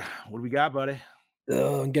Banger. What do we got, buddy?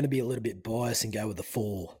 I'm gonna be a little bit biased and go with a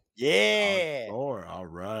 4. Yeah. 4. All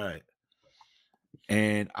right.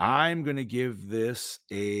 And I'm gonna give this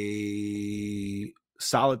a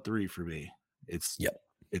solid 3 for me. It's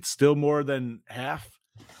still more than half.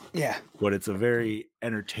 Yeah. But it's a very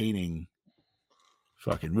entertaining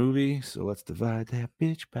fucking movie. So let's divide that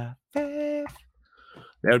bitch by 5.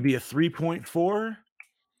 That would be a 3.4 for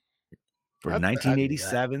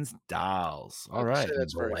 1987's Dolls. All right.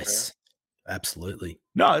 That's very fair. Absolutely.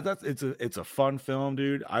 No, it's a fun film,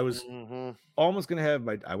 dude. I was almost gonna have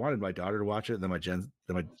I wanted my daughter to watch it, and then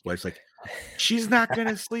my wife's like, she's not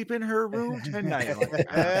gonna sleep in her room tonight. I'm like,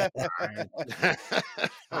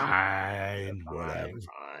 fine, whatever.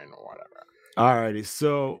 All righty.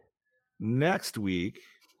 So next week,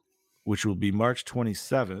 which will be March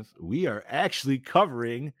 27th, we are actually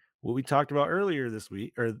covering what we talked about earlier this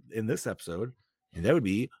week, or in this episode, and that would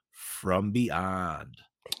be From Beyond.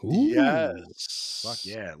 Ooh. Yes. Fuck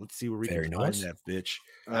yeah. Let's see where we can find that bitch.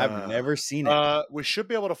 I've never seen it. We should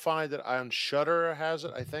be able to find it on Shudder has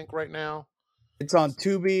it, I think, right now. It's on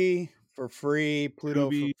Tubi for free, Pluto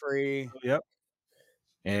for free. Yep.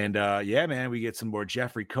 And yeah, man, we get some more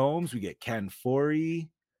Jeffrey Combs. We get Ken Foree.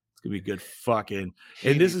 It's gonna be good fucking.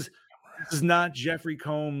 And this is not Jeffrey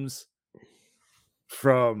Combs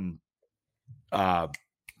from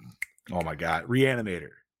Oh my god, Reanimator.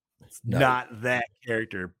 No. Not that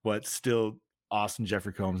character, but still awesome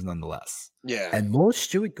Jeffrey Combs nonetheless. Yeah. And more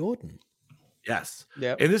Stuart Gordon. Yes.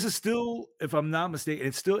 Yeah. And this is still, if I'm not mistaken,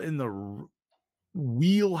 it's still in the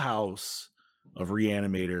wheelhouse of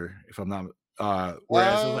Reanimator, if I'm not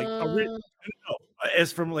whereas like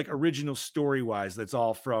as from like original story wise, that's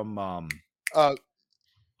all from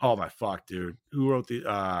oh my fuck, dude. Who wrote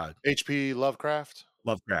the H.P. Lovecraft?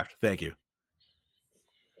 Lovecraft, thank you.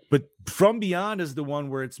 But From Beyond is the one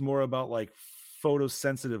where it's more about like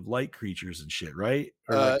photosensitive light creatures and shit, right?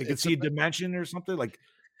 Or like they can see a dimension or something. Like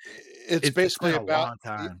it's basically been a about long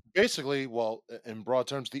time. basically, well, in broad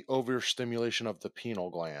terms, the overstimulation of the pineal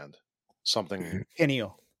gland. Something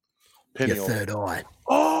Pineal. Your third eye.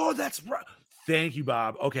 Oh, that's right. Thank you,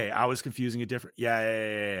 Bob. Okay, I was confusing it different.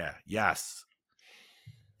 Yeah. Yes.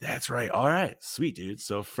 That's right. All right. Sweet, dude.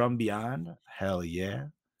 So From Beyond, hell yeah.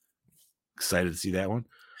 Excited to see that one.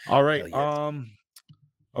 All right. Yeah.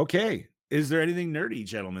 Okay. Is there anything nerdy,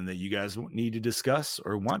 gentlemen, that you guys need to discuss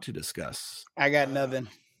or want to discuss? I got nothing.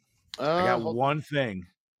 I got one thing.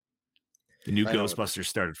 The new I know Ghostbusters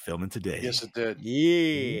started filming today. Yes, it did.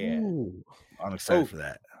 Yeah. Ooh. I'm excited for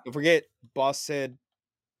that. Don't forget, boss said.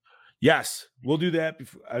 Yes, we'll do that.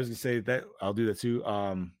 I was gonna say that I'll do that too.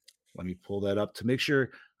 Let me pull that up to make sure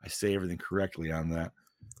I say everything correctly on that.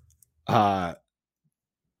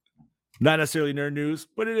 Not necessarily nerd news,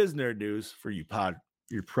 but it is nerd news for you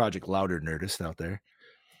your Project Louder nerdists out there.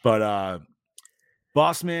 But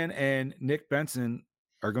Bossman and Nick Benson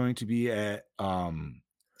are going to be at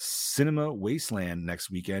Cinema Wasteland next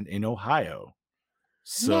weekend in Ohio.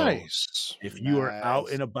 So Nice. if you are out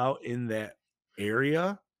and about in that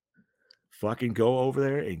area, fucking go over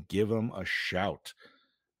there and give them a shout.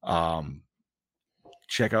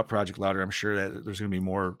 Check out Project Louder. I'm sure that there's going to be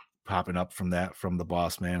more popping up from the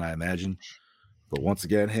boss man, I imagine. But once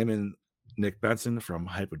again, him and Nick Benson from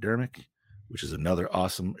Hypodermic, which is another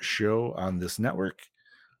awesome show on this network.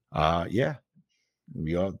 Yeah,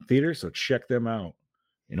 we all theater, so check them out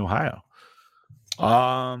in Ohio.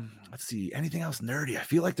 Let's see, anything else nerdy? I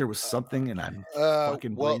feel like there was something, and I'm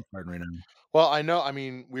fucking brain farting right now. Well, I know. I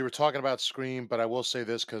mean, we were talking about Scream, but I will say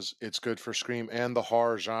this because it's good for Scream and the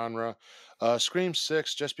horror genre. Scream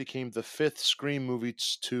 6 just became the 5th Scream movie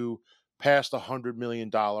to pass the $100 million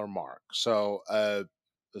mark. So,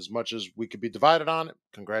 as much as we could be divided on it,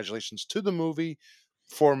 congratulations to the movie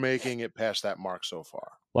for making it past that mark so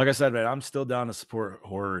far. Like I said, man, I'm still down to support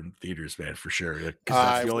horror in theaters, man, for sure. Because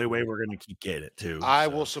that's the only way we're going to keep getting it, too. I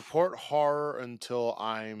will support horror until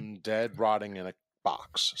I'm dead, rotting in a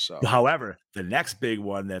box. So, however, the next big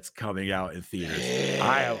one that's coming out in theaters,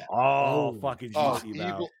 I am all fucking juicy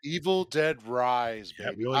about. Evil Dead Rise,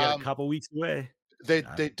 baby. Yeah, we only got a couple weeks away. They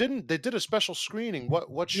did a special screening. What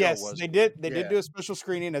show was Yes, they it? did. They did do a special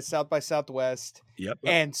screening at South by Southwest. Yep.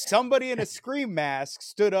 And somebody in a Scream mask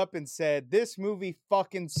stood up and said, "This movie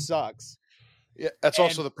fucking sucks." Yeah, that's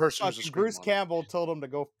also the person who's a Bruce Campbell told him to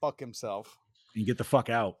go fuck himself. And get the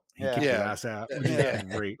fuck out. Yeah. Get your ass out. Yeah.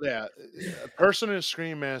 Great. Yeah, a person in a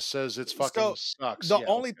Scream mask says it's fucking sucks. The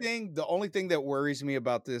only thing that worries me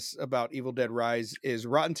about this, about Evil Dead Rise, is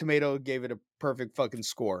Rotten Tomato gave it a perfect fucking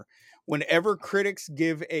score. Whenever critics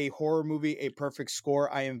give a horror movie a perfect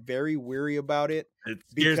score, I am very weary about it. It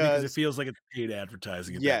scares me because it feels like it's paid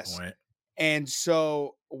advertising at that point. And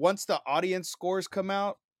so once the audience scores come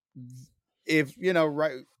out, if you know,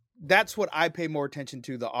 right, that's what I pay more attention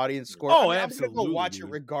to, the audience score. Oh, absolutely. I'm gonna go watch it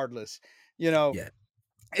regardless. You know,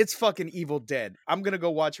 it's fucking Evil Dead. I'm gonna go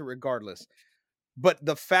watch it regardless. But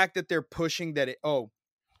the fact that they're pushing that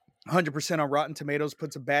 100% on Rotten Tomatoes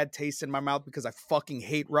puts a bad taste in my mouth because I fucking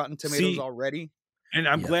hate Rotten Tomatoes already. And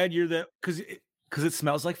I'm glad you're that, because it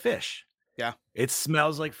smells like fish. Yeah. It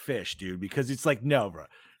smells like fish, dude, because it's like, no, bro.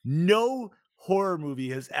 No horror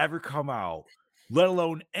movie has ever come out, let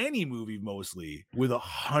alone any movie mostly, with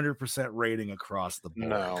 100% rating across the board.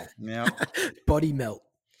 No. Yeah. Body Melt.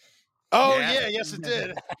 Oh, yes, it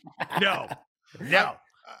did. No.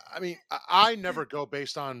 I mean, I never go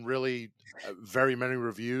based on really very many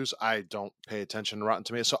reviews. I don't pay attention to Rotten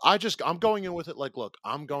Tomatoes. So I'm going in with it like, look,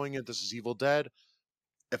 I'm going in, this is Evil Dead.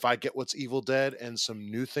 If I get what's Evil Dead and some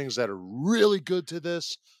new things that are really good to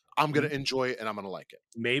this, I'm going to enjoy it and I'm going to like it.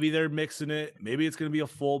 Maybe they're mixing it. Maybe it's going to be a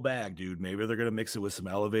full bag, dude. Maybe they're going to mix it with some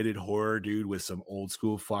elevated horror, dude, with some old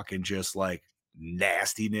school fucking just like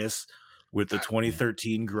nastiness with the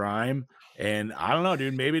 2013 grime. And I don't know,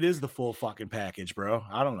 dude. Maybe it is the full fucking package, bro.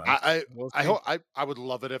 I don't know. I would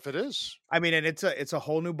love it if it is. I mean, and it's a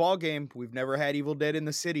whole new ball game. We've never had Evil Dead in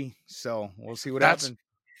the city, so we'll see what happens.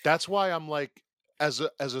 That's why I'm like, as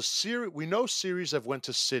a series, we know series have went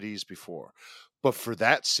to cities before, but for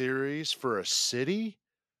that series, for a city,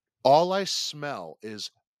 all I smell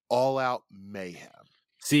is all out mayhem.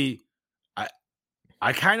 See,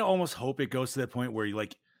 I kind of almost hope it goes to that point where you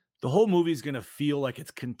like the whole movie is gonna feel like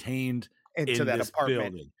it's contained Into in that this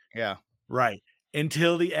apartment. building. Yeah. Right.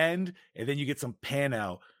 Until the end, and then you get some pan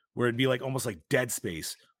out where it'd be like almost like Dead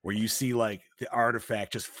Space, where you see like the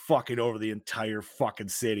artifact just fucking over the entire fucking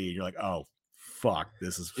city, and you're like, oh fuck,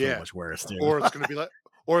 this is so much worse, dude. Or it's gonna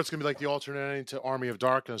be like the alternate ending to Army of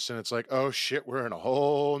Darkness, and it's like, oh shit, we're in a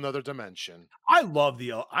whole nother dimension. I love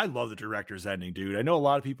the director's ending, dude. I know a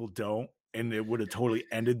lot of people don't, and it would have totally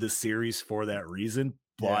ended the series for that reason,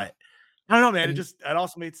 but I don't know, man. It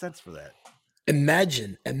also made sense for that.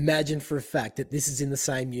 Imagine for a fact that this is in the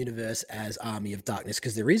same universe as Army of Darkness,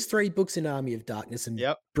 because there is 3 books in Army of Darkness, and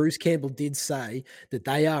Bruce Campbell did say that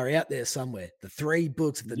they are out there somewhere. The 3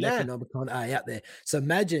 books of the Necronomicon are out there. So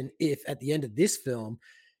imagine if at the end of this film,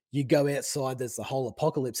 you go outside, there's the whole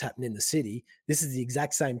apocalypse happening in the city. This is the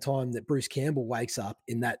exact same time that Bruce Campbell wakes up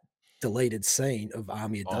in that deleted scene of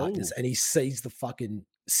Army of Darkness, and he sees the fucking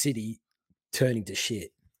city turning to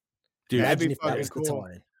shit. Dude, imagine if that was the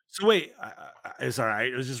time. So wait,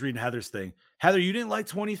 sorry, I was just reading Heather's thing. Heather, you didn't like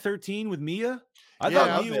 2013 with Mia? I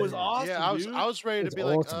thought Mia was awesome. Yeah, I was ready to be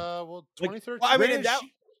awesome. Well, 2013. Well, I mean,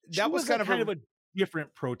 that was kind of a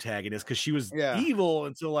different protagonist because she was evil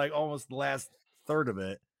until like almost the last third of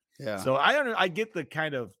it. Yeah. So I get the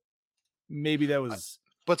kind of maybe that was.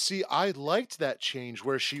 But see, I liked that change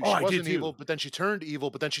where she wasn't evil, but then she turned evil,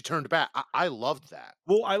 but then she turned back. I loved that.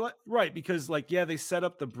 Well, because like they set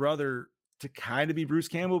up the brother to kind of be Bruce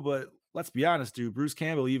Campbell, but let's be honest, dude. Bruce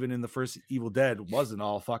Campbell, even in the first Evil Dead, wasn't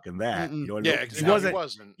all fucking that. You know what I mean?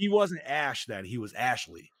 Exactly. He wasn't Ash then. He was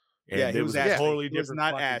Ashley. And he was a totally different. He was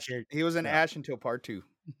not Ash. He was an Ash until part 2.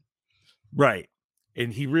 Right.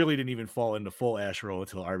 And he really didn't even fall into full Ash role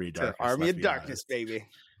until Army of Darkness. Army of Darkness, baby.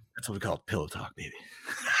 That's what we call it, pillow talk, baby.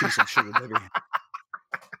 Give me some sugar, baby.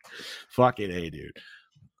 Fuck it, hey, dude.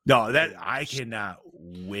 No, I cannot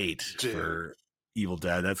wait for Evil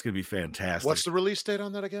Dead. That's gonna be fantastic. What's the release date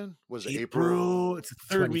on that again? Was it April? It's the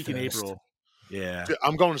third 21st. week in April. Yeah. Dude,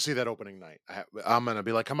 I'm going to see that opening night. I'm gonna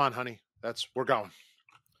be like, come on, honey. We're going.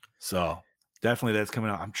 So definitely that's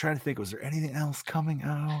coming out. I'm trying to think, was there anything else coming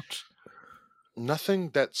out? Nothing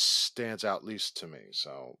that stands out, at least to me.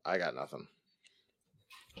 So I got nothing.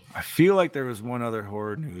 I feel like there was one other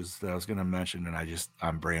horror news that I was going to mention, and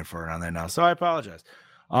I'm brain farting on that now, so I apologize.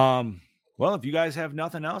 Well, if you guys have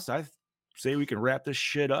nothing else, I say we can wrap this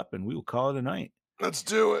shit up, and we will call it a night. Let's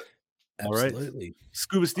do it. Absolutely. All right.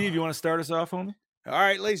 Scuba Steve, you want to start us off, homie? All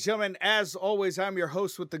right, ladies and gentlemen, as always, I'm your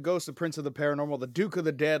host with the ghost, the prince of the paranormal, the Duke of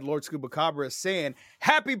the Dead, Lord Scuba Cabra, saying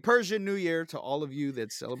Happy Persian New Year to all of you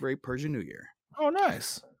that celebrate Persian New Year. Oh,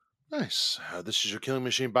 nice. Nice. This is your killing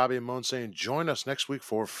machine, Bobby and Moan, saying join us next week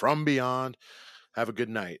for From Beyond. Have a good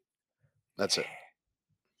night. That's it.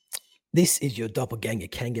 This is your doppelganger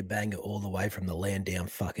Kanga Banger all the way from the land down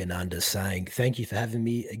fucking under, saying thank you for having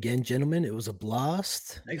me again, gentlemen. It was a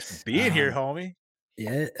blast. Thanks for being here, homie.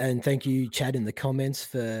 Yeah, and thank you, Chad, in the comments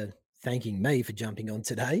for thanking me for jumping on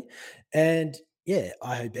today. And yeah,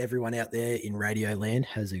 I hope everyone out there in Radio Land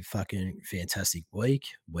has a fucking fantastic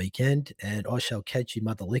weekend, and I shall catch you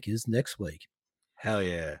mother lickers next week. Hell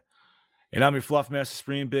yeah. And I'm your Fluff Master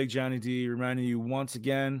Supreme, Big Johnny D, reminding you once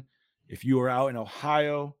again, if you are out in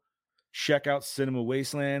Ohio, check out Cinema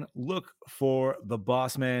Wasteland. Look for the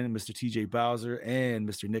boss man, Mr. TJ Bowser, and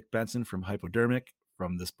Mr. Nick Benson from Hypodermic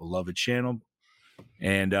from this beloved channel.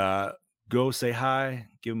 And go say hi,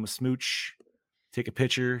 give them a smooch, take a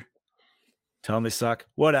picture, tell them they suck,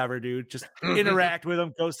 whatever, dude. Just interact with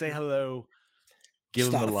them, go say hello,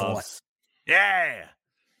 give them the love. Yeah.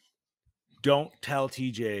 Don't tell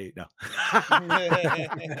TJ. No.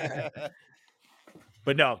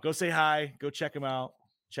 But no, go say hi, go check him out,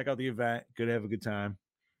 check out the event. Good to have a good time.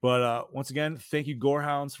 But once again, thank you,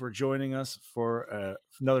 Gorehounds, for joining us for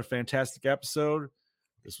another fantastic episode.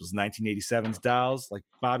 This was 1987's Dolls. Like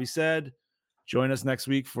Bobby said, join us next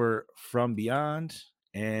week for From Beyond.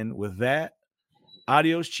 And with that,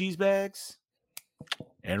 adios, cheese bags.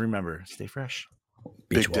 And remember, stay fresh.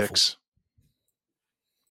 Big dicks.